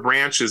extra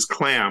branches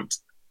clamped.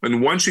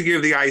 And once you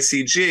give the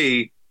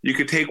ICG, you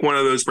could take one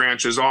of those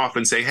branches off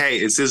and say, hey,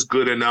 is this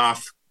good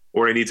enough,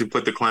 or I need to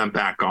put the clamp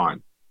back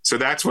on? So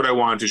that's what I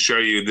wanted to show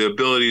you, the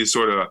ability to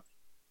sort of,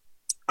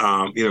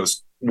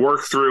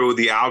 work through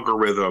the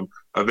algorithm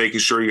of making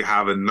sure you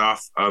have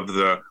enough of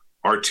the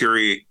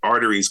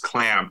arteries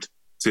clamped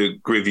to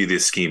give you the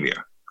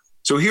ischemia.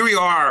 So here we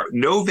are,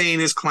 no vein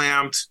is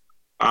clamped.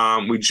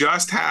 We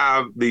just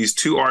have these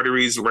two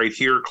arteries right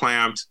here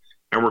clamped,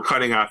 and we're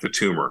cutting out the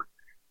tumor.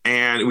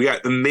 And we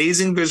got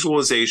amazing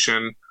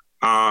visualization.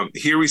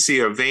 Here we see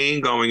a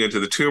vein going into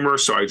the tumor,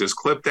 so I just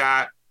clip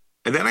that.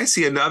 And then I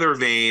see another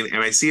vein,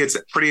 and I see it's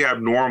pretty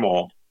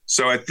abnormal.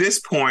 So at this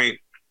point,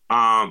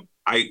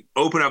 I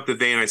open up the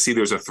vein, I see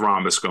there's a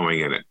thrombus going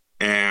in it.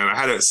 And I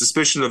had a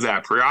suspicion of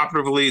that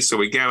preoperatively.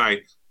 So again,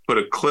 I put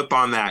a clip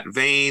on that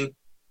vein.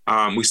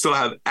 We still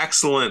have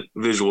excellent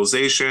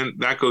visualization.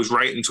 That goes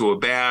right into a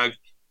bag.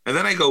 And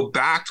then I go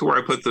back to where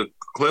I put the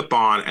clip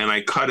on and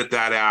I cut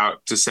that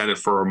out to send it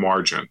for a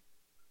margin.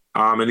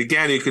 And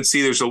again, you can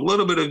see there's a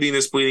little bit of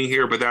venous bleeding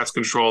here, but that's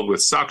controlled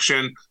with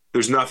suction.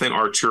 There's nothing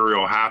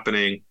arterial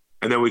happening.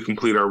 And then we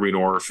complete our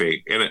renal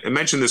orophate. And I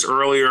mentioned this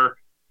earlier.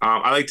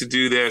 I like to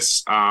do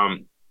this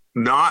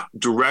not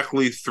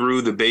directly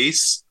through the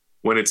base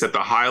when it's at the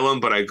hilum,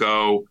 but I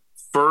go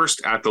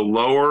first at the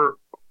lower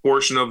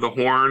portion of the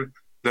horn.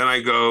 Then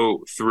I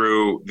go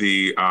through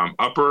the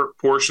upper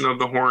portion of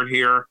the horn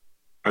here.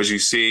 As you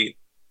see,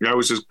 I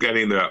was just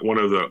getting a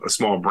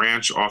small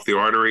branch off the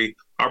artery,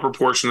 upper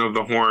portion of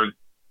the horn.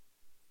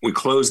 We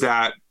close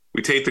that.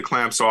 We take the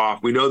clamps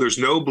off. We know there's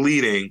no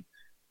bleeding.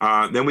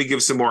 Then we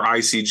give some more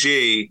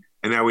ICG,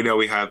 and now we know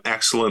we have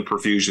excellent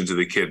perfusion to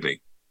the kidney.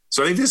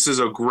 So I think this is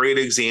a great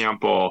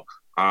example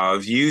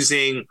of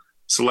using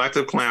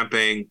selective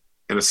clamping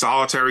in a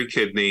solitary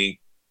kidney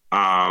in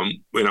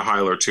a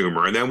hilar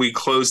tumor. And then we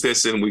close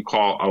this in we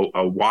call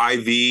a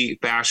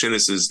YV fashion.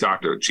 This is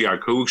Dr. G.I.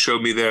 Kouk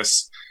showed me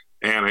this.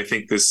 And I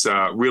think this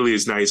really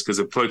is nice because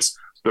it puts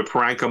the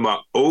parenchyma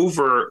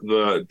over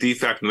the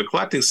defect in the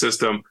collecting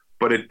system,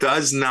 but it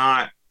does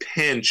not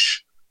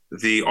pinch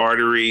the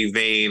artery,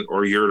 vein,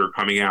 or ureter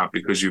coming out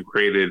because you've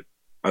created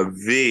a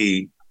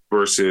V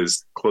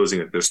versus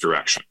closing it this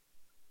direction.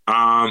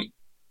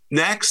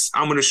 Next,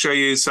 I'm going to show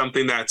you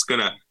something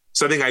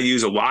something I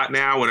use a lot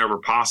now whenever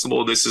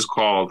possible. This is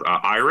called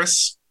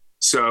Iris.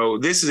 So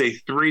this is a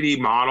 3D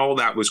model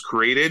that was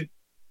created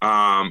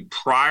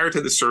prior to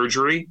the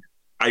surgery.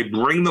 I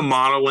bring the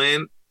model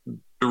in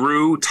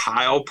through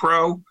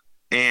TilePro,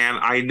 and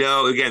I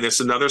know, again, this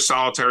is another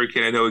solitary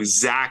kid. I know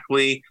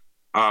exactly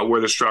where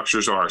the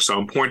structures are. So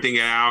I'm pointing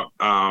it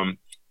out.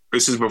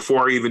 This is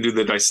before I even do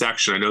the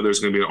dissection. I know there's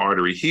going to be an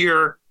artery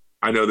here.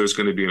 I know there's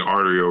going to be an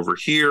artery over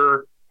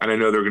here. And I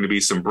know there are going to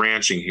be some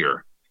branching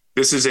here.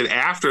 This is it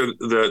after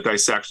the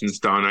dissection's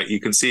done. You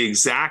can see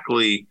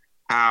exactly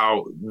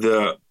how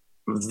the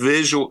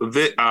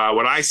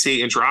what I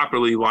see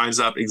intraoperatively lines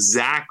up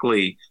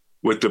exactly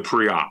with the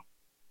pre-op.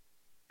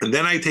 And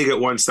then I take it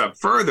one step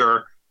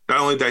further, not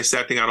only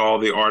dissecting out all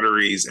the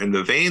arteries and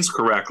the veins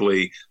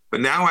correctly,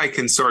 but now I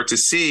can start to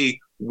see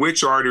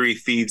which artery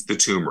feeds the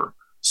tumor.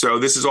 So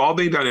this is all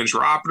being done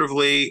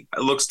intraoperatively.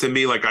 It looks to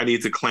me like I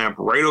need to clamp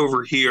right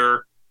over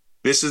here.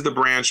 This is the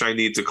branch I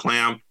need to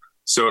clamp.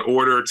 So in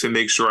order to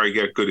make sure I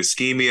get good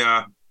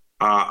ischemia,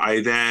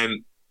 I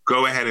then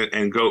go ahead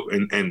and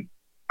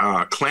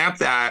clamp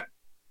that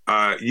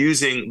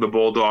using the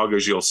bulldog,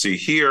 as you'll see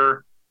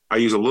here. I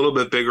use a little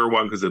bit bigger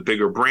one because it's a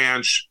bigger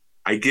branch.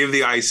 I give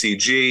the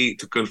ICG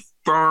to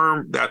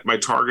confirm that my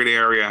target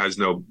area has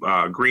no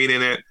green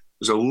in it.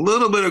 There's a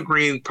little bit of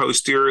green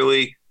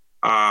posteriorly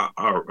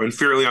or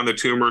inferiorly on the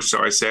tumor.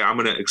 So I say I'm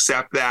going to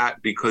accept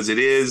that because it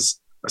is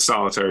a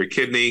solitary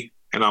kidney,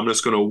 and I'm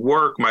just going to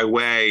work my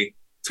way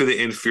to the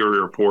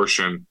inferior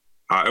portion.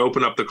 I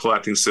open up the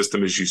collecting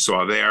system as you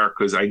saw there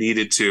because I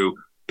needed to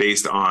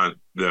based on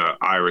the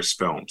Iris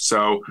film.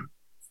 So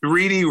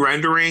 3D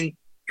rendering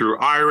through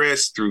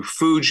Iris, through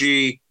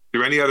Fuji,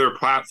 through any other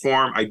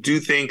platform, I do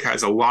think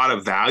has a lot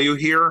of value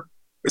here,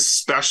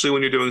 especially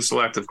when you're doing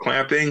selective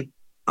clamping.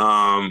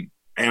 And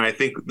I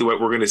think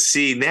what we're going to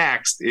see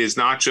next is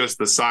not just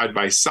the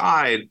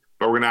side-by-side,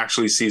 but we're going to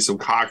actually see some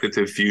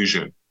cognitive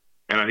fusion.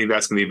 And I think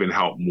that's going to even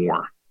help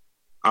more.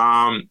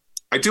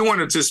 I do want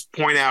to just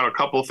point out a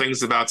couple of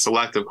things about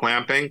selective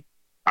clamping.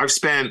 I've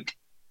spent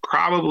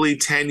probably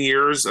 10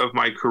 years of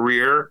my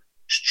career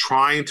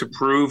trying to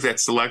prove that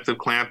selective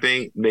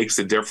clamping makes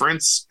a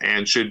difference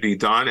and should be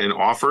done and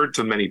offered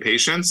to many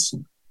patients.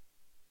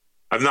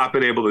 I've not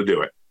been able to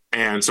do it.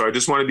 And so I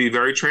just want to be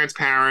very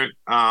transparent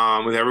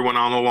with everyone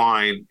on the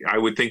line. I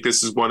would think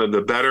this is one of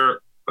the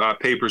better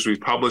papers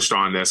we've published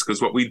on this,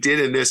 because what we did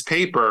in this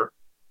paper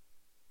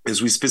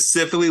is we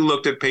specifically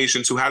looked at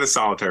patients who had a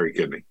solitary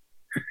kidney.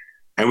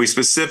 And we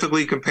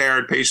specifically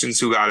compared patients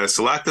who got a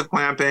selective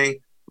clamping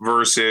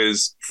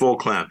versus full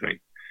clamping.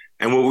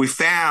 And what we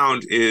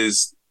found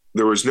is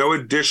there was no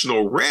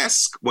additional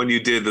risk when you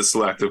did the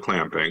selective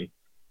clamping,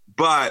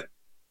 but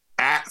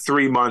at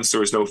 3 months, there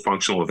was no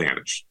functional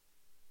advantage.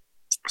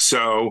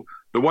 So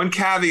the one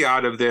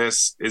caveat of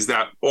this is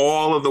that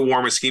all of the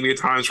warm ischemia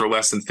times were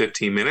less than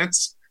 15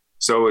 minutes.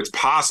 So it's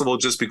possible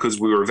just because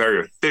we were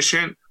very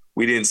efficient,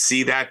 we didn't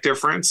see that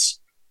difference,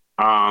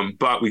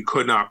 but we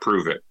could not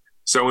prove it.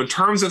 So in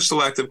terms of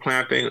selective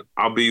clamping,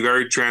 I'll be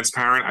very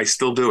transparent. I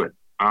still do it.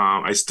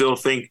 I still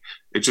think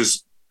it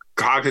just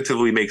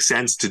cognitively makes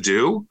sense to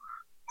do.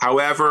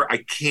 However, I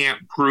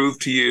can't prove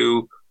to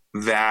you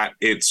that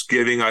it's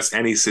giving us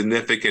any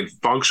significant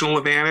functional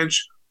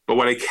advantage. But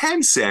what I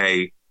can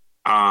say,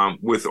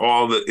 with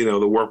all the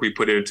the work we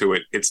put into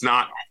it, it's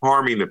not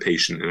harming the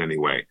patient in any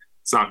way.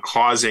 It's not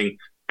causing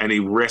any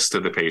risk to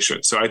the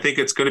patient. So I think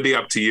it's going to be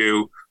up to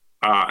you.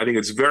 I think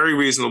it's very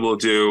reasonable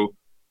to do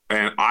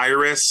an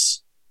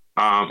iris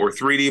or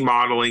 3D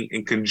modeling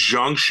in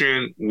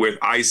conjunction with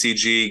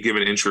ICG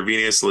given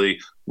intravenously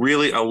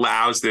really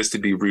allows this to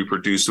be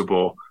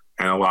reproducible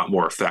and a lot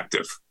more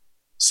effective.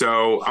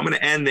 So I'm going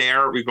to end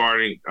there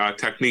regarding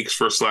techniques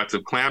for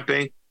selective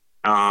clamping,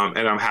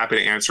 and I'm happy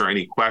to answer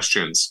any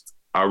questions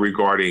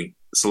regarding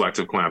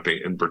selective clamping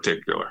in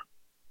particular.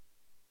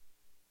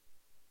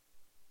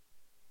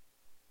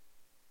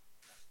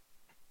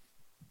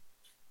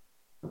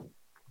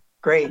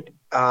 Great.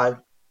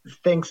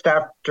 Thanks,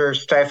 Dr.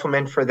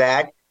 Stifelman, for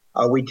that.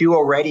 We do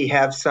already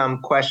have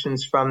some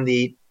questions from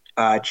the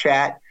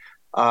chat.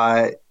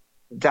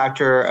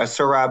 Dr.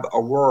 Saurabh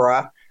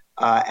Arora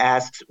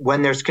asks,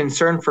 when there's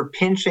concern for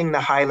pinching the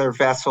hilar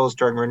vessels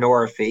during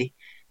rhinorrhaphy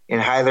in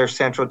hilar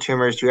central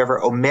tumors, do you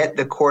ever omit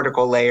the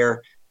cortical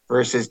layer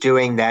versus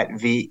doing that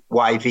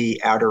YV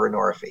outer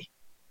rhinorrhaphy?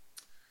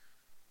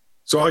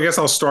 So I guess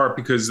I'll start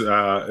because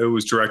it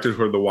was directed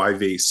toward the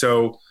YV.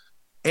 So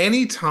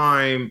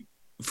anytime,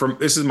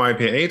 this is my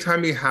opinion,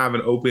 anytime you have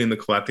an opening in the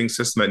collecting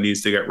system that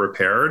needs to get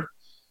repaired,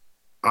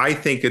 I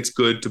think it's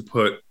good to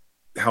put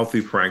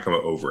healthy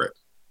parenchyma over it.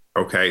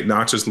 Okay,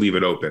 not just leave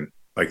it open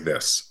like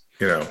this,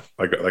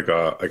 like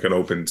an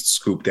open,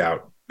 scooped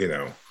out,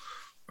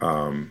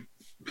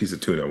 piece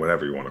of tuna,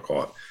 whatever you want to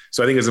call it.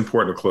 So I think it's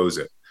important to close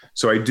it.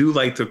 So I do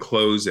like to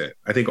close it.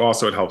 I think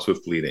also it helps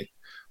with bleeding,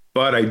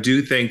 but I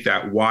do think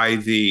that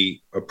YV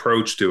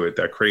approach to it,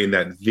 that creating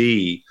that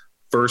V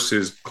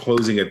versus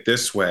closing it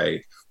this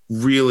way,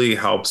 really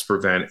helps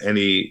prevent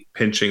any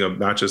pinching of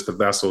not just the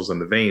vessels in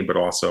the vein, but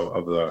also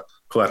of the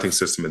collecting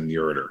system in the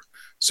ureter.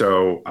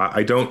 So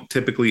I don't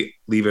typically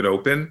leave it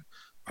open.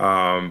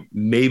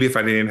 Maybe if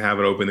I didn't have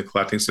it open in the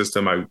collecting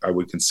system, I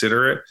would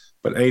consider it.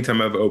 But anytime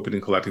I have an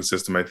open collecting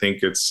system, I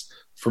think it's,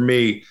 for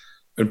me,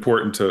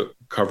 important to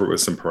cover it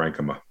with some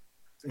parenchyma.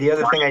 The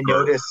other thing I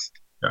noticed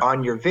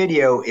on your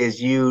video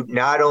is you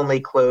not only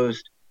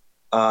closed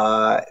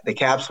the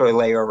capsular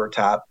layer over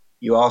top,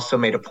 you also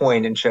made a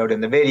point and showed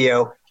in the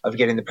video of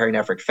getting the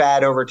perinephric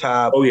fat over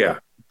top. Oh, yeah.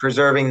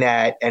 Preserving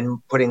that and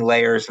putting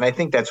layers. And I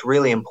think that's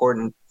really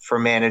important for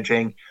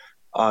managing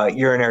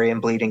urinary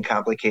and bleeding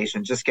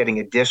complications, just getting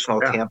additional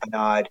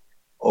tamponade.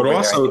 But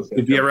also,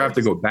 if you ever have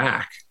to go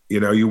back,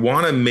 you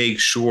want to make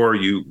sure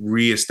you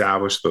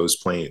reestablish those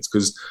planes,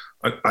 because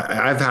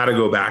I've had to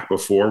go back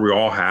before. We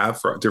all have,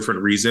 for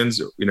different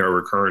reasons,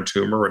 recurrent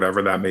tumor,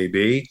 whatever that may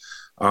be.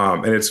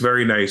 And it's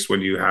very nice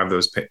when you have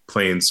those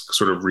planes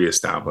sort of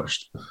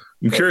reestablished.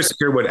 I'm curious to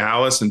hear what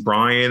Alice and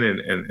Brian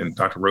and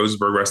Dr.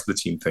 Rosenberg, the rest of the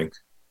team think.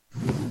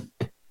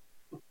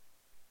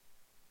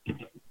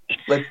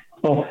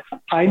 Well,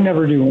 I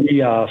never do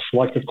any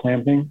selective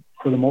clamping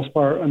for the most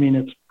part. I mean,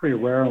 it's pretty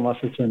rare unless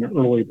it's an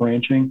early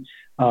branching.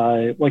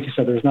 Like you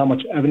said, there's not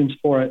much evidence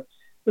for it.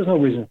 There's no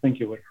reason to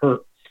think it would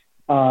hurt.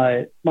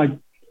 My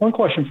one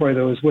question for you,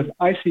 though, is with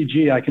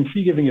ICG, I can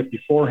see giving it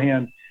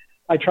beforehand.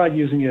 I tried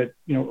using it,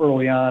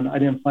 early on. I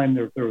didn't find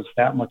there was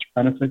that much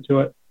benefit to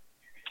it.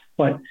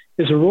 But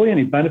is there really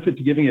any benefit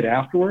to giving it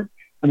afterward?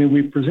 I mean,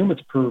 we presume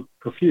it's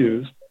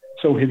perfused.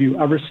 So have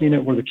you ever seen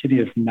it where the kidney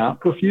is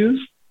not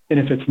perfused? And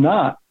if it's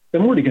not,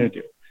 then what are you going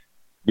to do?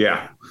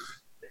 Yeah.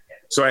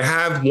 So I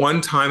have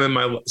one time in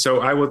my,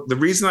 the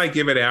reason I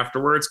give it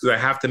afterwards, because I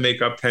have to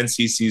make up 10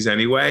 cc's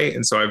anyway.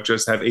 And so I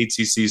just have 8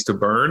 cc's to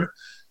burn.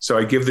 So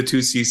I give the 2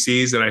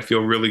 cc's and I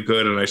feel really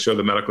good. And I show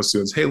the medical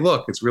students, hey,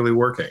 look, it's really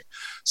working.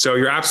 So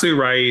you're absolutely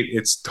right.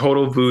 It's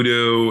total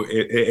voodoo.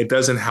 It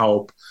doesn't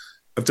help.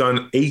 I've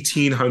done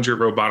 1,800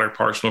 robotic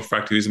partial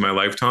nephrectomies in my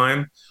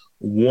lifetime.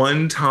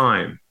 One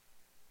time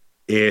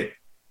it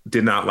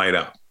did not light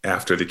up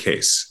after the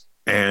case.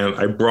 And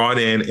I brought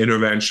in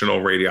interventional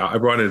I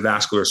brought in a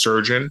vascular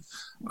surgeon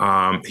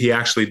He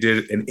actually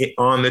did an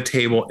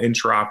on-the-table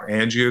intra-op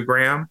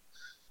angiogram,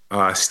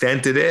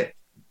 stented it,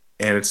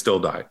 and it still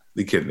died,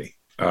 the kidney.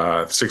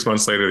 6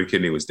 months later, the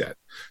kidney was dead.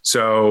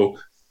 So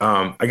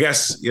I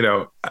guess,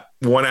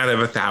 1 out of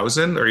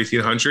 1,000 or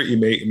 1,800, you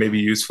may be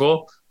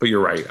useful, but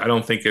you're right. I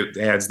don't think it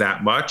adds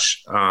that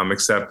much,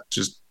 except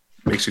just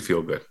makes you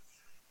feel good.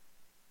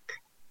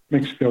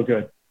 Makes you feel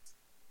good.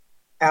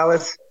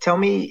 Alice, tell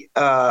me,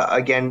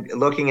 again,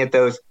 looking at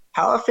those,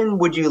 how often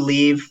would you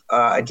leave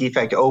a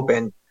defect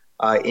open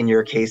in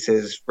your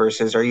cases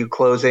versus are you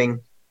closing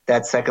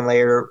that second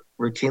layer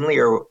routinely,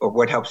 or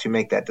what helps you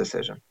make that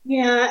decision?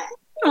 Yeah,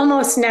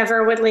 almost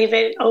never would leave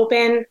it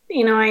open.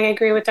 I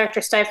agree with Dr.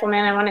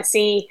 Stifelman. I want to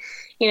see,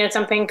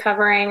 something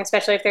covering,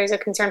 especially if there's a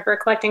concern for a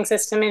collecting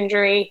system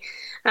injury.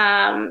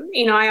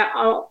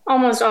 I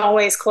almost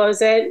always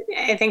close it.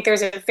 I think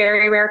there's a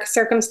very rare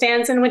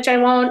circumstance in which I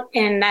won't,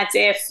 and that's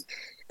if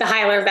the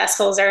hilar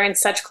vessels are in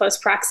such close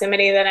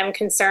proximity that I'm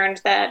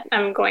concerned that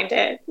I'm going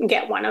to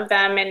get one of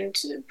them and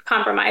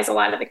compromise a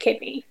lot of the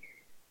kidney.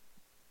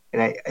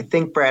 And I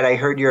think, Brad, I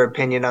heard your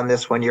opinion on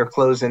this one. You're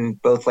closing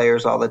both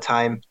layers all the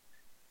time.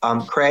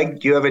 Craig,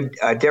 do you have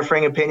a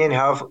differing opinion?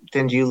 How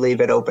often do you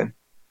leave it open?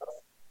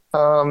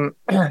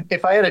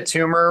 If I had a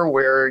tumor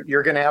where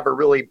you're going to have a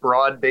really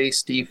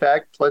broad-based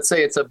defect, let's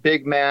say it's a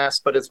big mass,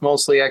 but it's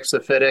mostly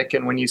exophytic,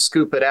 and when you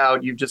scoop it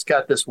out, you've just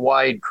got this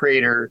wide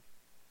crater,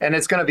 and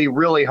it's going to be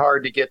really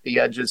hard to get the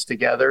edges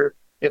together.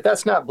 If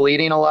that's not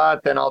bleeding a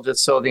lot, then I'll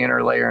just sew the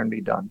inner layer and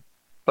be done.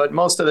 But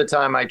most of the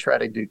time, I try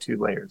to do 2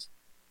 layers.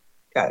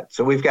 Got it.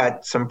 So we've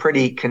got some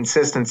pretty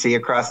consistency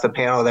across the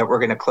panel that we're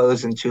going to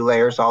close in 2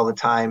 layers all the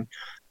time.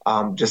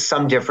 Just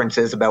some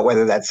differences about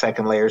whether that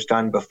second layer is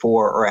done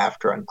before or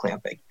after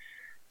unclamping.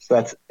 So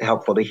that's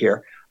helpful to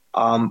hear.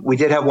 We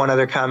did have one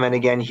other comment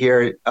again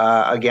here,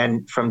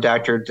 again from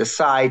Dr.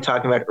 Desai,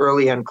 talking about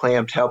early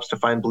unclamped helps to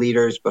find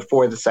bleeders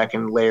before the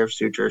second layer of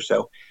suture.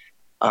 So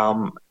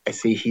I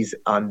see he's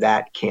on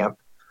that camp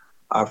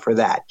for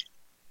that.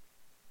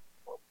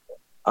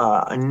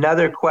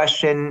 Another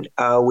question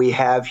we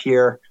have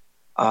here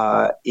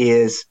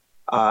is,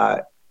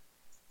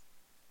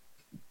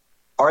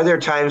 are there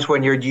times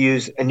when you'd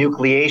use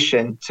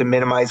enucleation to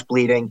minimize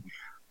bleeding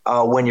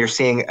when you're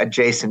seeing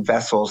adjacent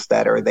vessels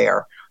that are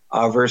there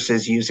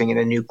versus using an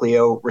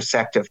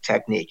enucleoresective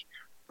technique?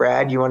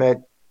 Brad, you want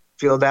to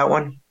field that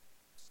one?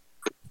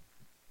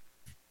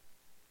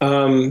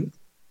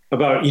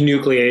 About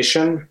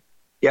enucleation?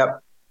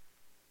 Yep.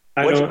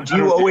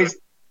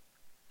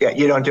 Yeah,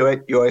 you don't do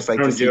it. You always like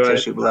to see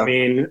tissue below. I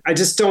mean, I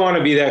just don't want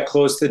to be that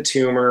close to the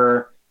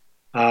tumor.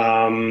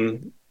 I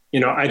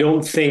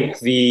don't think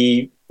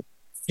the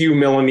few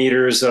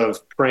millimeters of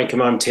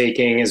parenchyma I'm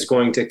taking is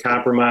going to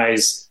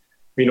compromise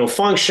renal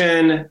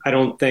function. I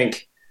don't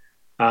think,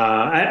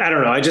 I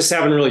don't know. I just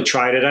haven't really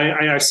tried it.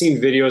 I've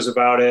seen videos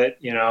about it.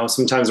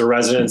 Sometimes the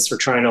residents are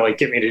trying to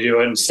get me to do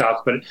it and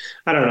stuff, but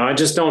I don't know. I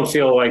just don't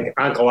feel like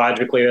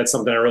oncologically that's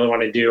something I really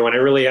want to do. And I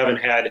really haven't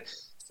had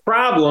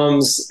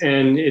problems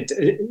and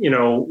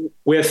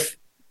with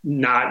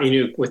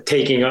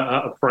taking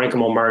a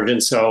parenchymal margin.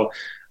 So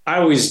I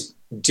always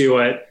do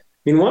it.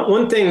 I mean,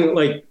 one thing,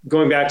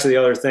 going back to the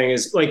other thing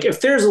is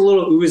if there's a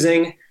little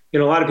oozing, a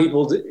lot of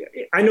people,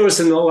 I noticed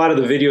in a lot of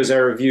the videos I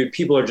reviewed,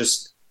 people are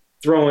just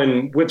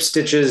throwing whip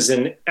stitches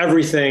and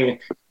everything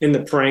in the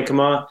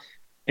parenchyma.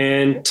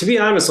 And to be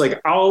honest,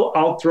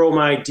 I'll throw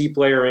my deep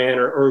layer in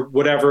or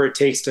whatever it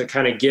takes to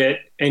kind of get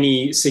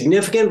any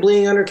significant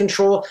bleeding under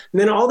control. And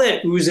then all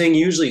that oozing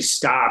usually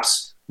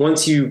stops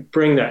once you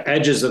bring the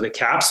edges of the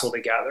capsule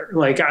together.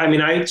 I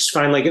just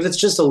find if it's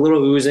just a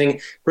little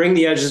oozing, bring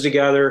the edges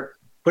together,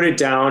 put it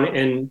down,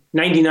 and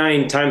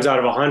 99 times out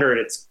of 100,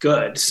 it's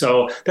good.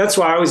 So that's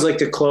why I always like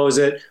to close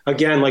it.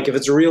 Again, if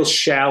it's a real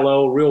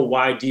shallow, real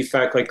wide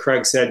defect, like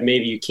Craig said,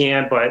 maybe you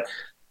can't, but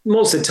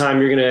most of the time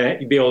you're going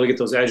to be able to get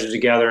those edges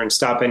together and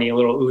stop any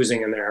little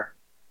oozing in there.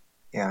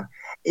 Yeah.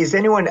 Is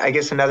anyone, I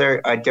guess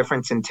another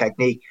difference in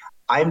technique,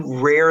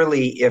 I'm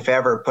rarely, if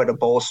ever, put a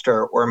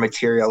bolster or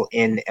material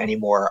in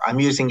anymore. I'm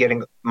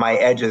getting my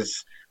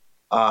edges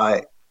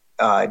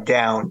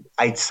down.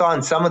 I saw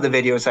in some of the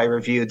videos I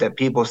reviewed that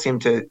people seem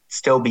to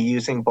still be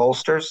using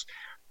bolsters.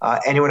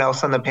 Anyone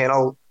else on the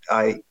panel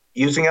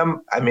using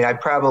them? I mean, I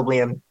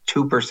probably am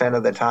 2%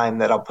 of the time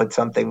that I'll put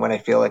something when I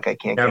feel like I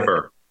can't Never.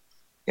 get it.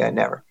 Yeah,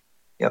 never.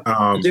 Yep.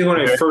 I did when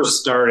I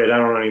first started. I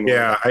don't know anymore.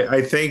 Yeah,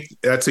 I think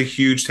that's a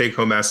huge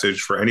take-home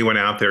message for anyone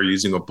out there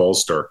using a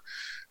bolster.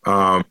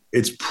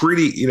 It's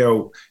pretty,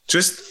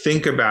 just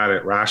think about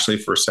it rationally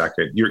for a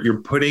second.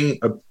 You're putting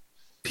a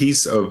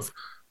piece of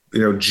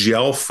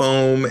gel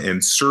foam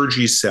and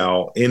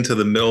Surgicel into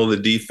the middle of the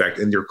defect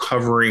and you're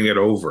covering it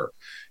over.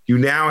 You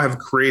now have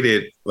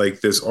created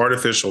this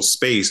artificial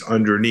space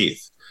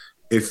underneath.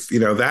 If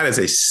that is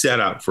a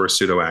setup for a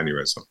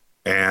pseudoaneurysm.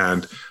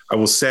 And I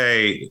will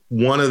say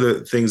one of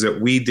the things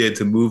that we did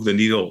to move the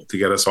needle to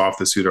get us off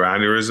the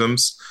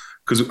pseudoaneurysms,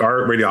 because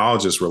our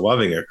radiologists were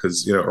loving it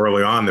because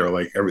early on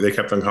they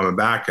kept on coming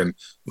back and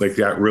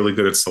got really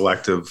good at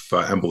selective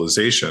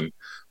embolization.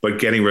 but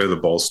getting rid of the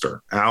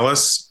bolster.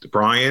 Alice,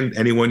 Brian,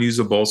 anyone use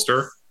a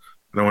bolster?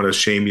 I don't want to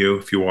shame you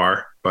if you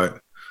are, but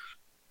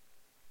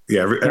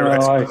yeah,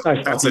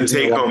 that's a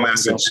take-home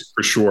message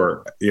for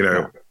sure.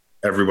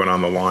 Everyone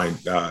on the line,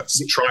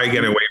 try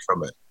getting away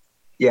from it.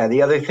 Yeah,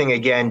 the other thing,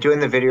 again, doing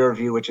the video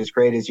review, which is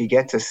great, is you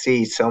get to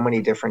see so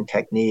many different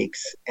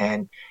techniques.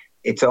 And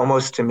it's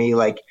almost to me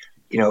like,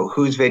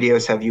 whose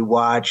videos have you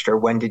watched, or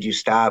when did you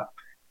stop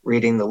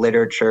reading the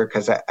literature?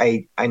 Because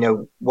I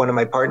know one of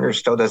my partners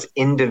still does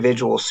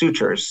individual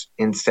sutures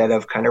instead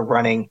of kind of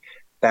running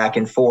back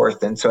and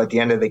forth. And so at the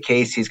end of the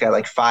case, he's got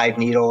like 5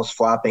 needles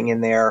flopping in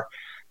there.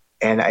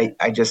 And I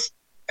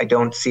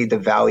don't see the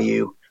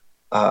value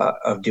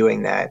of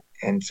doing that.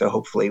 And so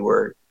hopefully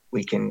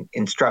we can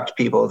instruct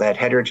people that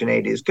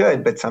heterogeneity is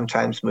good, but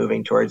sometimes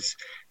moving towards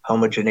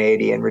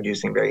homogeneity and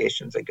reducing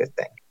variation is a good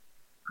thing.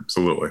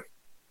 Absolutely.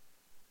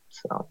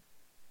 So,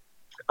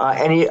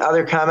 any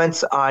other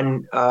comments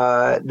on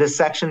this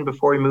section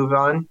before we move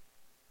on?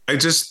 I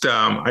just,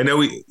 I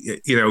know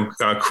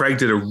Craig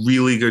did a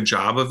really good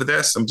job of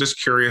this. I'm just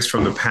curious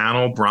from the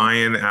panel,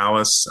 Brian,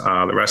 Alice,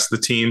 the rest of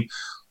the team,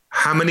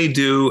 how many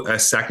do a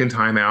second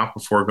time out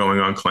before going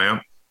on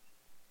clamp?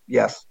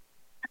 Yes.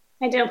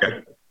 I do.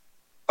 Okay.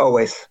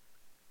 Always.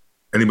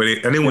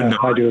 Anyone know?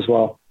 I do as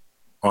well.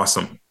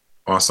 Awesome.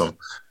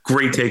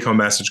 Great take home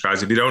message,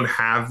 guys. If you don't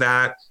have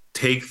that,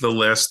 take the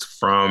list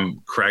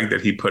from Craig that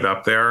he put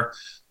up there.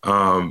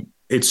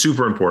 It's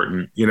super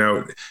important,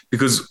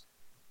 because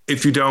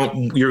if you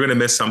don't, you're going to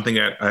miss something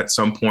at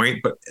some point.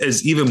 But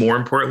as even more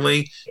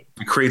importantly,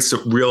 it creates a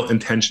real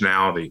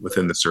intentionality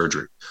within the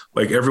surgery.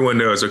 Like everyone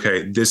knows,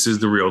 okay, this is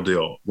the real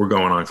deal. We're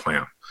going on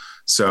clamp.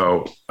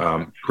 So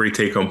great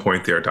take home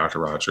point there, Dr.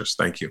 Rogers.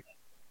 Thank you.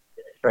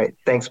 Right.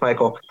 Thanks,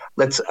 Michael.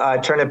 Let's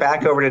turn it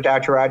back over to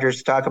Dr. Rogers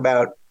to talk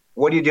about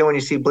what do you do when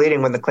you see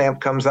bleeding when the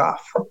clamp comes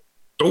off?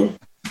 Oh.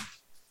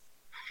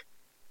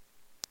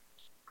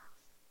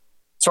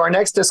 So our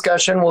next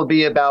discussion will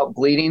be about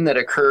bleeding that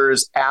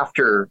occurs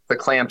after the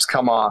clamps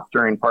come off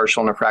during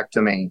partial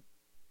nephrectomy.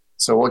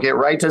 So we'll get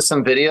right to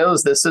some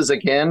videos. This is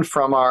again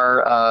from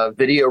our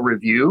video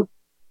review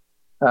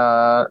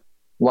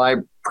live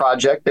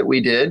project that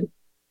we did.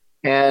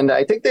 And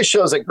I think this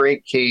shows a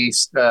great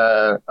case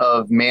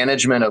of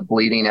management of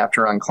bleeding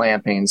after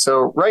unclamping.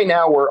 So right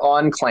now we're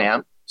on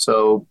clamp.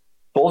 So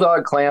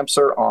bulldog clamps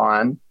are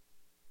on,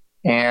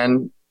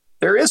 and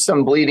there is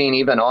some bleeding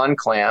even on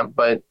clamp,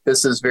 but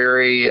this is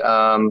very,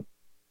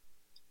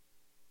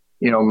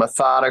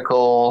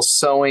 methodical,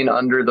 sewing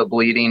under the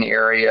bleeding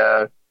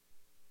area.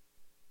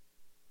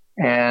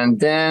 And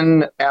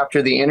then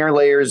after the inner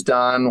layer is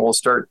done, we'll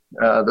start,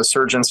 the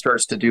surgeon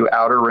starts to do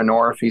outer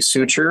renorrhaphy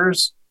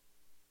sutures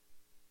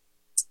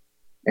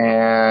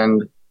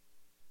and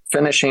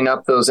finishing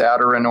up those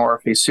outer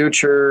renorrhaphy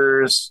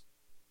sutures,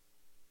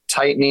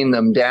 tightening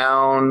them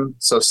down.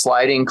 So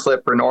sliding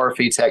clip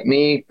renorrhaphy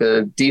technique,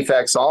 the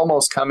defect's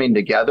almost coming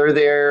together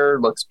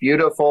there, looks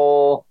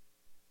beautiful.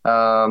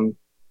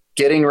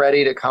 Getting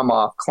ready to come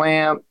off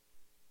clamp.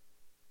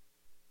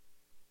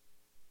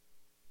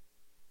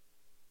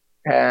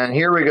 And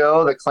here we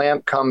go, the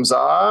clamp comes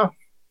off.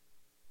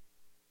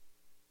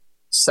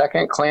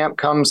 Second clamp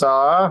comes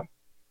off.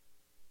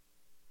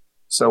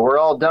 So we're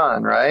all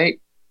done, right?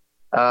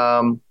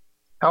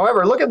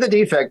 However, look at the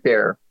defect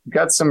there. You've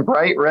got some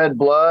bright red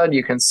blood.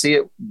 You can see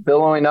it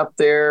billowing up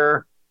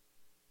there.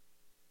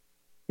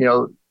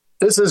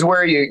 This is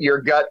where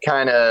your gut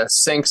kind of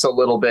sinks a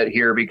little bit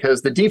here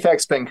because the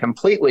defect's been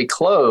completely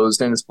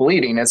closed and it's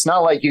bleeding. It's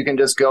not like you can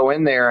just go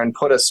in there and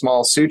put a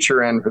small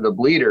suture in for the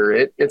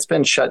bleeder. It's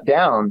been shut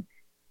down.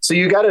 So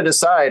you got to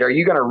decide, are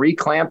you going to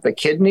reclamp the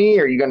kidney?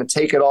 Are you going to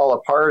take it all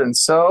apart and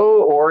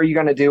sew? Or are you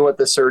going to do what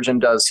the surgeon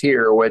does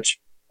here, which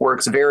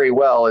works very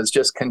well, is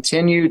just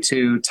continue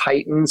to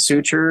tighten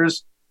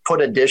sutures, put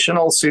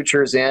additional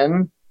sutures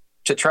in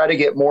to try to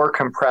get more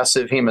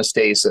compressive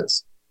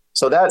hemostasis.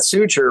 So that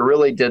suture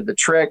really did the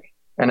trick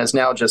and is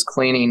now just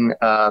cleaning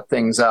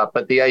things up.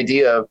 But the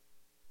idea of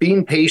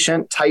being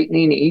patient,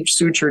 tightening each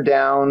suture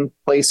down,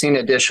 placing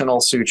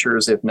additional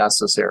sutures if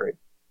necessary.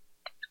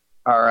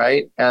 All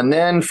right. And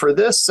then for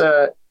this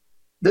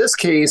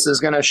case is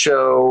going to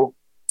show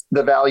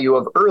the value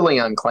of early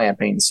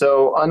unclamping.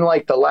 So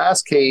unlike the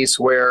last case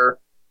where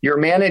you're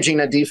managing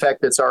a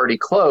defect that's already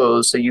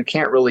closed, so you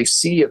can't really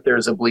see if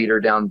there's a bleeder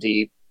down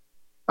deep.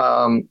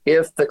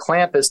 If the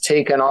clamp is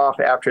taken off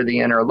after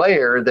the inner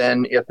layer,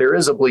 then if there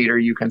is a bleeder,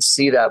 you can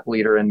see that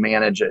bleeder and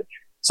manage it.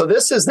 So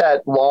this is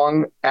that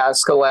long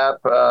Ascalap,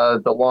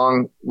 the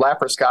long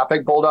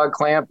laparoscopic bulldog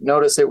clamp.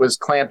 Notice it was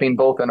clamping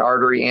both an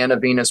artery and a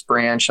venous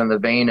branch, and the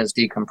vein is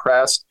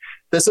decompressed.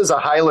 This is a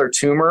hilar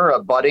tumor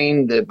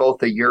abutting both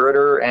the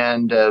ureter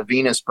and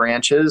venous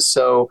branches.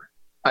 So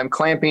I'm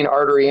clamping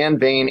artery and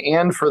vein,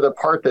 and for the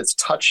part that's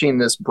touching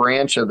this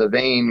branch of the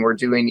vein, we're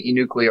doing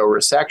enucleal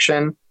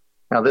resection.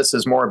 Now, this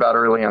is more about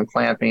early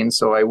unclamping,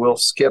 so I will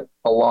skip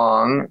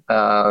along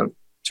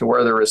to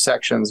where the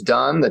resection's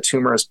done. The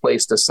tumor is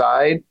placed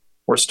aside.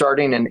 We're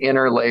starting an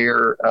inner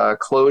layer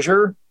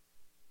closure.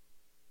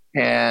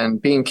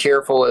 and being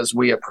careful as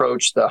we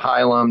approach the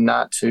hilum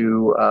not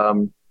to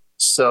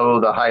sew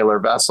the hilar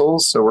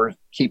vessels. So we're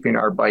keeping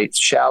our bites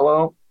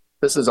shallow.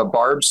 This is a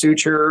barb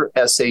suture,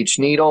 SH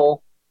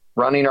needle,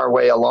 running our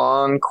way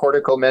along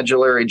cortical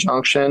medullary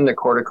junction to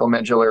cortical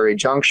medullary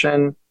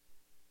junction,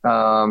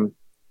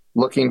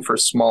 looking for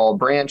small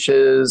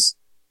branches,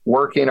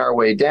 working our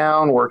way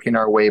down, working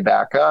our way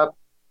back up.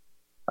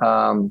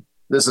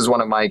 This is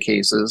one of my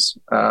cases.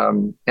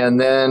 And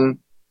then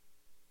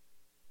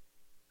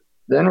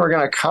we're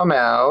going to come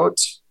out,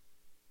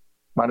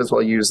 might as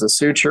well use the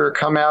suture,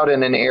 come out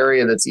in an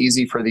area that's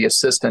easy for the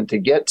assistant to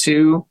get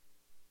to,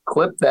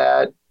 clip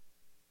that,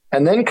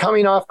 and then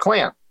coming off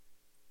clamp.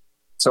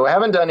 So I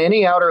haven't done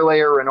any outer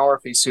layer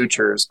renorrhea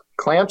sutures.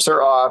 Clamps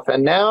are off.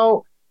 And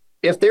now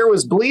if there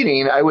was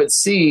bleeding, I would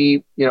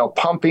see,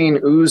 pumping,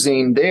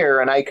 oozing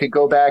there, and I could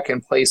go back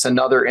and place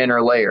another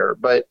inner layer.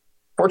 But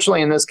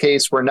fortunately, in this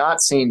case, we're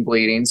not seeing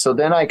bleeding. So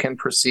then I can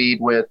proceed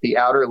with the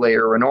outer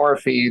layer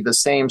renorrhea, the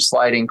same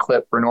sliding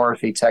clip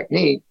renorrhea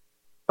technique.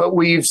 But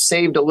we've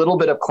saved a little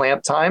bit of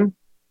clamp time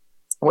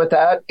with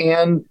that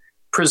and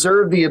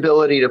preserve the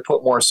ability to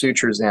put more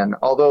sutures in,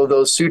 although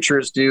those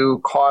sutures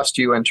do cost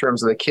you in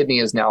terms of the kidney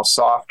is now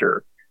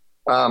softer.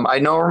 I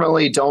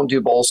normally don't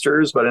do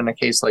bolsters, but in a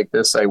case like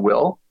this, I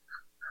will.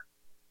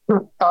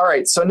 All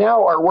right, so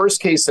now our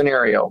worst case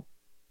scenario.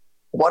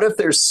 What if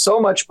there's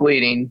so much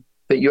bleeding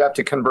that you have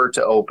to convert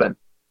to open?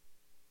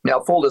 Now,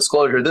 full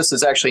disclosure, this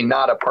is actually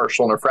not a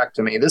partial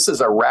nephrectomy. This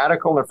is a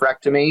radical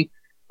nephrectomy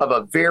of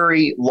a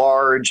very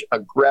large,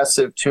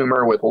 aggressive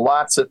tumor with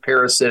lots of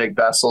parasitic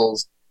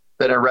vessels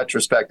that in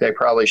retrospect, I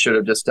probably should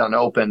have just done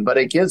open. But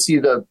it gives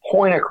you the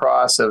point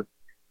across of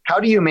how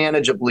do you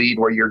manage a bleed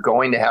where you're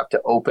going to have to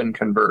open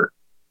convert?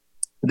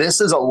 This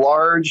is a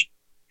large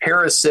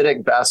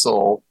parasitic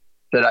vessel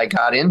that I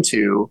got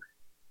into,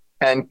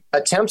 and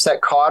attempts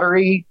at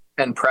cautery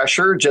and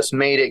pressure just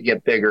made it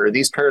get bigger.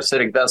 These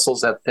parasitic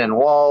vessels have thin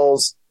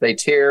walls, they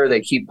tear,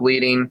 they keep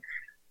bleeding.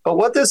 But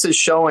what this is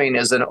showing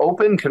is an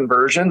open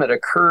conversion that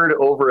occurred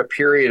over a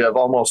period of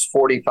almost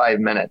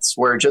 45 minutes,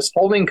 where just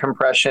holding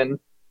compression,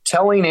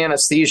 telling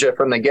anesthesia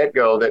from the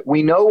get-go that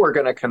we know we're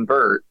going to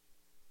convert,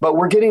 but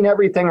we're getting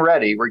everything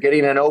ready. We're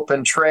getting an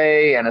open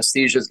tray,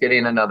 anesthesia's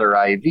getting another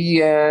IV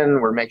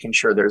in, we're making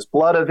sure there's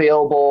blood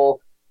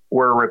available,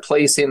 we're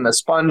replacing the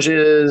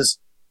sponges,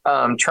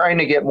 trying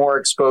to get more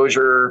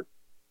exposure.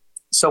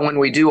 So when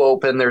we do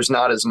open, there's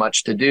not as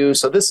much to do.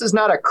 So this is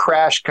not a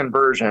crash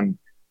conversion.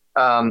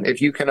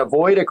 If you can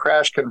avoid a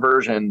crash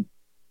conversion,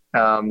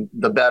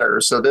 the better.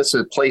 So this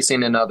is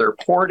placing another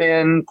port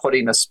in,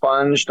 putting a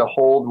sponge to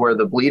hold where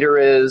the bleeder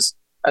is.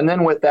 And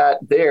then with that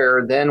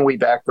there, then we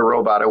back the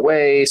robot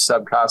away,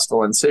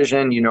 subcostal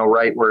incision,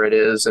 right where it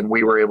is. And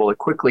we were able to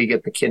quickly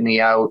get the kidney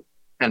out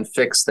and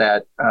fix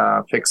that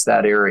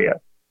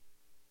area.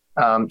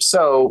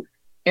 So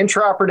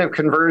intraoperative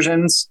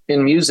conversions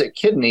in music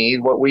kidney,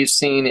 what we've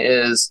seen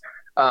is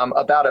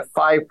about a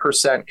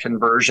 5%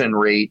 conversion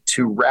rate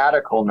to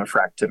radical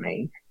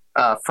nephrectomy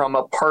from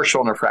a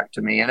partial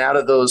nephrectomy. And out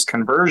of those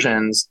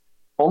conversions,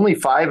 only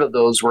 5 of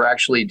those were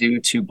actually due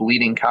to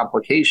bleeding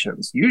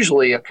complications.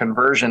 Usually a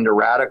conversion to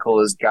radical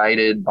is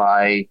guided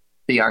by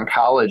the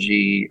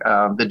oncology,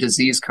 the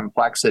disease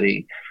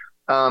complexity.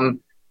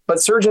 But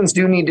surgeons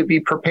do need to be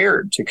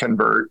prepared to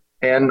convert,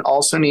 and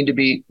also need to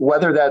be,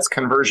 whether that's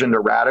conversion to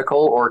radical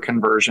or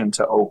conversion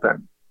to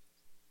open.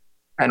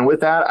 And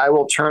with that, I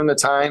will turn the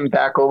time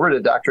back over to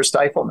Dr.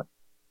 Stifelman.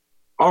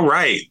 All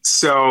right.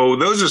 So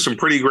those are some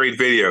pretty great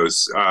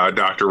videos,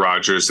 Dr.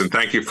 Rogers, and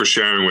thank you for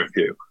sharing with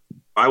you.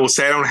 I will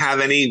say I don't have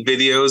any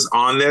videos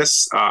on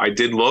this. I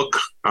did look.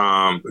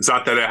 It's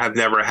not that I have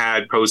never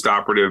had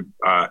post-operative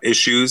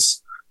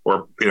issues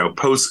or,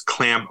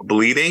 post-clamp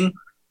bleeding,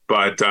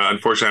 but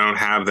unfortunately I don't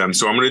have them.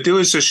 So what I'm going to do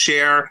is just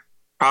share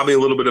probably a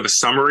little bit of a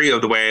summary of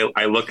the way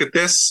I look at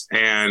this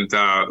and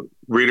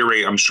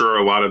reiterate, I'm sure,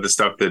 a lot of the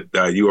stuff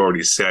that you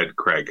already said,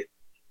 Craig.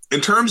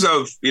 In terms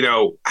of,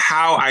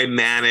 how I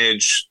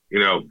manage,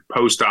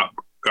 post-op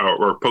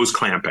or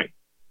post-clamping.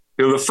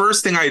 The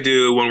first thing I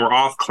do when we're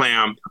off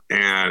clamp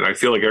and I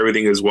feel like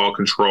everything is well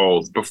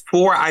controlled,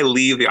 before I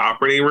leave the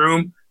operating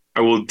room,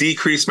 I will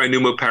decrease my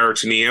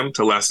pneumoperitoneum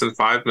to less than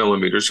 5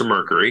 millimeters of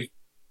mercury.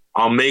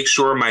 I'll make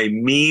sure my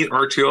mean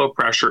arterial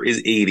pressure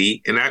is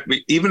 80. And that,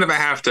 even if I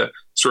have to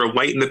sort of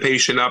lighten the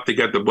patient up to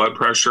get the blood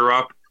pressure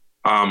up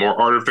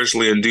or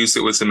artificially induce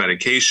it with some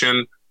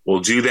medication, we'll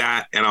do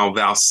that. And I'll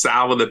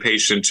Valsalva the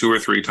patient 2 or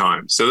 3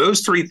 times. So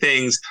those 3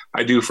 things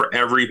I do for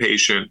every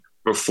patient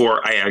before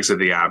I exit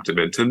the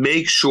abdomen to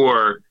make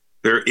sure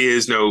there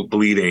is no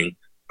bleeding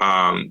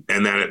and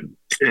that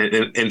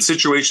in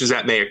situations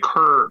that may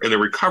occur in the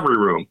recovery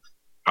room,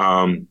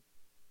 no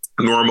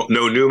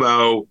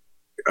pneumo,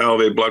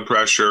 elevated blood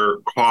pressure,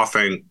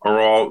 coughing are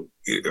all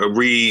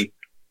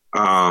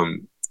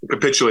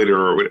recapitulated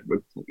or,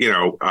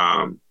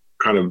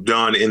 kind of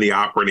done in the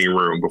operating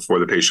room before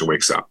the patient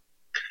wakes up.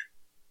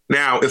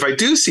 Now, if I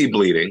do see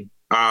bleeding,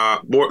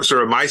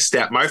 sort of my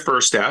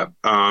first step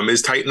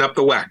is tighten up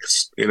the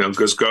WECs.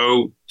 Just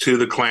go to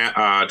the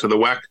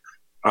WEC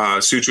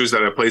sutures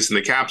that I place in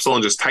the capsule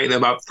and just tighten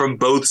them up from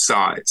both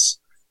sides.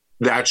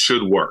 That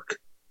should work.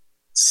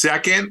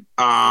 Second,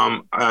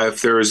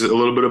 if there is a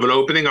little bit of an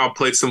opening, I'll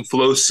place some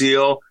flow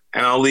seal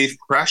and I'll leave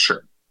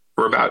pressure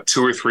for about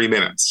 2 or 3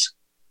 minutes.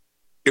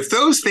 If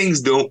those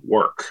things don't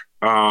work,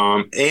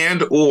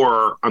 and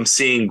or I'm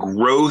seeing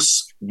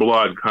gross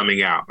blood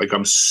coming out, like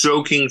I'm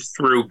soaking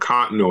through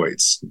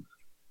cottonoids,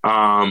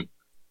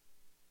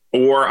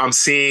 or I'm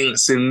seeing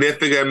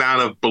significant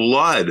amount of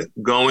blood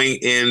going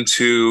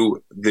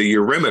into the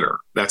ureter,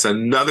 that's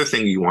another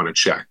thing you want to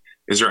check.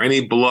 Is there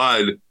any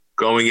blood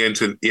going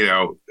into,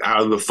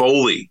 out of the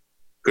Foley?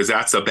 Because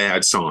that's a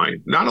bad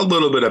sign. Not a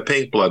little bit of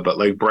pink blood, but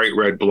like bright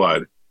red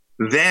blood.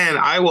 Then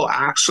I will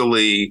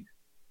actually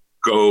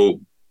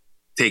go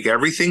take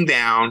everything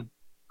down,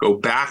 go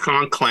back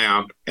on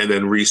clamp, and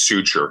then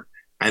resuture.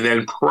 And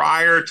then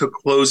prior to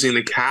closing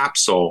the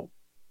capsule,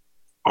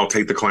 I'll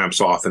take the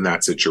clamps off in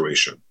that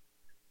situation.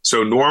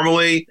 So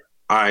normally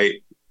I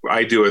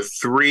do a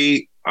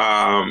 3-part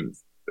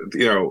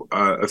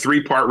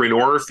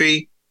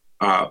rhinorrhaphy.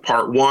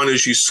 Part 1,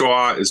 as you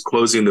saw, is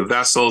closing the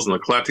vessels and the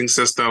collecting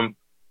system.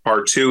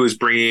 Part 2 is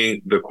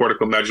bringing the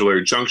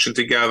corticomedullary junction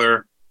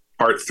together.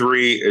 Part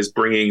 3 is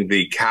bringing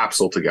the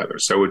capsule together.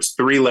 So it's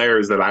 3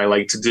 layers that I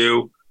like to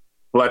do: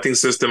 collecting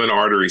system and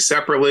artery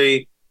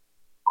separately,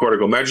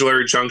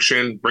 corticomedullary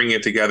junction, bringing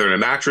it together in a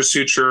mattress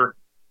suture,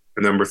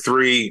 and number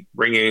 3,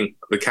 bringing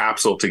the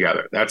capsule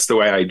together. That's the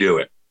way I do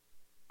it.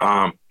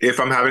 If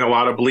I'm having a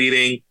lot of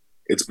bleeding,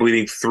 it's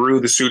bleeding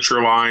through the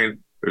suture line,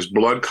 there's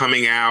blood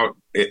coming out,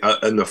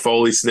 in the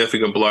Foley,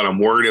 significant blood I'm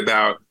worried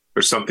about,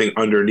 there's something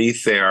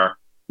underneath there,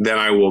 then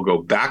I will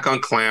go back on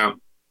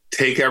clamp,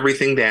 take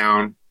everything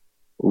down,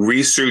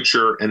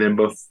 resuture, and then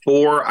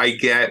before I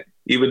get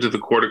even to the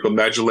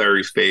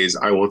corticomedullary phase,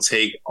 I will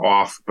take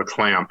off the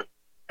clamp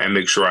and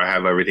make sure I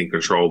have everything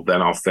controlled.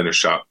 Then I'll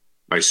finish up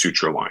my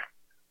suture line.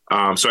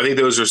 So I think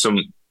those are some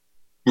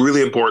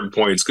really important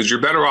points, because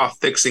you're better off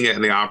fixing it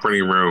in the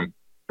operating room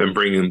than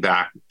bringing it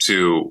back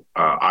to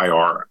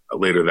IR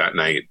later that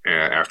night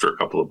after a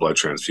couple of blood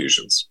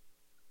transfusions.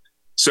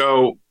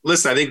 So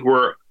listen, I think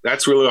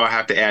that's really all I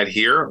have to add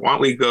here. Why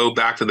don't we go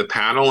back to the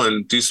panel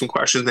and do some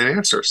questions and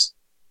answers?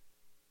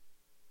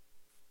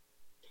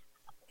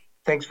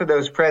 Thanks for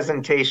those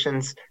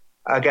presentations.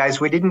 Guys,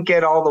 we didn't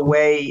get all the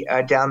way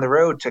down the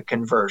road to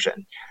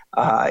conversion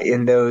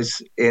in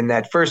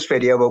that first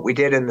video, but we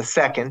did in the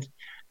second.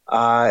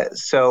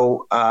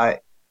 So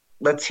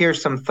let's hear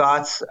some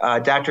thoughts.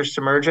 Dr.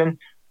 Submergin,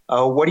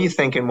 what are you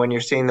thinking when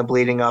you're seeing the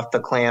bleeding off the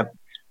clamp?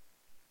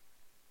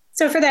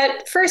 So for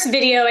that first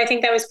video, I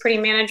think that was pretty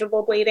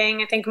manageable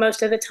bleeding. I think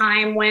most of the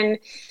time when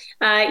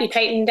you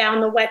tighten down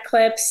the wet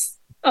clips,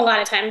 a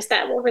lot of times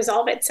that will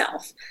resolve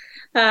itself.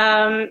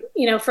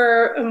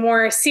 For a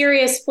more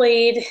serious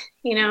bleed,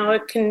 a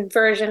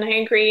conversion, I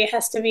agree,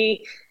 has to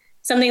be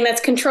something that's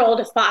controlled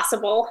if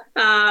possible.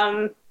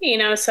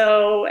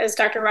 So as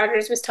Dr.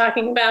 Rogers was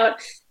talking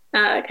about,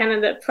 kind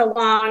of the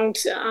prolonged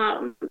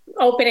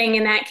opening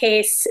in that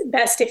case,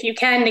 best if you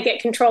can to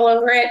get control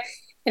over it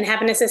and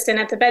have an assistant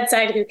at the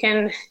bedside who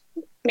can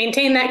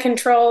maintain that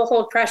control,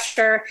 hold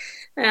pressure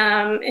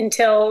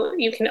until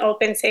you can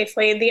open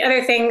safely. The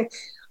other thing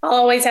I'll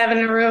always have in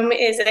a room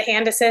is a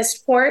hand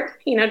assist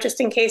port, just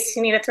in case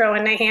you need to throw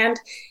in a hand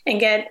and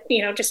get,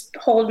 just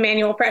hold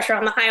manual pressure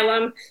on the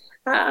hilum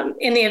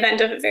in the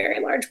event of a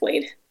very large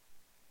bleed.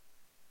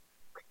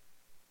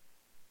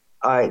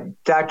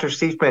 Dr.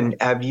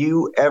 Stiefman, have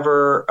you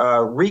ever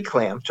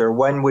reclamped, or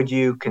when would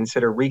you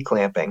consider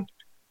reclamping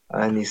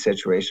in these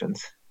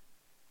situations?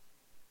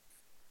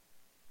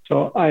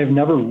 So I have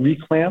never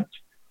reclamped.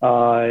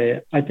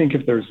 I think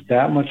if there's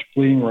that much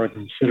bleeding where I'm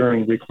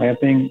considering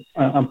reclamping,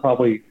 I'm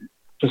probably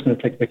just going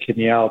to take the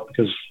kidney out,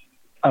 because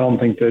I don't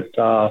think that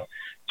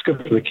it's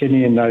good for the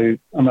kidney. And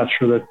I'm not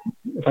sure that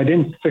if I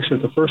didn't fix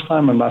it the first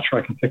time, I'm not sure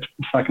I can fix it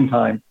the second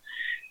time.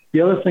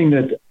 The other thing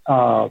that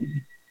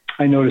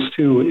I noticed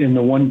too, in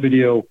the one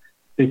video,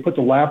 they put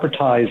the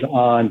Lapratize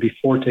on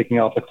before taking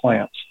out the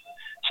clamps.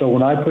 So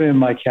when I put in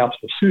my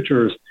capsule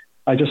sutures,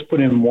 I just put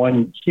in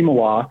one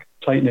Hem-o-lok,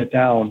 tighten it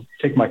down,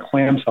 take my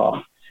clamps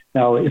off.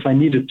 Now, if I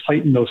need to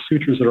tighten those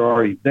sutures that are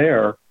already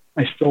there,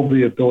 I still have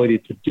the ability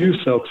to do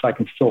so, because I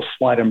can still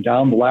slide them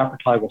down. The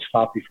Lapratize will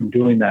stop me from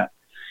doing that.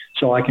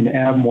 So I can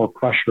add more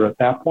pressure at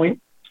that point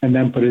and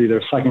then put either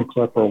a second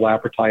clip or a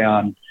Lapratize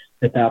on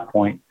at that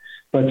point.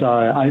 But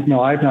I've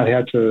not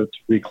had to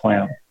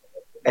reclamp.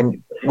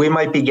 And we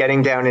might be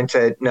getting down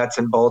into nuts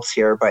and bolts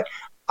here, but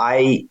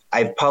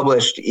I've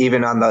published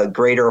even on the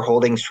greater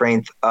holding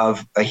strength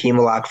of a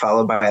Hem-o-lok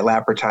followed by a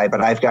Lapratize,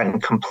 but I've gotten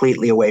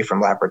completely away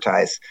from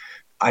Lapratize.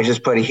 I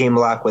just put a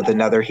Hem-o-lok with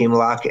another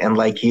Hem-o-lok, and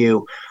like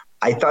you,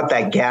 I thought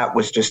that gap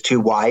was just too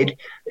wide.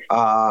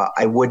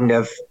 I wouldn't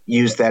have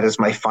used that as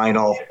my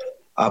final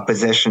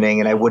positioning,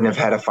 and I wouldn't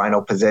have had a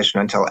final position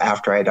until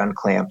after I'd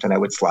unclamped, and I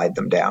would slide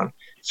them down.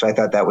 So I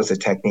thought that was a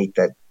technique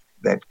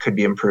that could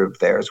be improved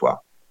there as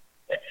well.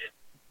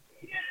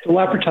 The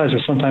Lapratize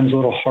are sometimes a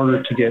little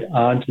harder to get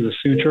onto the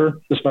suture,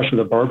 especially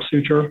the barb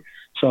suture.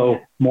 So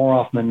more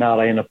often than not,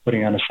 I end up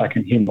putting on a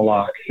second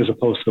Hem-Lock as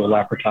opposed to a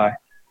Lapratize.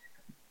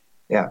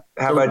 Yeah.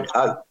 How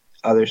about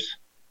others?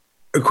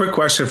 A quick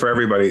question for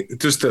everybody,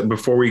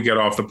 before we get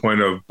off the point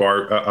of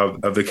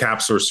of the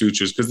capsular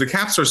sutures, because the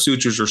capsular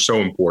sutures are so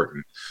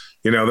important.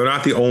 They're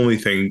not the only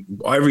thing.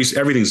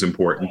 Everything's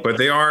important, but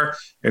they are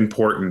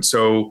important.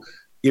 So,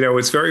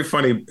 it's very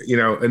funny.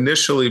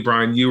 Initially,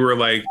 Brian, you were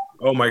like,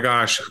 "Oh my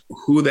gosh,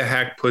 who the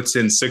heck puts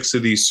in 6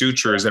 of these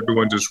sutures?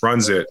 Everyone just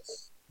runs it."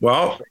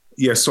 Well,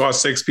 you saw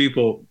 6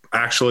 people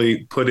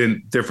actually put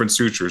in different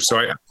sutures. So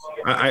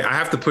I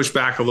have to push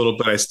back a little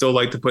bit. I still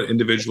like to put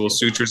individual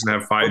sutures and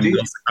have 5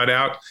 needles cut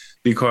out,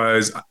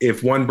 because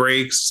if one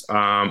breaks,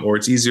 or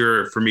it's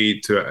easier for me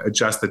to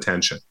adjust the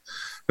tension.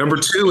 Number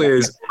 2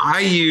 is I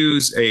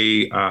use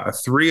a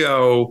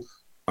 3-0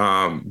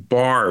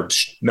 barb,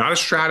 not a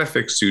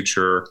Stratifix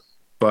suture,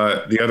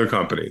 but the other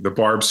company, the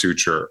barb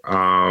suture,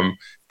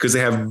 because they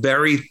have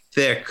very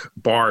thick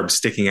barbs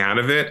sticking out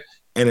of it,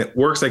 and it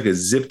works like a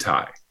zip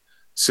tie.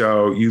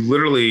 So you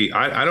literally,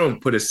 I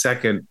don't put a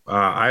second,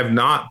 I have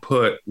not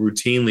put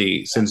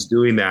routinely since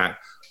doing that,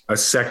 a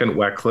second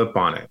wet clip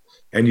on it.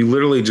 And you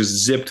literally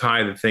just zip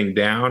tie the thing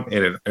down,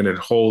 and it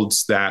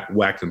holds that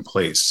wet in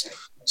place.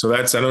 So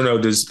that's, I don't know,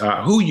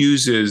 who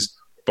uses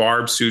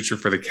barb suture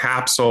for the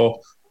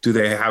capsule? Do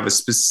they have a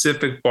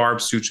specific barb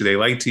suture they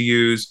like to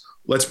use?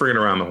 Let's bring it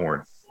around the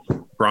horn.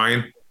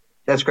 Brian?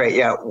 That's great.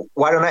 Yeah.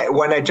 Why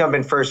don't I jump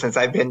in first, since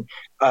I've been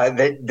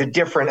the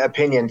different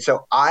opinion.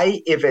 So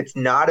if it's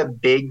not a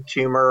big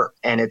tumor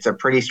and it's a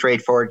pretty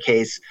straightforward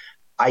case,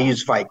 I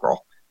use Vicryl.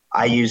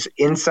 I use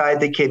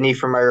inside the kidney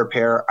for my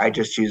repair. I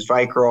just use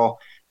Vicryl,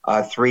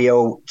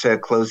 3-0 to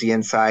close the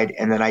inside.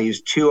 And then I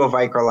use 2-0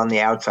 Vicryl on the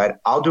outside.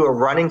 I'll do a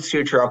running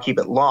suture. I'll keep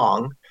it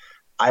long.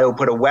 I will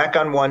put a WEC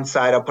on one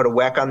side. I'll put a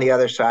WEC on the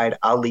other side.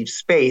 I'll leave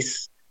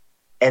space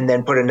and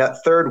then put a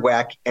third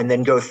WEC and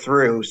then go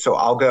through. So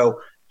I'll go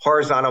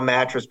horizontal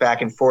mattress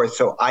back and forth,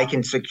 so I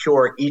can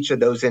secure each of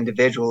those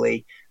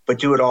individually, but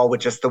do it all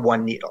with just the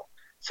one needle.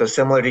 So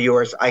similar to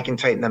yours, I can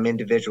tighten them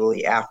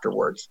individually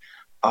afterwards.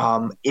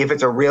 If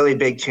it's a really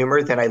big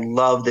tumor, then I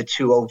love the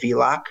 2-0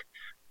 V-Lock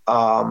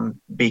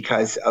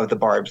because of the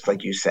barbs,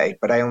 like you say,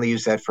 but I only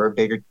use that for a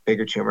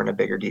bigger tumor and a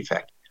bigger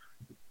defect.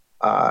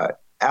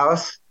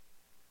 Alice?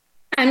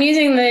 I'm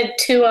using the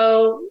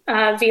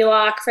 2-0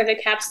 V-Lock for the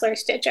capsular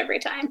stitch every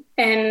time.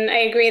 And I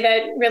agree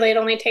that really it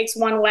only takes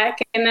one WEC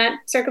in that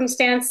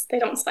circumstance. They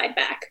don't slide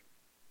back.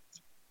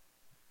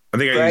 I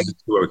think I use a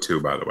 2-0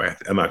 too, by the way.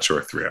 I'm not sure,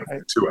 3-0.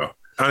 2-0.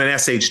 On an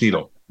SH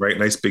needle, right?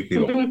 Nice big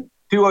needle. Mm-hmm.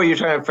 2-0, you're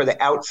trying for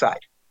the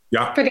outside.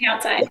 Yeah. For the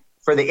outside.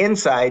 For the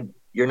inside,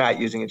 you're not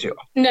using a 2-0.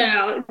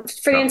 No.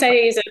 For the inside, I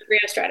use a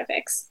 3-0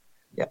 Stratifix.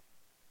 Yeah.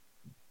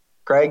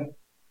 Craig?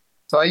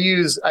 So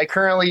I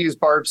currently use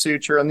barb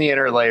suture on the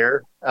inner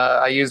layer.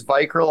 I use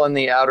Vicryl on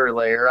the outer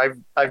layer.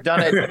 I've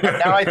done it.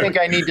 Now I think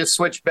I need to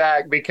switch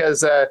back,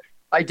 because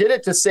I did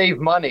it to save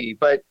money,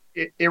 but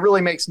it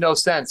really makes no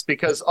sense,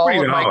 because all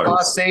of my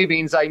cost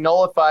savings I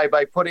nullify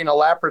by putting a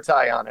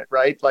Lapratize on it,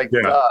 right?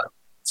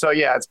 So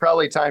yeah, it's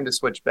probably time to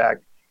switch back.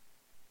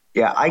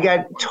 Yeah, I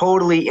got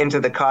totally into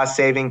the cost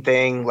saving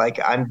thing. Like,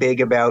 I'm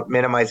big about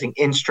minimizing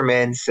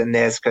instruments and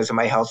this because of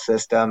my health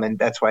system. And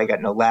that's why I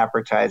got no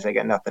Lapratize. I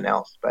got nothing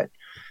else. But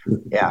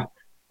yeah.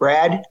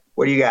 Brad,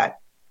 what do you got?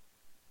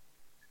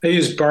 I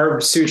use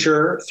barb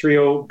suture,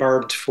 3-0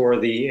 barbed for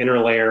the inner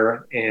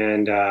layer.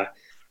 And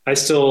I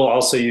still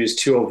also use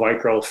 2-0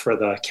 Vicryl for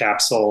the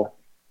capsule.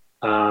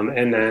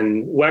 And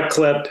then wet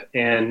clip,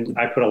 and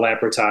I put a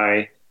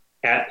Lapratize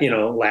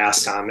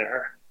last on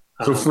there.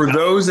 So for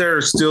those that are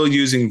still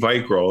using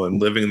Vicryl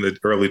and living in the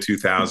early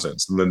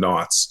 2000s and the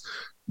knots,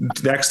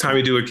 next time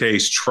you do a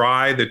case,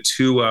 try the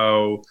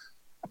 2-0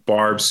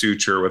 barb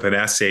suture with an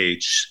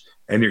SH,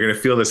 and you're going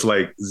to feel this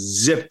like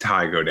zip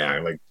tie go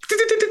down. Like,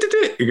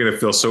 you're going to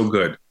feel so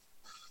good.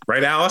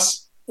 Right,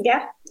 Alice?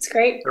 Yeah, it's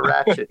great. The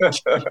ratchet.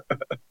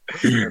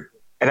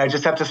 And I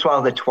just have to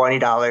swallow the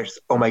 $20.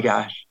 Oh my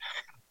gosh.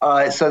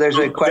 So there's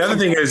a question. The other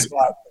thing is,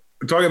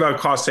 talking about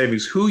cost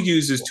savings, who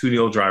uses 2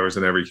 needle drivers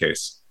in every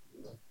case?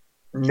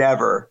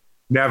 Never,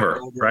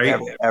 right?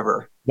 Never,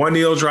 ever. 1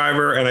 needle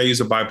driver, and I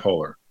use a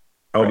bipolar,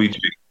 LBG.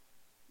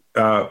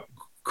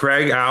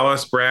 Craig,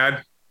 Alice,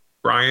 Brad,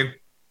 Brian?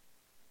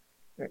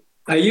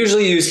 I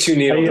usually use 2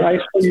 needle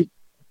drivers.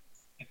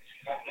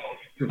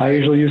 I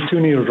usually use 2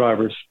 needle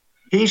drivers.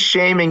 He's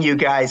shaming you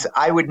guys.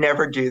 I would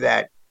never do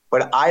that.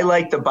 But I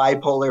like the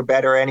bipolar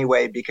better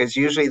anyway, because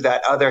usually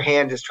that other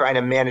hand is trying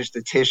to manage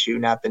the tissue,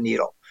 not the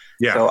needle.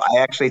 Yeah. So I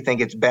actually think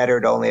it's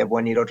better to only have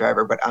 1 needle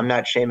driver, but I'm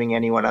not shaming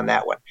anyone on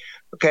that one.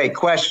 Okay,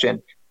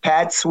 question.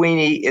 Pat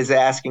Sweeney is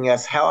asking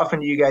us, how often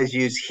do you guys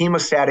use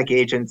hemostatic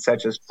agents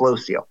such as Flow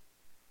Seal?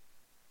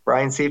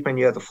 Brian Siefman,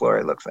 you have the floor,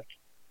 it looks like.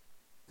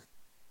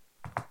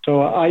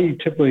 So I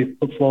typically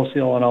put Flow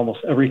Seal on almost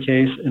every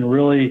case, and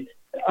really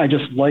I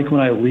just like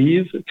when I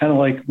leave, kind of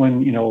like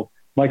when,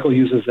 Michael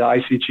uses the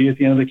ICG at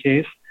the end of the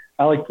case.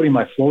 I like putting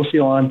my Flow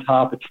Seal on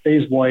top. It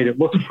stays white. It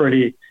looks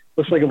pretty.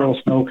 Looks like a little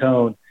snow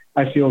cone.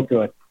 I feel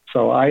good.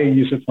 So I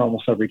use it for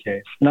almost every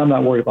case, and I'm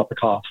not worried about the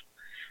cost.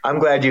 I'm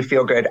glad you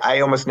feel good. I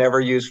almost never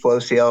use Flow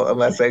Seal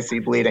unless I see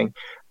bleeding.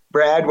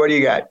 Brad, what do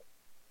you got?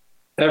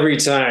 Every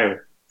time.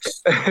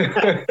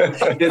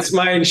 It's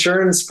my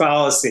insurance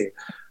policy.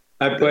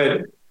 I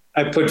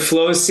put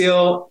Flow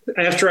Seal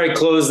after I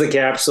close the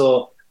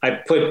capsule. I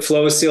put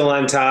Flow Seal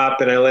on top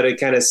and I let it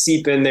kind of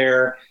seep in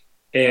there,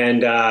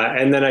 and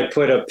then I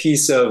put a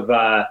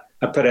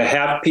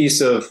half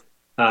piece of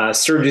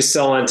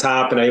Surgicel on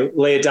top, and I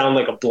lay it down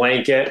like a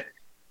blanket,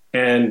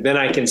 and then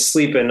I can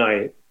sleep at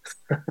night.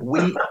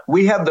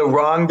 We have the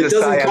wrong Desai. It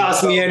doesn't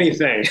cost me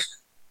anything.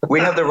 We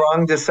have the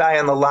wrong Desai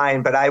on the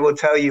line, but I will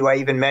tell you, I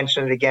even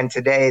mentioned it again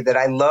today, that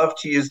I love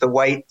to use the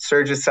white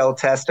Surgicel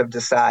test of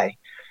Desai.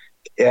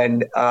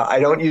 And I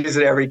don't use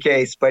it every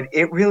case, but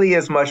it really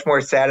is much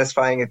more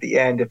satisfying at the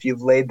end if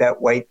you've laid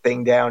that white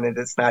thing down and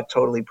it's not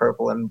totally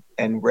purple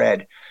and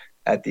red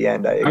at the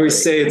end. I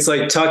always say it's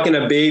like tucking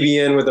a baby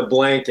in with a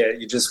blanket.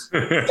 You just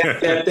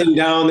get that thing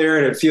down there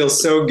and it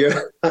feels so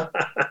good.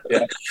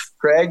 Yeah.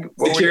 Craig,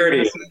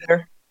 security.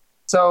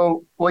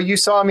 So, well, you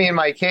saw me in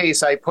my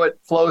case. I put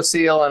Flow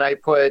Seal and I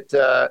put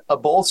a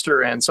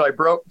bolster in. So I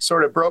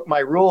sort of broke my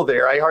rule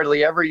there. I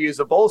hardly ever use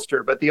a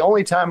bolster, but the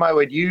only time I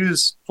would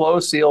use Flow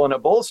Seal and a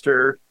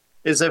bolster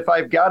is if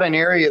I've got an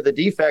area of the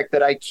defect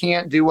that I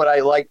can't do what I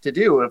like to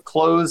do, of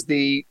close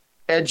the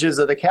edges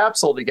of the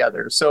capsule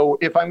together. So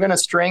if I'm going to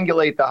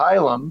strangulate the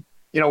hilum,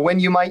 when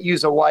you might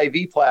use a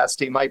YV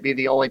plasty might be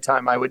the only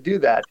time I would do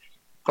that.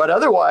 But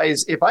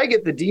otherwise, if I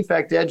get the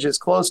defect edges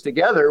close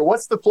together,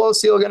 what's the Flow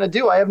Seal going to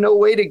do? I have no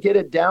way to get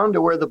it down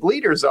to where the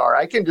bleeders are.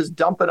 I can just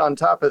dump it on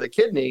top of the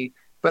kidney,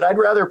 but I'd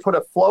rather put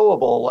a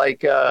flowable like,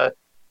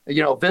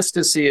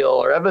 VistaSeal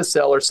or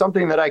Evicel or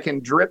something that I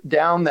can drip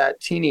down that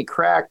teeny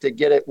crack to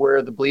get it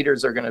where the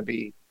bleeders are going to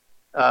be.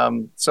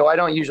 So I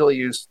don't usually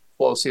use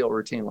Flow Seal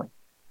routinely.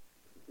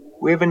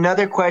 We have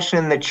another question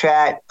in the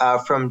chat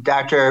from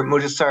Dr.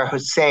 Mudassar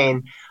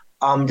Hussain.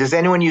 Does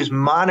anyone use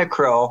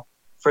monocryl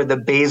for the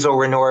basal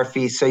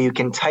renorrhea so you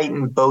can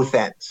tighten both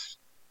ends?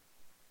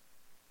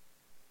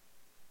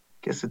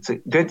 Guess it's a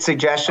good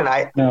suggestion.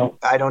 I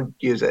don't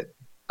use it.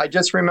 I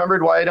just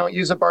remembered why I don't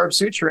use a barbed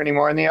suture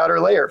anymore in the outer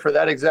layer for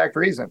that exact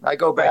reason. I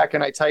go back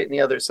and I tighten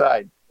the other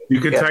side. You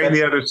can tighten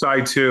the other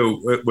side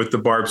too with the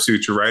barbed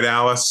suture, right,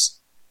 Alice?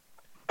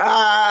 Keep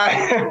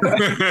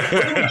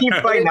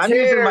fighting. I'm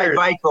using my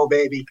Vicryl,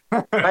 baby.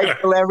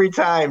 Vicryl every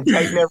time,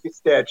 tighten every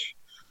stitch.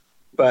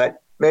 But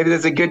maybe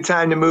there's a good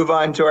time to move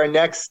on to our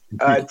next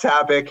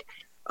topic,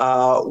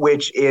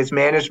 which is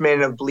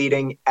management of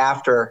bleeding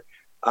after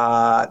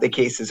the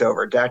case is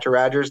over. Dr.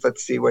 Rogers,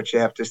 let's see what you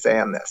have to say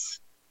on this.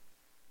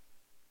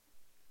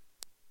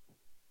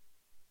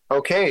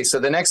 Okay, so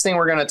the next thing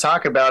we're going to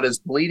talk about is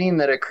bleeding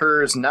that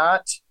occurs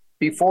not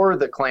before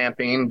the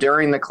clamping,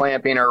 during the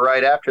clamping, or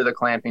right after the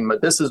clamping,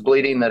 but this is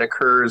bleeding that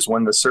occurs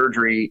when the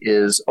surgery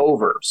is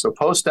over. So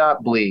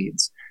post-op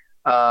bleeds.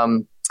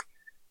 So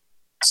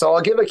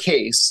I'll give a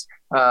case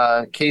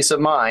of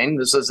mine.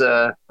 This is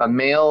a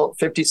male,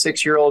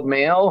 56-year-old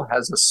male,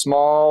 has a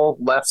small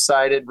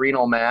left-sided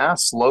renal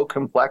mass, low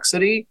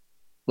complexity,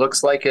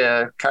 looks like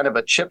a kind of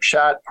a chip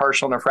shot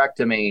partial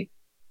nephrectomy.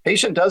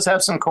 Patient does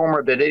have some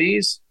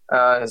comorbidities,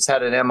 has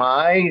had an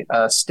MI,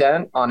 a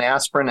stent on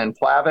aspirin and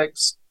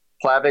Plavix.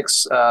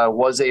 Plavix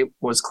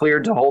was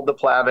cleared to hold the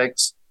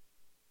Plavix,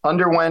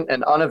 underwent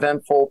an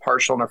uneventful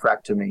partial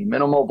nephrectomy,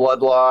 minimal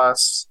blood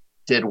loss,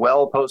 did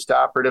well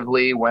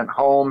post-operatively, went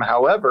home.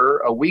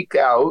 However, a week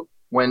out,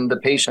 when the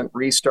patient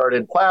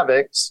restarted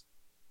Plavix,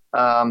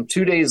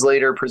 2 days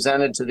later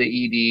presented to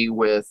the ED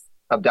with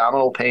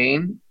abdominal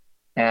pain,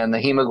 and the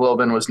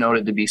hemoglobin was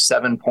noted to be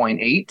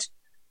 7.8,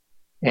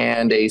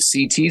 and a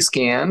CT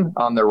scan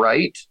on the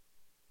right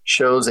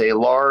shows a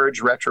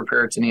large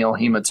retroperitoneal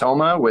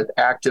hematoma with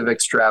active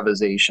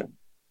extravasation.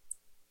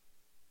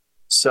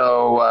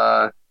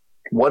 So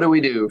what do we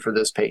do for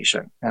this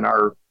patient? And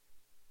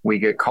we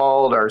get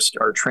called, our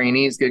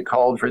trainees get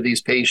called for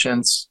these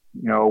patients,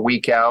 a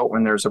week out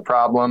when there's a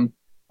problem.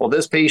 Well,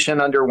 this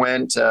patient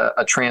underwent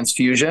a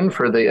transfusion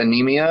for the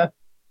anemia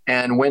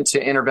and went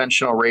to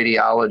interventional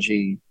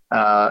radiology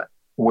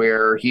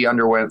where he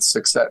underwent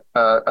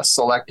a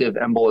selective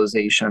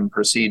embolization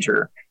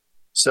procedure.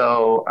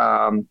 So,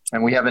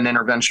 and we have an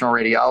interventional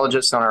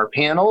radiologist on our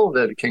panel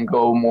that can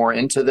go more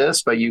into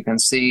this, but you can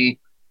see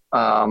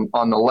on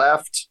the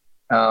left,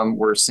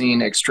 we're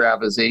seeing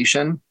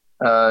extravasation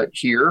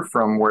here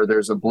from where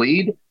there's a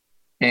bleed.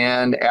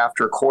 And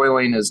after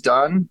coiling is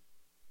done,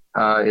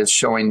 is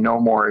showing no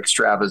more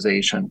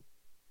extravasation.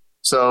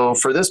 So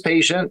for this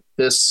patient,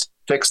 this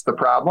fixed the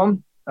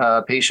problem.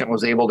 Patient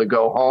was able to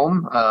go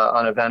home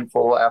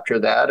uneventful after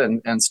that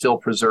and still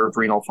preserve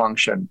renal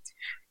function.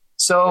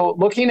 So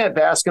looking at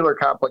vascular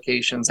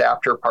complications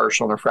after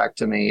partial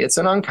nephrectomy, it's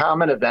an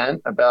uncommon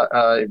event,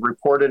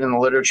 reported in the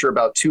literature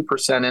about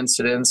 2%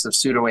 incidence of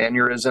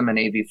pseudoaneurysm and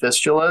AV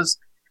fistulas.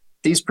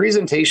 These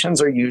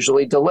presentations are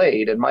usually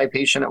delayed. In my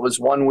patient, it was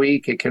 1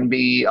 week. It can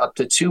be up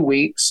to 2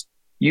 weeks,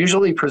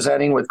 usually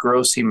presenting with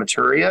gross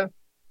hematuria.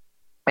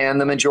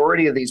 And the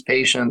majority of these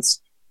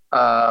patients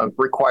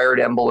required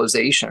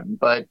embolization.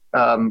 But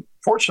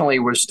fortunately,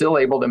 we're still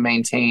able to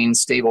maintain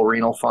stable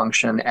renal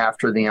function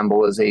after the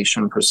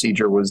embolization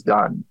procedure was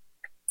done.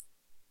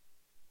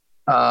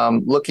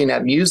 Looking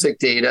at music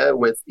data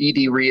with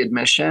ED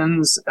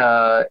readmissions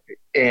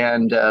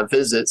and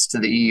visits to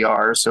the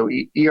ER. So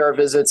ER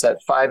visits at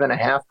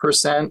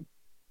 5.5%,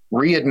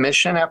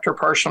 readmission after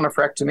partial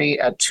nephrectomy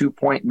at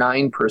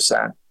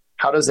 2.9%.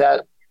 How does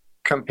that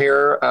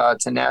compare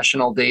to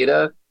national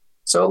data?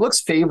 So it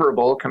looks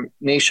favorable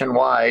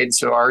nationwide.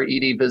 So our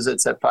ED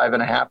visits at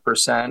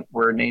 5.5%,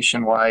 where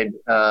nationwide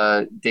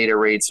data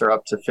rates are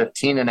up to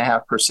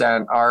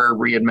 15.5%. Our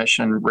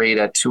readmission rate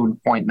at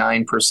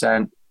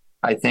 2.9%,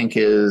 I think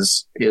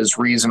is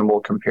reasonable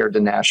compared to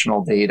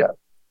national data.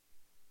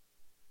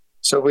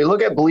 So if we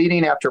look at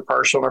bleeding after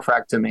partial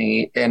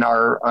nephrectomy in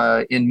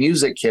our in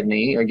music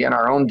kidney, again,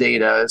 our own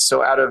data.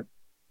 So out of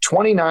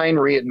 29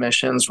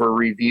 readmissions were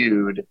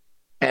reviewed,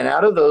 and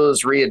out of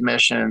those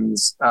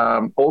readmissions,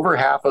 over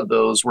half of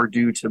those were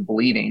due to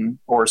bleeding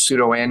or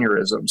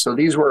pseudoaneurysm. So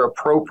these were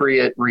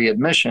appropriate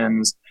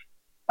readmissions.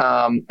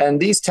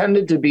 And these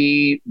tended to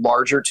be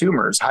larger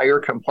tumors, higher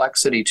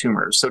complexity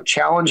tumors. So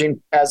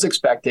challenging, as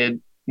expected,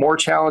 more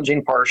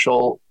challenging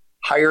partial,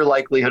 higher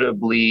likelihood of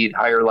bleed,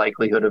 higher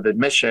likelihood of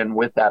admission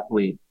with that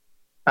bleed.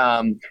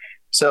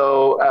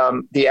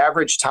 So the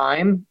average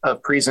time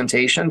of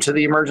presentation to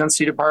the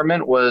emergency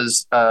department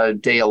was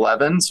day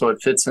 11. So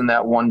it fits in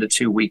that 1 to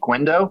 2 week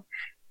window.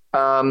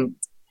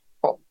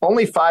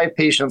 Only 5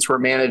 patients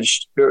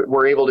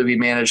were able to be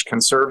managed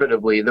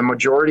conservatively. The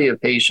majority of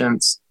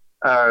patients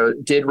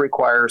did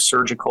require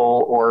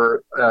surgical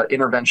or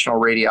interventional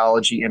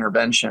radiology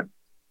intervention.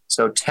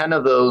 So 10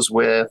 of those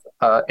with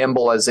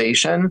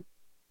embolization,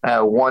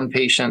 1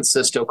 patient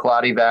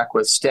cysto-Claudivac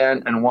with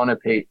stent, and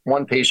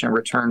one patient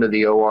returned to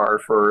the OR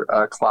for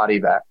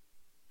Claudivac.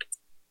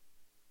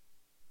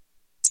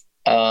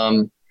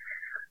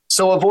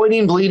 So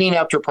avoiding bleeding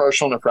after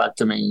partial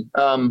nephrectomy.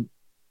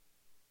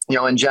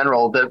 In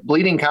general, the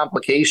bleeding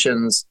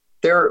complications,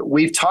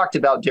 we've talked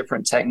about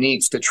different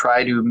techniques to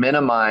try to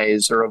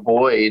minimize or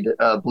avoid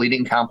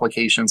bleeding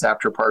complications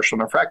after partial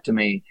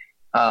nephrectomy,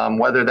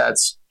 whether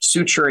that's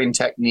suturing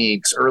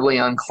techniques, early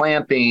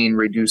unclamping,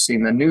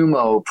 reducing the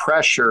pneumo,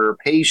 pressure,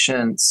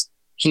 patience,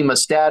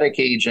 hemostatic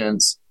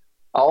agents.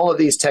 All of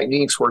these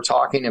techniques we're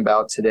talking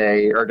about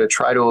today are to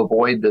try to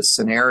avoid this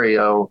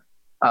scenario.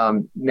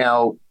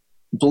 Now,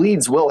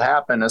 bleeds will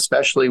happen,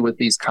 especially with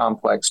these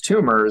complex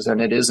tumors, and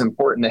it is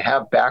important to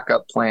have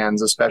backup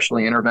plans,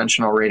 especially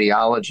interventional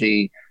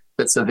radiology,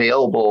 that's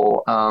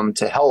available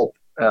to help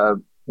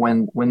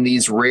when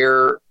these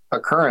rare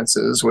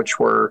occurrences, which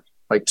were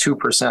like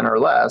 2% or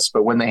less,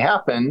 but when they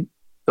happen,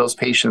 those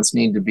patients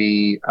need to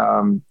be,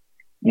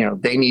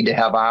 they need to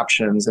have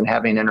options, and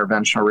having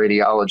interventional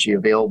radiology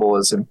available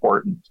is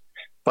important.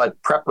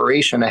 But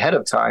preparation ahead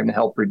of time to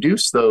help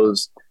reduce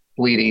those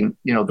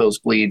those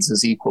bleeds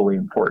is equally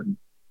important.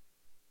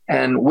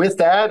 And with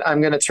that, I'm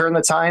going to turn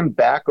the time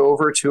back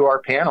over to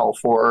our panel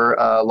for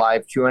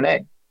live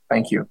Q&A.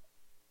 Thank you.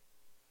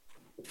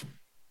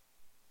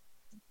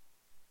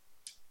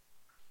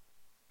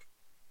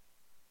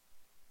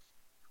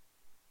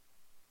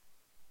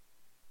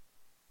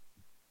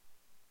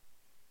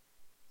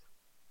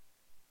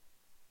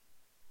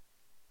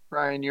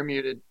 Brian, you're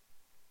muted.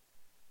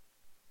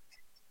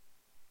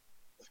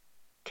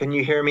 Can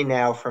you hear me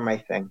now for my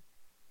thing?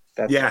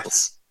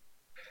 Yes.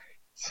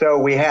 So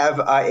we have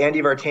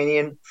Andy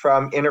Vartanian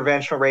from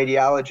Interventional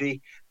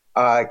Radiology.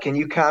 Can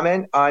you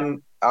comment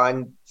on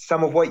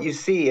some of what you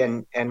see,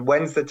 and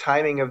when's the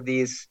timing of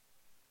these,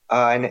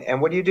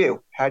 and what do you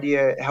do? How do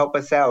you help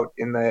us out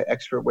in the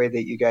expert way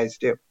that you guys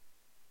do?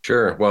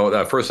 Sure.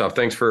 Well, first off,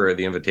 thanks for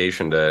the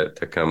invitation to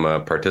come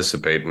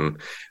participate. And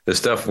this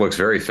stuff looks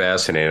very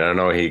fascinating. I don't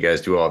know how you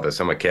guys do all this.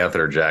 I'm a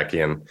catheter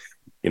jockey, and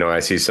I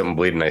see something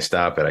bleeding, I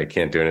stop it. I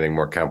can't do anything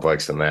more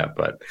complex than that.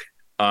 But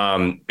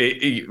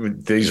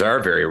these are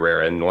very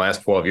rare. In the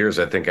last 12 years,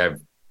 I think I've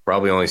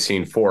probably only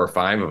seen 4 or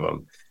 5 of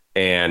them.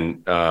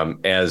 And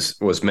as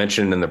was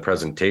mentioned in the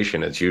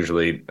presentation, it's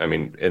usually,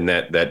 in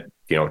that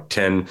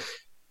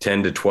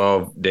 10 to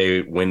 12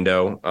 day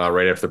window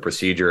right after the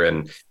procedure,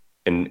 and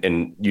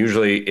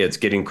usually it's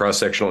getting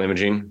cross-sectional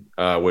imaging,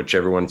 which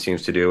everyone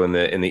seems to do in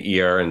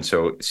the ER. And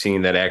so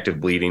seeing that active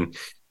bleeding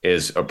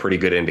is a pretty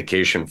good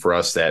indication for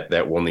us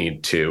that we'll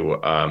need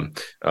to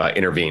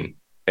intervene.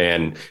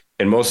 And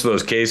in most of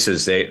those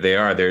cases,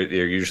 they're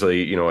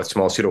usually a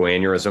small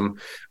pseudoaneurysm,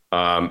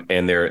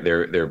 and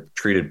they're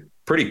treated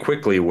pretty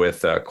quickly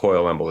with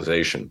coil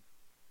embolization.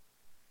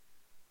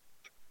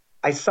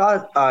 I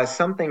saw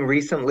something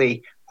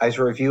recently. I was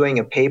reviewing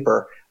a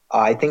paper.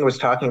 I think it was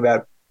talking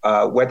about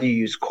whether you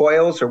use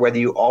coils or whether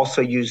you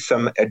also use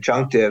some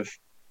adjunctive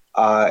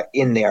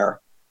in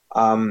there.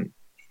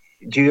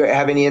 Do you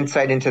have any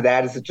insight into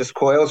that? Is it just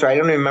coils? Or I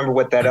don't even remember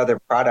what that other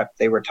product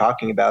they were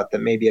talking about that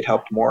maybe it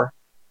helped more.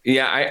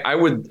 Yeah, I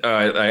would.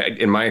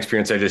 In my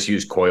experience, I just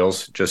use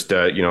coils, just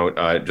permanent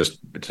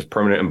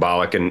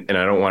embolic, and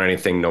I don't want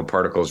anything, no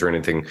particles or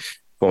anything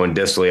going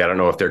distally. I don't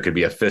know if there could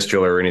be a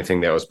fistula or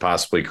anything that was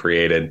possibly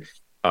created.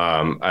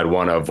 I'd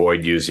want to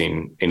avoid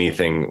using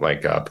anything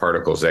like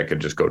particles that could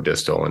just go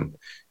distal and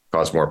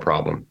cause more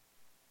problem.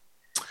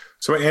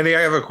 So, Andy,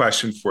 I have a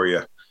question for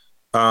you.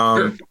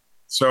 Sure.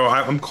 So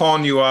I'm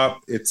calling you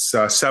up. It's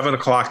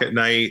 7:00 at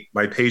night.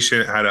 My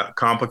patient had a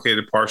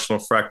complicated partial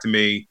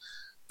nephrectomy.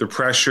 The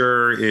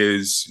pressure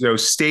is,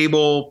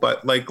 stable,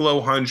 but like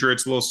low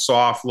hundreds, a little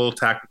soft, a little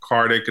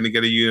tachycardic, going to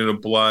get a unit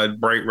of blood,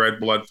 bright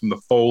red blood from the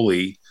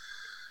Foley.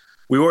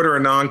 We order a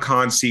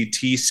non-con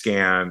CT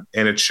scan,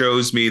 and it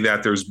shows me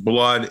that there's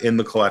blood in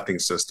the collecting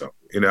system.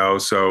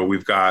 So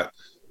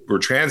we're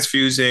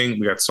transfusing,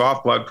 we got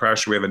soft blood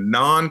pressure. We have a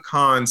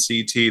non-con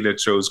CT that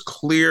shows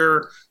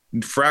clear,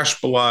 fresh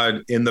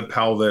blood in the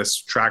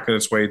pelvis, tracking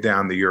its way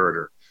down the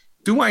ureter.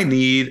 Do I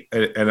need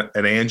an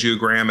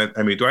angiogram?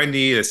 I mean, do I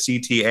need a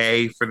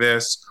CTA for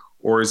this,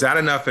 or is that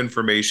enough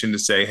information to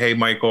say, "Hey,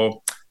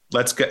 Michael,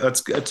 let's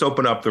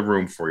open up the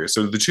room for you"?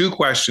 So the two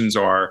questions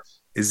are: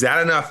 is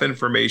that enough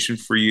information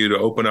for you to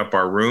open up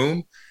our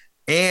room?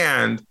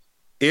 And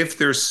if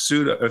they're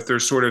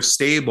sort of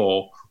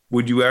stable,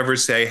 would you ever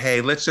say,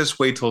 "Hey, let's just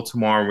wait till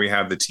tomorrow we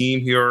have the team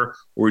here"?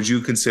 Or would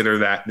you consider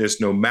that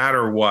this, no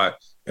matter what,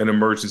 an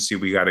emergency,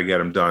 we got to get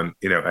them done,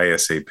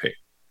 ASAP?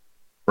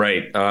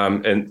 Right.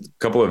 And a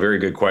couple of very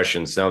good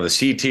questions. Now the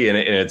CT, and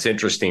it's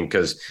interesting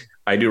because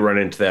I do run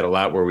into that a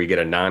lot where we get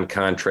a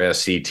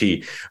non-contrast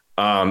CT.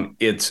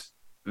 It's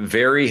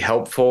very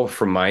helpful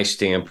from my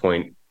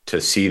standpoint to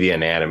see the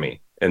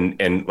anatomy and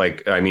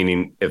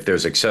meaning if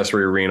there's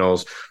accessory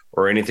renals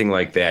or anything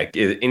like that,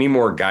 any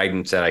more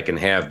guidance that I can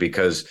have,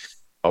 because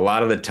a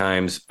lot of the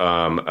times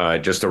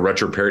just a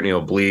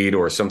retroperitoneal bleed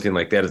or something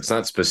like that, it's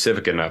not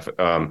specific enough.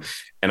 And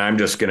I'm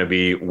just going to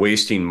be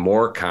wasting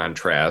more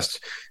contrast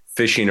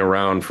fishing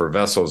around for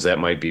vessels that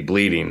might be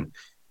bleeding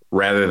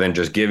rather than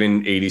just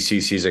giving 80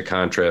 cc's of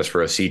contrast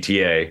for a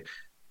CTA.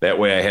 That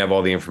way I have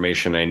all the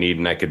information I need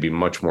and I could be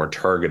much more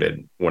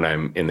targeted when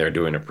I'm in there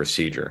doing a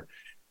procedure.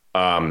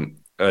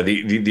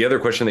 The other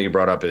question that you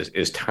brought up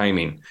is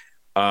timing.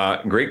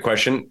 Great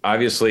question.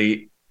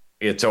 Obviously,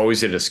 it's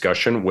always a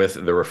discussion with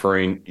the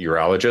referring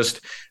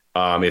urologist.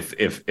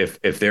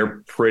 If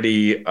they're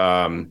pretty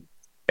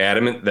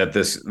adamant that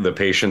the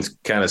patient's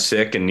kind of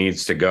sick and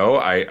needs to go,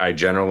 I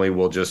generally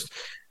will just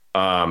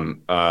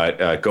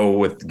go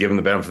with give them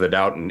the benefit of the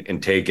doubt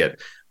and take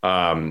it.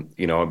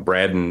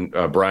 Brad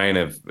and Brian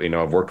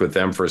I've worked with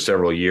them for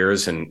several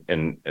years, and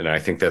I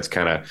think that's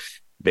kind of,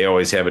 they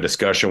always have a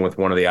discussion with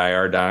one of the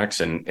IR docs,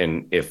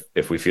 and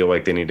if we feel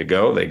like they need to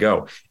go, they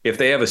go. If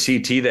they have a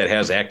CT that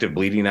has active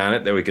bleeding on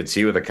it that we could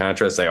see with a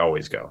contrast, they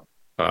always go.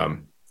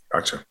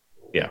 Gotcha.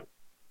 Yeah.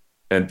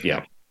 And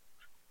yeah.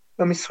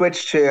 Let me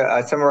switch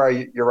to some of our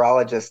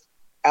urologists.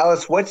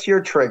 Alice, what's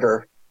your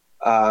trigger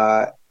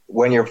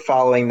when you're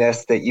following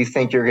this that you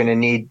think you're going to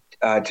need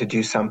to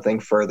do something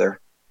further?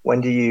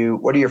 What are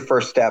your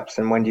first steps,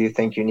 and when do you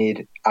think you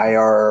need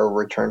IR or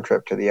return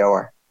trip to the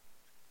OR?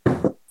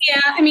 Yeah,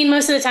 I mean,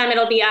 most of the time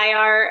it'll be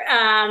IR.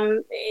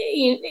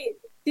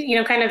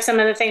 Kind of some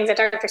of the things that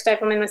Dr.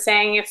 Stifelman was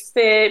saying, if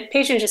the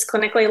patient just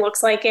clinically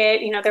looks like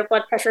it, their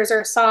blood pressures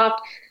are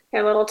soft,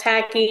 they're a little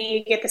tacky,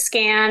 you get the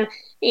scan,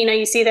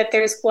 you see that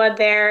there's blood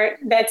there,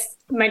 that's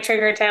my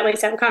trigger to at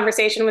least have a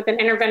conversation with an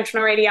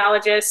interventional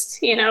radiologist.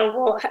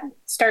 We'll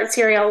start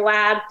serial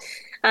lab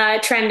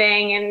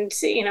trending and,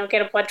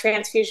 get a blood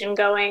transfusion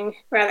going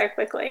rather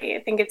quickly.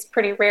 I think it's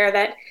pretty rare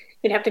that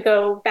you'd have to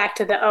go back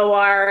to the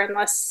OR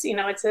unless,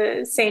 it's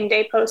a same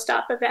day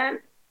post-op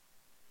event.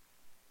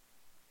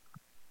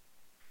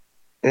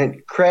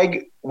 And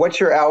Craig, what's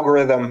your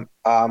algorithm?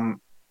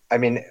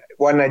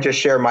 Why don't I just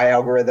share my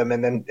algorithm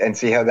and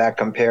see how that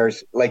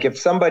compares? Like if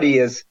somebody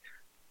is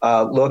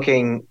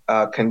looking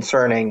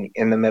concerning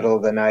in the middle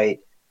of the night,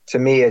 to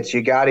me, it's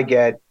you got to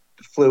get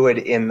fluid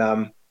in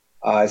them,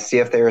 see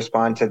if they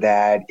respond to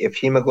that. If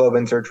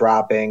hemoglobins are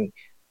dropping,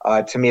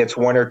 to me, it's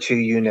 1 or 2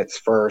 units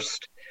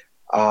first.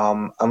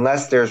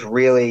 Unless there's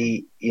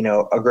really,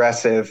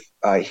 aggressive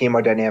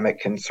hemodynamic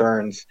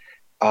concerns,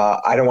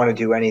 I don't want to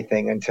do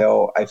anything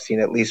until I've seen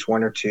at least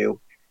 1 or 2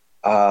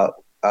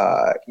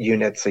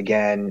 units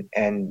again.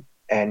 And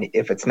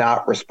if it's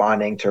not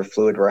responding to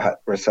fluid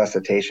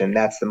resuscitation,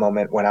 that's the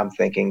moment when I'm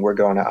thinking we're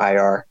going to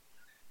IR.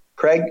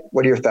 Craig,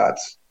 what are your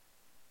thoughts?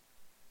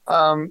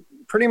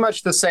 Pretty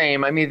much the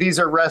same. I mean, these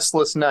are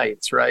restless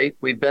nights, right?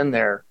 We've been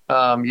there.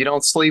 You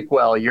don't sleep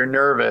well. You're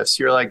nervous.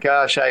 You're like,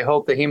 gosh, I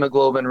hope the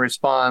hemoglobin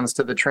responds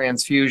to the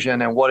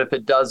transfusion. And what if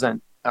it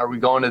doesn't? Are we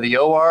going to the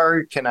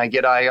OR? Can I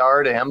get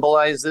IR to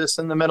embolize this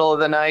in the middle of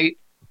the night?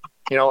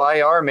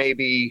 IR may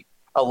be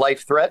a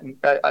life-threatening,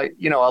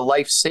 a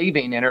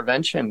life-saving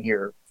intervention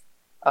here,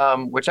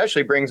 which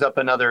actually brings up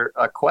another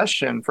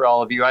question for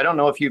all of you. I don't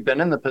know if you've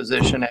been in the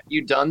position. Have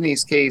you done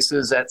these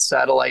cases at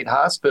satellite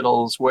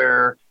hospitals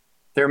where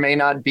there may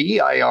not be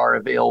IR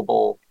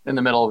available in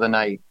the middle of the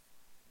night?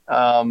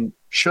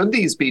 Should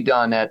these be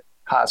done at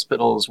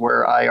hospitals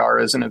where IR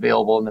isn't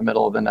available in the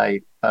middle of the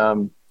night?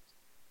 I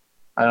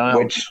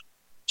don't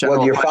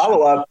know. Your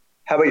follow-up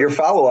How about your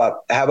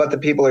follow-up? How about the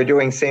people who are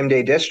doing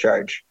same-day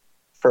discharge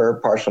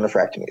for partial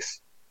nephrectomies?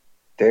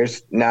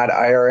 There's not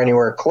IR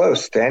anywhere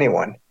close to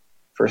anyone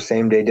for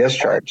same-day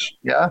discharge.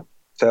 Yeah.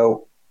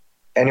 So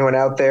anyone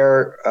out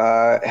there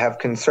have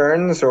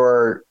concerns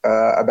or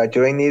about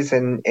doing these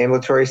in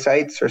ambulatory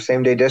sites or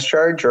same-day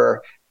discharge?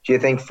 Or do you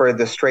think for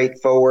the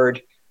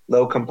straightforward,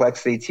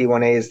 low-complexity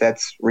T1As,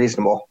 that's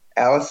reasonable?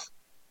 Alice?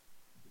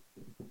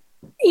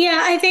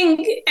 Yeah, I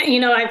think,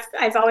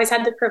 I've always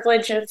had the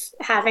privilege of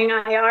having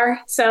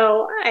IR,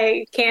 so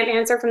I can't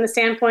answer from the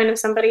standpoint of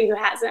somebody who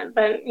hasn't.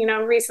 But,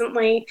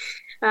 recently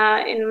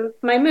in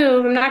my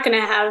move, I'm not going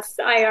to have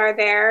IR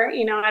there,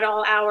 at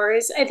all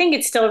hours. I think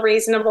it's still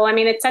reasonable. I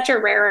mean, it's such a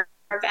rare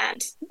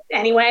event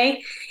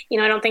anyway.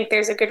 I don't think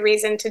there's a good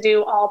reason to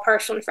do all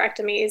partial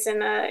nephrectomies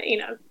in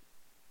a,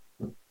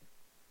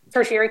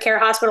 tertiary care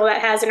hospital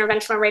that has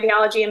interventional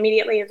radiology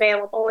immediately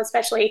available,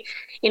 especially,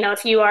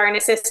 if you are in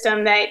a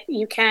system that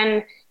you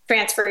can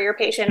transfer your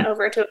patient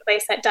over to a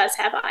place that does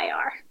have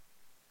IR.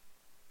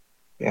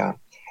 Yeah.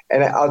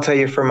 And I'll tell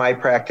you from my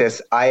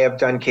practice, I have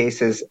done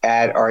cases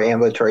at our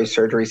ambulatory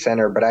surgery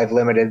center, but I've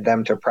limited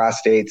them to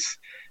prostates,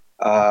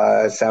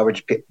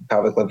 salvage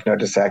pelvic lymph node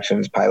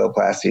dissections,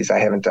 pyeloplasties. I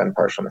haven't done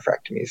partial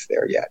nephrectomies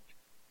there yet.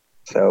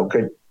 So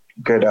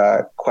good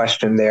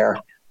question there.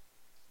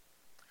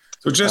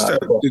 So just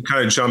to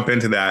kind of jump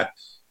into that,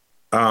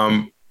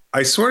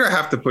 I sort of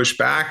have to push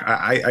back.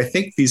 I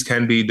think these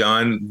can be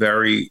done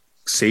very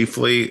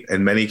safely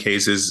in many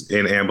cases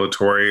in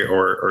ambulatory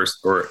or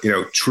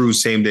true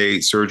same day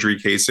surgery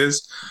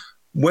cases.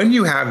 When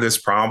you have this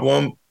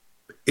problem,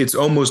 it's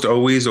almost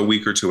always a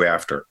week or two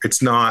after.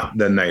 It's not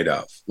the night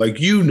of. Like,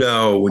 when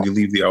you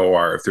leave the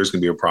OR if there's going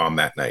to be a problem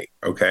that night,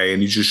 okay?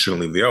 And you just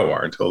shouldn't leave the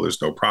OR until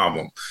there's no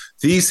problem.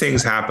 These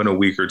things happen a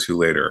week or two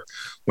later.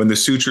 When the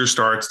suture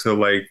starts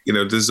to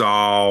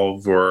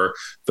dissolve, or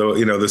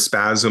the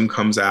spasm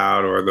comes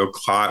out, or the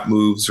clot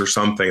moves or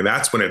something,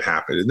 that's when it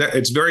happens.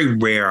 It's very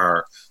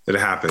rare that it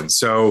happens.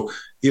 So,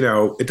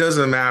 it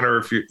doesn't matter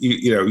if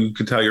you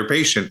can tell your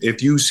patient,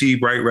 if you see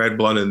bright red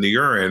blood in the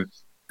urine,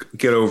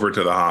 get over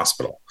to the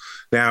hospital.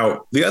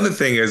 Now, the other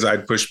thing is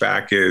I'd push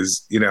back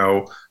is,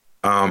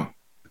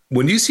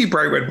 when you see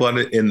bright red blood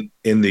in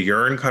the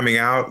urine coming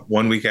out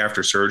 1 week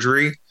after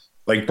surgery,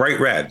 like bright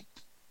red,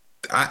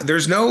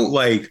 there's no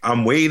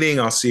I'm waiting,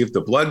 I'll see if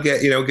the blood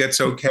gets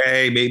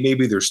okay.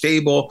 Maybe they're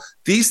stable.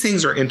 These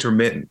things are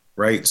intermittent,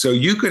 right? So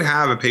you could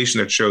have a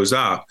patient that shows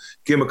up,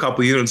 give them a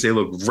couple of units, they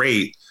look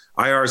great.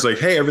 IR is like,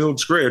 hey, everything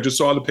looks great. I just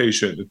saw the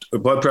patient. The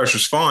blood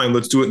pressure's fine.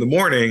 Let's do it in the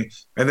morning.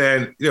 And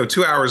then,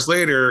 2 hours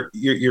later,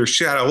 you're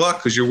shit out of luck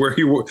because you're where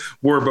you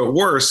were, but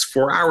worse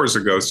 4 hours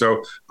ago.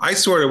 So I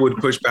sort of would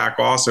push back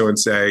also and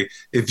say,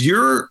 if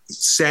you're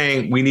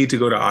saying we need to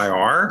go to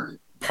IR,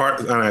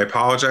 and I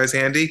apologize,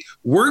 Andy,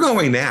 we're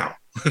going now.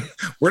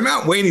 We're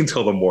not waiting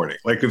till the morning.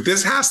 If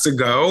this has to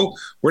go,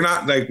 we're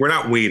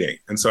not waiting.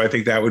 And so I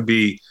think that would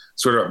be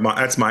sort of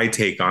that's my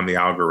take on the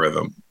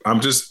algorithm. I'm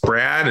just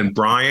Brad and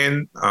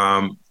Brian.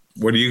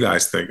 What do you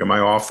guys think? Am I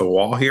off the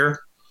wall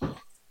here?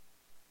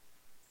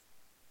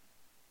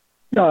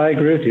 No, I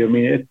agree with you. I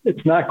mean,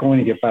 it's not going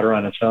to get better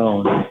on its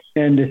own.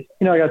 And,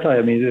 I got to tell you,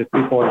 I mean,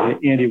 the people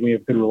like Andy, we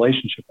have a good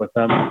relationship with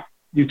them.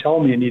 You tell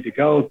them you need to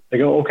go, they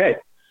go, okay.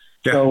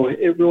 Yeah. So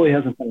it really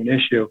hasn't been an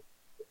issue.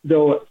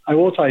 Though I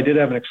will tell you, I did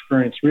have an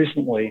experience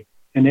recently,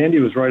 and Andy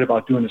was right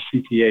about doing a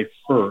CTA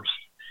first.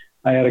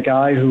 I had a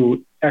guy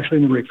who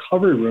actually in the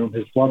recovery room,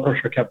 his blood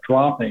pressure kept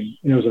dropping.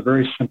 And it was a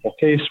very simple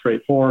case,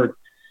 straightforward.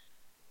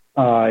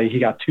 He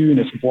got 2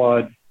 units of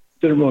blood,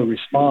 didn't really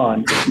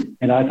respond.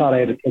 And I thought I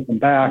had to take him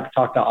back,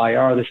 talk to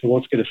IR. They said, well,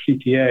 let's get a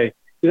CTA.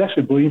 He was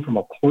actually bleeding from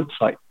a port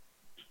site.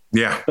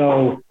 Yeah.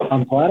 So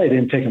I'm glad I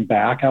didn't take him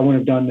back. I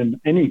wouldn't have done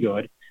them any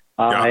good.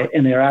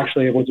 And they're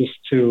actually able just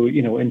to,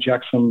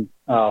 inject some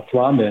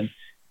thrombin,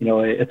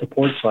 at the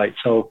port site.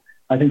 So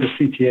I think the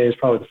CTA is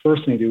probably the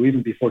first thing to do,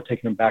 even before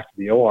taking them back to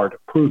the OR, to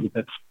prove that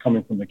that's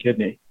coming from the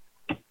kidney.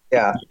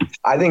 Yeah,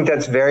 I think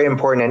that's very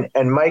important.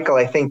 And Michael,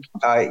 I think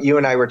you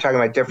and I were talking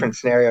about different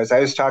scenarios. I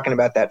was talking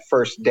about that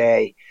first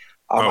day.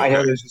 Okay. I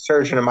know there's a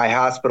surgeon in my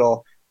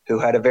hospital who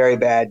had a very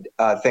bad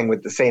thing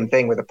with the same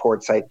thing with a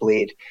port site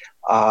bleed.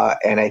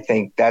 And I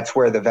think that's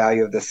where the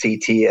value of the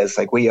CT is.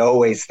 We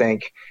always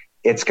think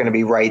it's going to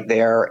be right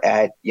there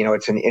at,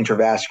 it's an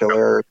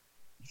intravascular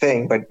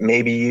thing, but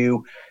maybe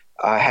you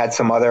had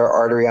some other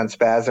artery on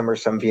spasm or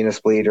some venous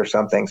bleed or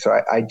something. So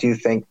I do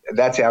think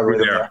that's the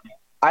algorithm. Yeah.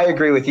 I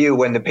agree with you.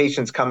 When the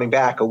patient's coming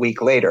back a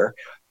week later,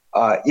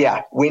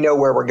 we know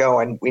where we're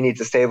going. We need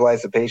to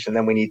stabilize the patient,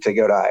 then we need to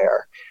go to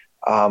IR.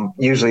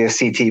 Usually a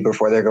CT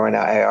before they're going to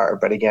IR,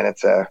 but again,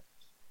 the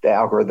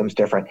algorithm's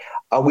different.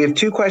 We have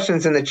 2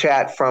 questions in the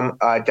chat from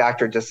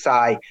Dr.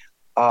 Desai.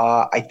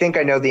 I think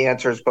I know the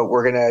answers, but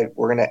we're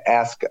gonna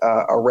ask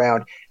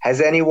around.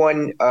 Has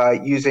anyone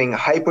using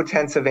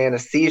hypotensive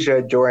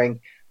anesthesia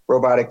during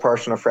robotic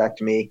partial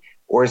nephrectomy,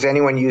 or is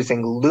anyone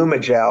using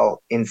Lumigel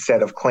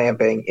instead of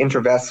clamping,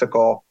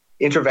 intravascular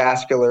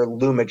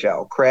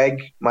Lumigel?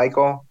 Craig,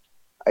 Michael?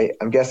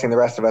 I'm guessing the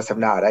rest of us have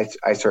not.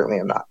 I certainly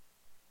am not.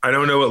 I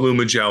don't know what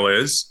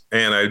Lumigel is,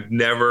 and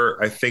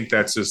I think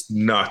that's just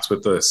nuts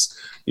with this,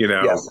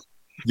 Yes.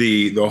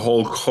 the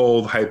whole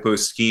cold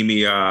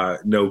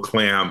hypoischemia, no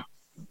clamp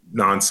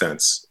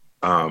nonsense.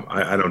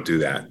 I don't do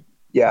that.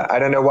 Yeah, I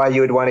don't know why you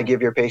would want to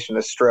give your patient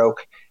a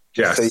stroke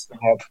just so you can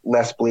have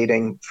less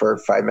bleeding for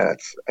 5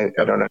 minutes. I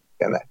don't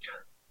understand that.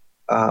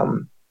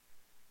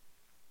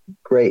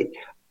 Great.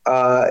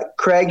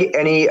 Craig,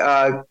 any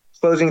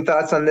closing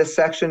thoughts on this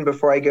section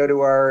before I go to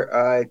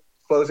our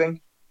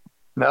closing?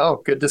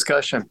 No, good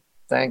discussion.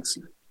 Thanks.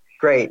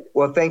 Great.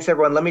 Well, thanks,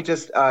 everyone. Let me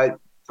just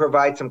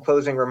provide some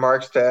closing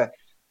remarks to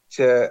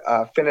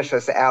finish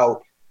us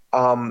out.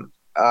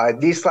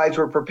 These slides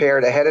were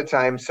prepared ahead of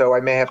time, so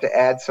I may have to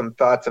add some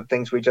thoughts of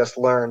things we just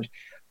learned.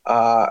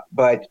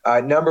 But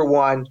number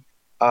one,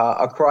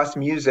 across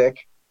music,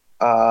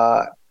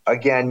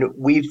 again,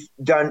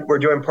 we're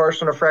doing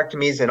partial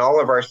nephrectomies in all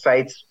of our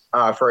sites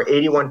for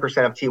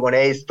 81% of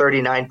T1As,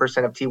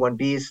 39% of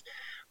T1Bs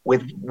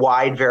with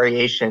wide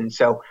variation.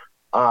 So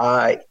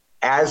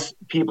as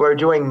people are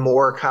doing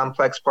more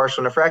complex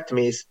partial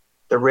nephrectomies,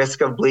 the risk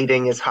of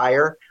bleeding is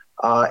higher.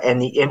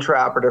 And the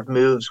intraoperative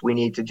moves we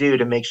need to do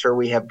to make sure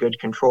we have good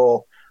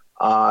control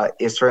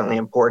is certainly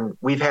important.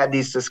 We've had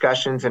these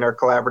discussions in our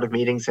collaborative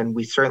meetings, and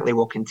we certainly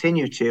will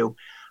continue to.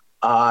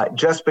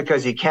 Just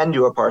because you can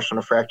do a partial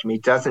nephrectomy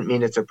doesn't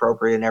mean it's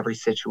appropriate in every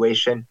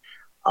situation.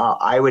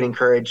 I would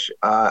encourage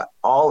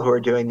all who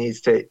are doing these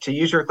to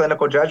use your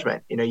clinical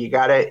judgment. You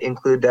got to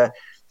include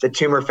the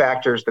tumor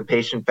factors, the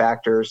patient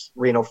factors,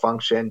 renal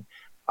function,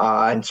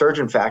 and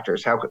surgeon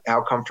factors.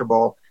 How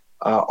comfortable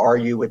are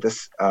you with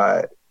this,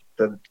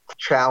 the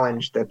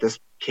challenge that this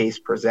case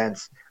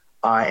presents?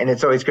 And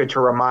it's always good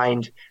to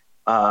remind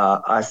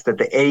us that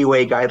the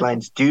AUA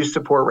guidelines do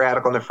support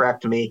radical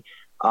nephrectomy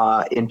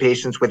in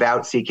patients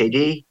without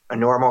CKD, a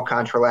normal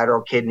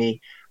contralateral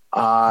kidney,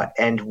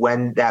 and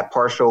when that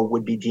partial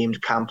would be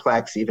deemed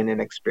complex, even in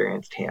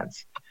experienced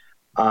hands.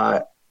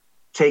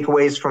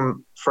 Takeaways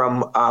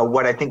from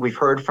what I think we've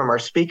heard from our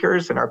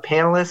speakers and our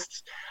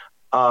panelists,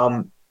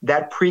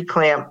 that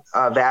pre-clamp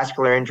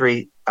vascular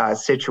injury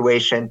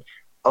situation,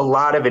 a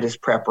lot of it is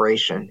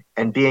preparation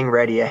and being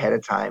ready ahead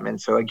of time. And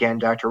so again,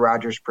 Dr.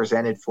 Rogers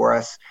presented for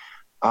us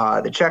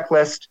the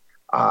checklist.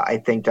 I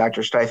think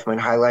Dr. Stifelman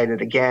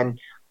highlighted again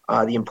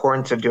the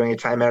importance of doing a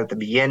timeout at the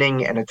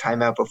beginning and a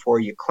timeout before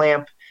you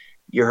clamp.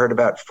 You heard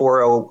about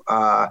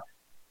 4-0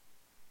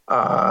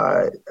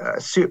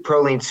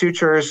 Prolene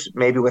sutures,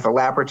 maybe with a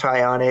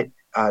Lapertie on it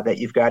that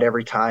you've got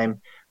every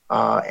time,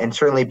 and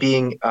certainly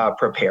being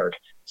prepared.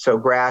 So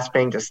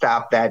grasping to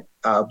stop that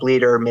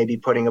bleeder, maybe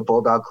putting a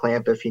bulldog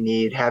clamp if you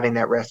need, having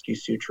that rescue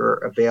suture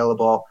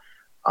available,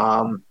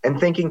 and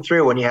thinking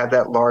through when you have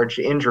that large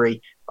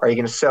injury, are you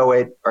going to sew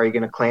it? Are you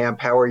going to clamp?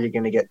 How are you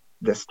going to get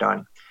this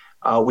done?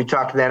 We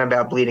talked then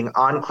about bleeding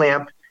on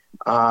clamp.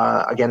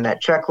 Again,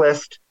 that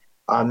checklist.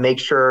 Make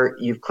sure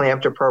you've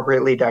clamped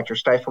appropriately. Dr.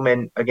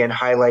 Stifelman, again,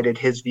 highlighted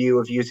his view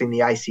of using the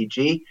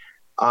ICG.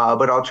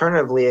 But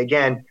alternatively,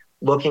 again,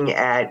 looking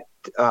at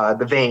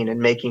the vein and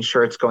making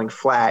sure it's going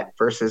flat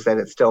versus that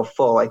it's still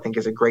full, I think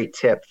is a great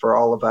tip for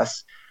all of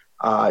us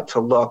to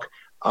look.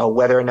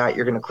 Whether or not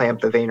you're going to clamp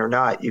the vein or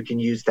not, you can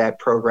use that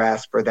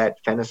ProGrasp or that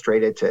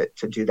fenestrated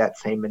to do that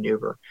same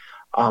maneuver.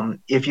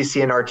 If you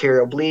see an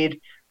arterial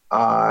bleed,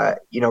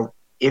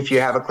 if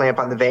you have a clamp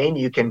on the vein,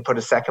 you can put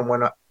a second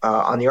one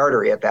on the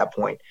artery at that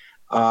point.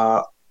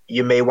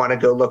 You may want to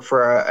go look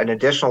for an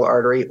additional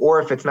artery, or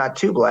if it's not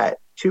too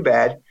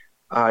bad,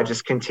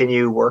 just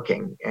continue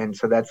working. And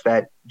so that's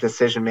that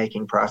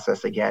decision-making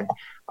process again.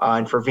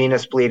 And for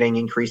venous bleeding,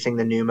 increasing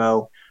the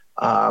pneumo,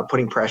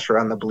 putting pressure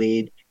on the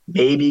bleed,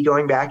 maybe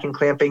going back and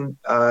clamping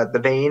the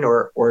vein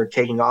or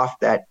taking off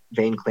that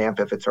vein clamp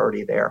if it's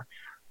already there.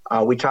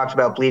 We talked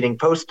about bleeding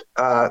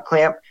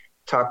post-clamp,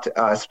 talked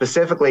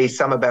specifically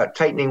some about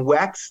tightening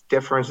WEX,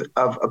 difference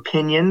of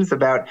opinions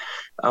about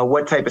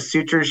what type of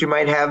sutures you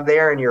might have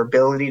there and your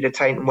ability to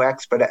tighten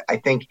WEX. But I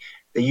think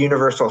the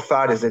universal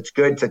thought is it's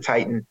good to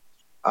tighten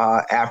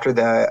after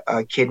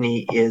the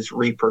kidney is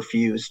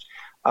reperfused.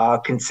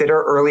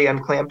 Consider early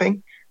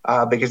unclamping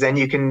because then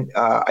you can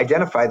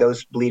identify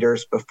those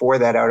bleeders before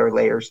that outer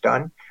layer is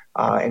done.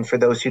 And for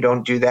those who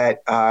don't do that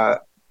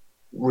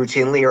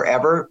routinely or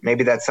ever,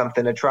 maybe that's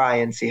something to try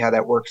and see how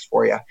that works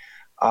for you.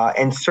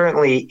 And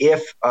certainly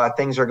if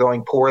things are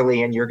going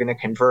poorly and you're going to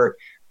convert,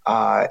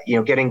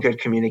 getting good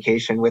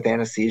communication with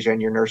anesthesia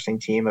and your nursing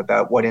team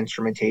about what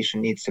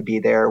instrumentation needs to be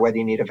there, whether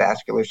you need a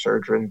vascular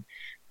surgeon,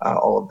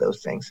 all of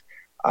those things.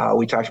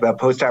 We talked about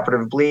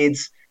postoperative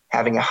bleeds,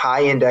 having a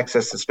high index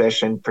of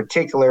suspicion,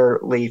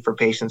 particularly for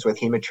patients with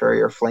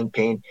hematuria or flank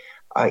pain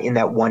in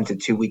that 1 to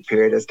 2 week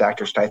period, as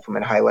Dr.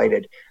 Stifelman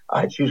highlighted.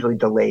 It's usually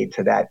delayed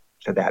to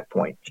that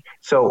point.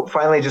 So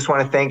finally, just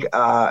want to thank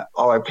all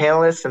our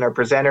panelists and our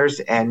presenters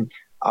and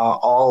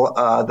all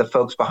the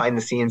folks behind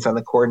the scenes on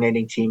the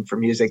coordinating team for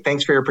music.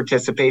 Thanks for your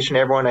participation,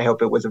 everyone. I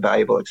hope it was a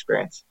valuable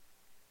experience.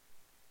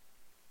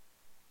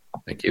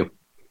 Thank you.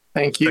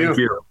 Thank you. Thank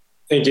you.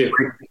 Thank you.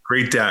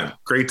 Great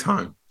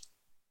time.